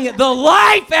strangling the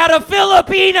life out of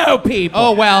Filipino people.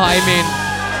 Oh, well, I mean,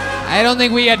 I don't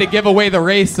think we had to give away the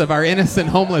race of our innocent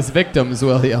homeless victims,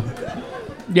 William.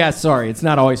 Yeah, sorry. It's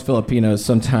not always Filipinos.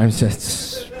 Sometimes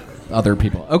it's other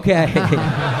people. Okay.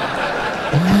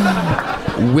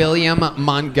 William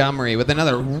Montgomery with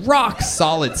another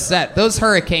rock-solid set. Those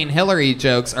Hurricane Hillary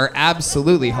jokes are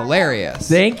absolutely hilarious.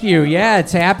 Thank you. Yeah,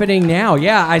 it's happening now.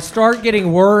 Yeah, I start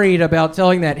getting worried about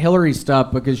telling that Hillary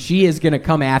stuff because she is going to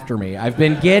come after me. I've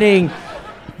been getting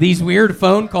these weird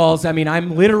phone calls. I mean,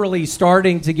 I'm literally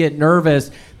starting to get nervous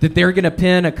that they're going to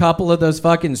pin a couple of those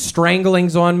fucking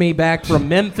stranglings on me back from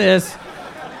Memphis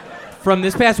from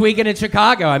this past weekend in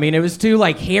Chicago. I mean, it was 2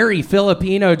 like hairy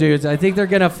Filipino dudes. I think they're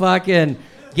going to fucking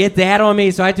get that on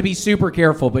me, so I have to be super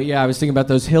careful. But yeah, I was thinking about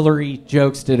those Hillary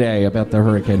jokes today about the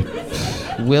hurricane.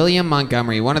 William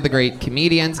Montgomery, one of the great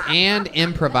comedians and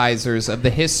improvisers of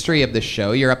the history of the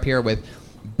show. You're up here with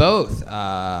both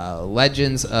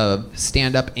legends of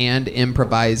stand-up and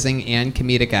improvising and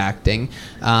comedic acting.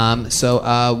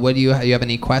 So what do you have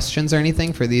any questions or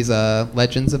anything for these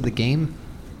legends of the game?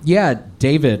 Yeah,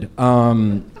 David,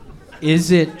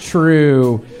 is it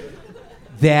true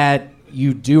that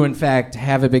you do in fact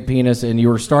have a big penis and you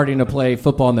were starting to play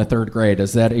football in the 3rd grade?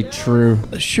 Is that a true?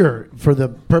 Sure. For the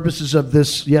purposes of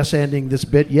this ending this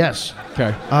bit, yes.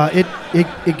 Okay.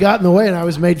 It got in the way and I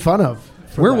was made fun of.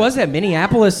 Where was that?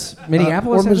 Minneapolis, or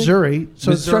Missouri.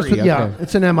 So Missouri, it starts with, yeah,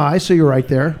 it's an MI, so you're right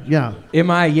there. Yeah.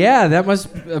 MI, yeah, that must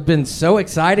have been so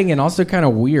exciting and also kind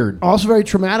of weird. Also very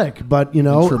traumatic, but you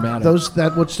know,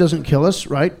 that which doesn't kill us,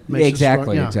 right? Makes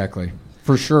exactly, us exactly.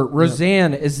 For sure.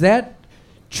 Roseanne, is that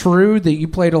true that you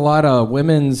played a lot of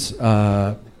women's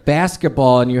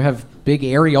basketball and you have big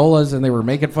areolas and they were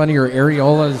making fun of your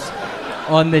areolas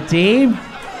on the team?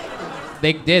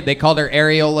 They did. They called her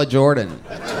Areola Jordan.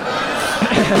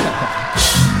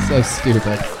 So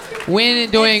stupid.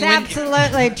 It's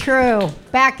absolutely true.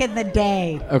 Back in the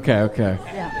day. Okay.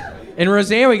 Yeah. And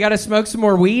Roseanne, we got to smoke some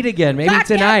more weed again, maybe God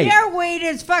tonight. Damn, your weed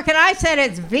is fucking. I said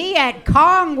it's Viet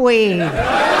Cong weed.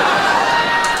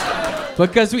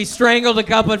 Because we strangled a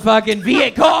couple of fucking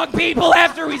Viet Cong people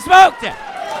after we smoked it.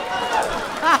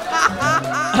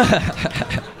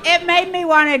 It made me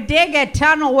want to dig a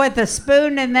tunnel with a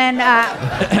spoon and then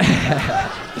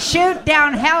shoot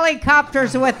down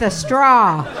helicopters with a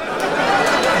straw.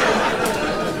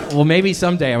 Well, maybe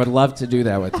someday. I would love to do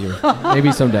that with you.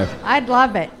 Maybe someday. I'd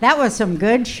love it. That was some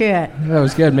good shit. That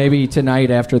was good. Maybe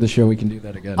tonight after the show we can do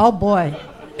that again. Oh, boy.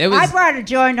 It was- I brought a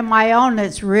joint of my own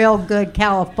that's real good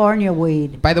California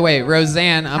weed. By the way,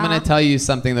 Roseanne, I'm going to tell you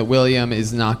something that William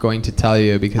is not going to tell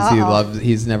you because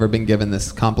he's never been given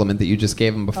this compliment that you just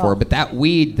gave him before. But that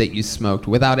weed that you smoked,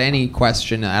 without any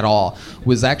question at all,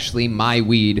 was actually my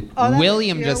weed.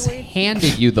 William just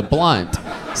handed you the blunt.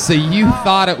 So you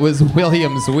thought it was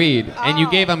William's weed. And you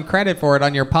gave him credit for it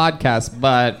on your podcast,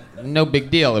 but no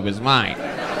big deal. It was mine.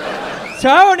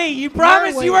 Tony, you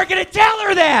promised you weren't going to tell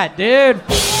her that, dude.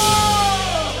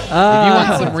 If you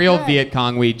want some real Viet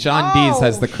Cong weed, John Dees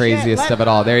has the craziest of it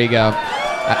all. There you go.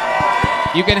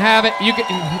 You can have it.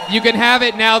 You can have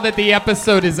it now that the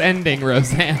episode is ending,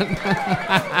 Roseanne.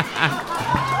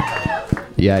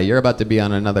 Yeah, you're about to be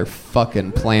on another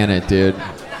fucking planet, dude.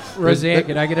 Roseanne,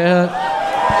 can I get a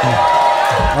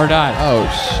or not? Oh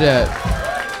shit.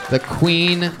 The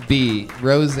Queen Bee,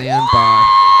 Roseanne Barr.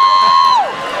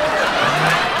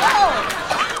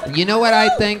 You know what I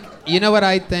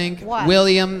think? What?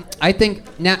 William, I think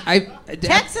now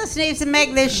Texas needs to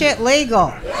make this shit legal.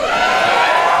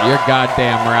 You're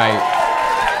goddamn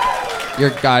right.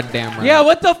 You're goddamn right. Yeah,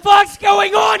 what the fuck's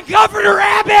going on, Governor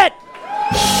Abbott?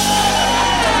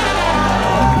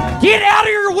 Get out of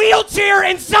your wheelchair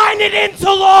and sign it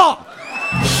into law.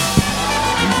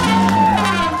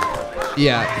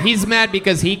 Yeah, he's mad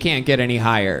because he can't get any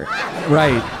higher.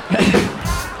 Right.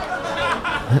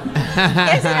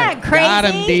 Isn't that crazy? Got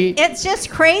him, D. It's just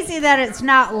crazy that it's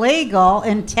not legal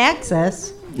in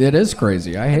Texas It is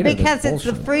crazy. I hate it. because it's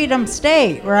the freedom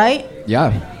state, right?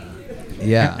 Yeah.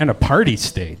 Yeah. And a party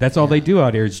state. That's all they do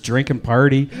out here is drink and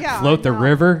party, float the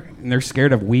river, and they're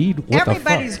scared of weed. What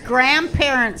Everybody's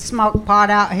grandparents smoke pot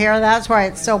out here. That's why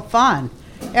it's so fun.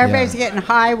 Everybody's getting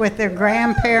high with their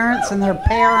grandparents and their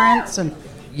parents and.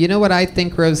 You know what I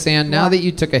think, Roseanne? Now that you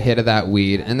took a hit of that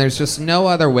weed, and there's just no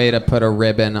other way to put a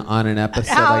ribbon on an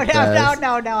episode like this.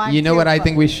 No. You know what I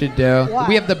think we should do? What?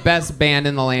 We have the best band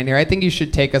in the land here. I think you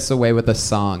should take us away with a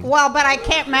song. Well, but I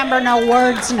can't remember no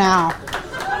words now.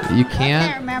 You can't? I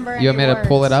can't remember You want me any to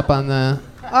pull it up on the...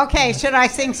 Okay, should I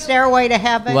sing Stairway to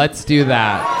Heaven? Let's do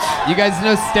that. You guys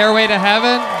know Stairway to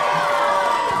Heaven?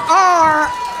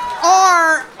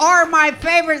 Or my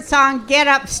favorite song, Get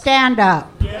Up, Stand Up.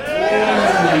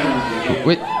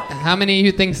 Wait, how many of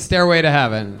you think Stairway to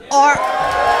Heaven? Or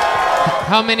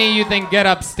how many of you think Get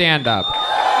Up, Stand Up?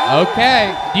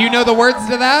 Okay. Do you know the words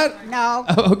to that? No.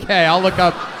 Okay, I'll look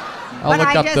up. I'll look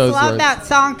I up just those love words. that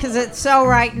song because it's so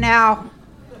right now.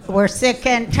 We're sick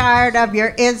and tired of your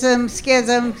isms,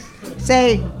 schisms.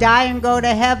 Say, die and go to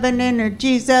heaven in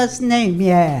Jesus' name,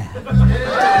 yeah.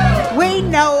 We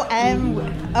know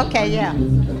okay, yeah.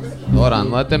 Hold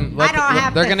on, let them.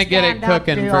 They're gonna get it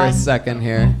cooking for a second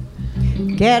here.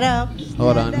 Get up.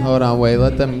 Hold on, wait.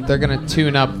 Let them. They're gonna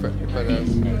tune up for this.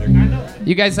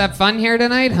 You guys have fun here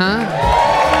tonight, huh?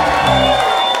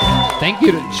 Thank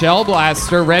you to Gel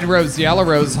Blaster, Red Rose, Yellow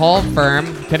Rose, Hall Firm,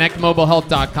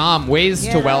 ConnectMobileHealth.com, Ways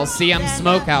to Well, CM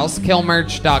Smokehouse,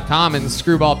 KillMerch.com, and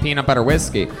Screwball Peanut Butter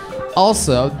Whiskey.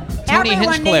 Also, Tony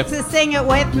Everyone Hinchcliffe. needs to sing it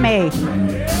with me.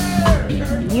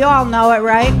 You all know it,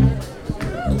 right?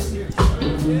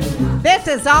 This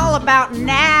is all about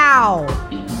now.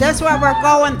 This is what we're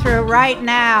going through right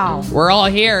now. We're all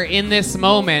here in this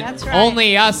moment. That's right.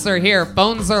 Only us are here.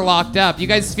 Phones are locked up. You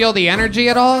guys feel the energy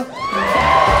at all?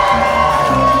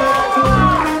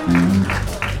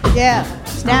 Yeah.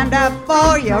 Stand up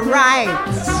for your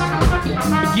rights.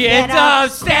 Get up,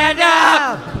 stand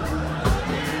up.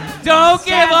 Don't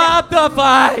give up the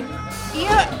fight.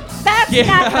 That's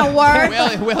not the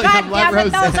words. William, God damn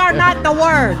it, those are not the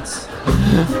words.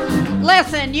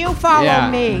 Listen, you follow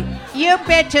me. You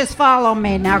bitches follow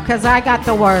me now, because I got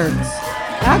the words.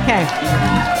 Okay.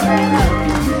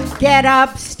 Get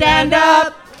up, stand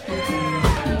up.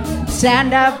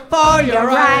 Stand up for your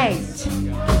rights.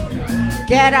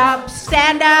 Get up,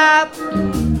 stand up.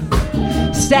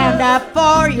 Stand up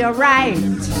for your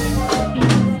rights.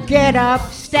 Get up,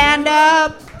 stand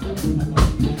up.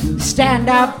 Stand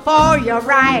up for your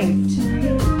rights.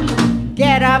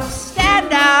 Get up,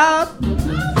 stand up.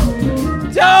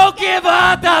 Don't give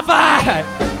up the fight.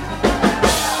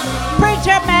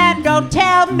 Preacher man, don't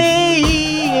tell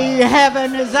me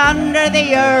heaven is under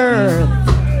the earth.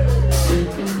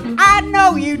 I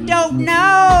know you don't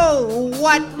know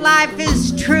what life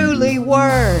is truly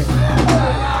worth.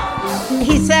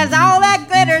 He says all that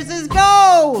glitters is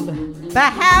gold,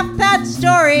 but half that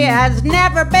story has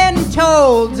never been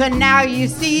told. So now you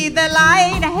see the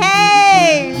light.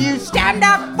 Hey, you stand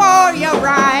up for your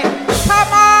right.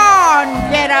 Come on. on,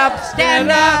 get up, stand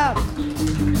up.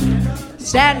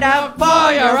 Stand up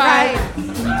for your rights.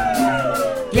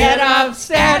 Get up,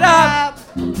 stand up.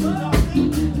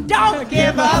 Don't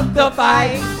give up the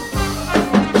fight.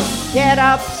 Get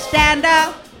up, stand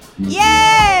up.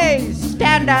 Yay!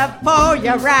 Stand up for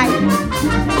your rights.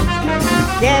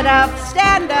 Get up,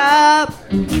 stand up.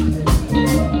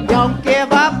 Don't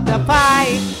give up the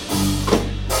fight.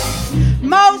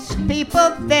 Most people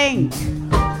think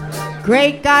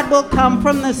great God will come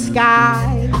from the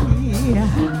sky,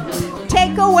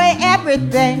 take away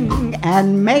everything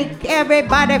and make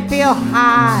everybody feel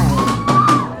high.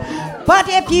 But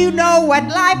if you know what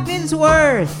life is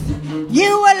worth,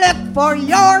 you will look for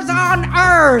yours on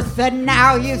earth. And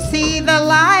now you see the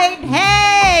light.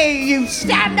 Hey, you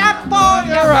stand up for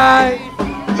your right.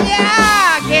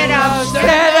 Yeah, get up,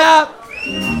 stand up.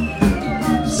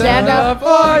 Stand up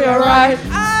for your right.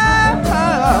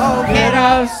 Oh, get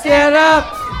up, stand up.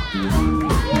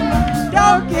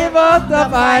 Don't give up the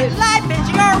fight. Life is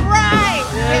your right.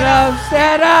 Get up,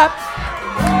 stand up.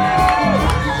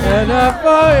 Stand up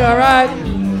for your right.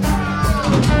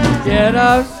 Get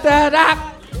up, stand up.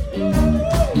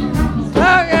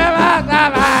 Don't give up the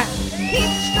fight.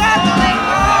 Keep struggling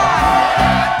on.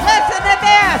 Listen to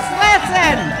this.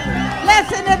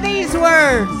 Listen to these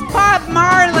words. Bob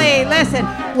Marley, listen.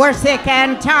 We're sick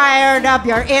and tired of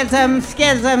your isms,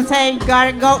 schisms, saying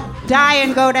gotta go die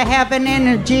and go to heaven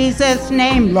in Jesus'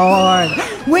 name, Lord.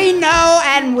 We know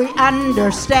and we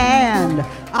understand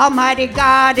Almighty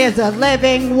God is a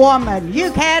living woman.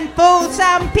 You can fool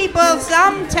some people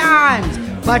sometimes,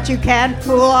 but you can't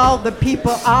fool all the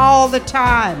people all the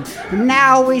time.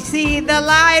 Now we see the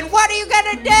light. What are you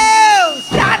gonna do?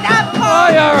 Stand up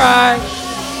for your right.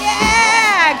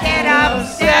 Yeah, get up,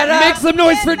 stand up. Make some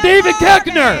noise for David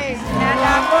Koechner. Stand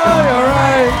up for your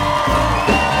right.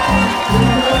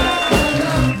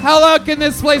 How loud can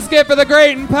this place get for the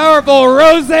great and powerful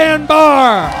Roseanne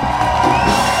Barr?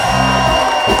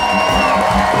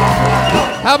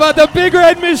 How about the Big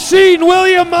Red Machine,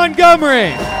 William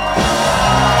Montgomery?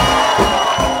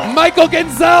 Michael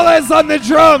Gonzalez on the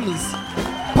drums.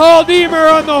 Paul Deemer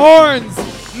on the horns.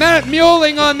 Matt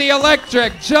Muelling on the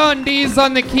electric. John Dees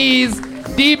on the keys.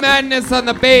 D Madness on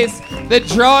the bass. The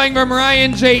drawing from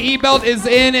Ryan J. Ebelt is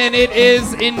in, and it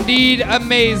is indeed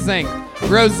amazing.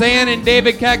 Roseanne and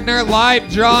David Koechner live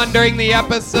drawn during the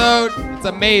episode. It's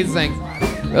amazing.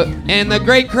 And the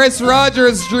great Chris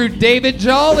Rogers drew David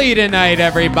Jolly tonight,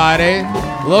 everybody.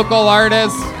 Local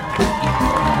artist.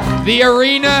 The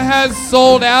arena has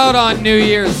sold out on New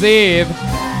Year's Eve.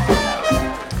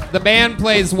 The band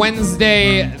plays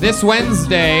this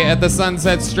Wednesday at the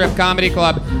Sunset Strip Comedy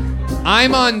Club.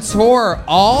 I'm on tour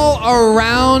all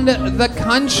around the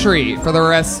country for the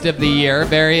rest of the year.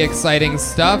 Very exciting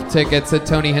stuff. Tickets at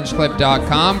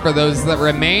TonyHinchcliffe.com for those that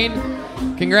remain.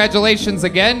 Congratulations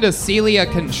again to Celia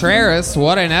Contreras.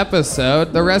 What an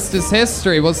episode. The rest is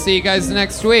history. We'll see you guys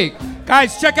next week.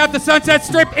 Guys, check out the Sunset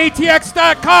Strip,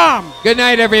 ATX.com. Good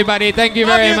night, everybody. Thank you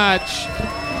very much.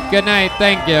 Good night.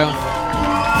 Thank you.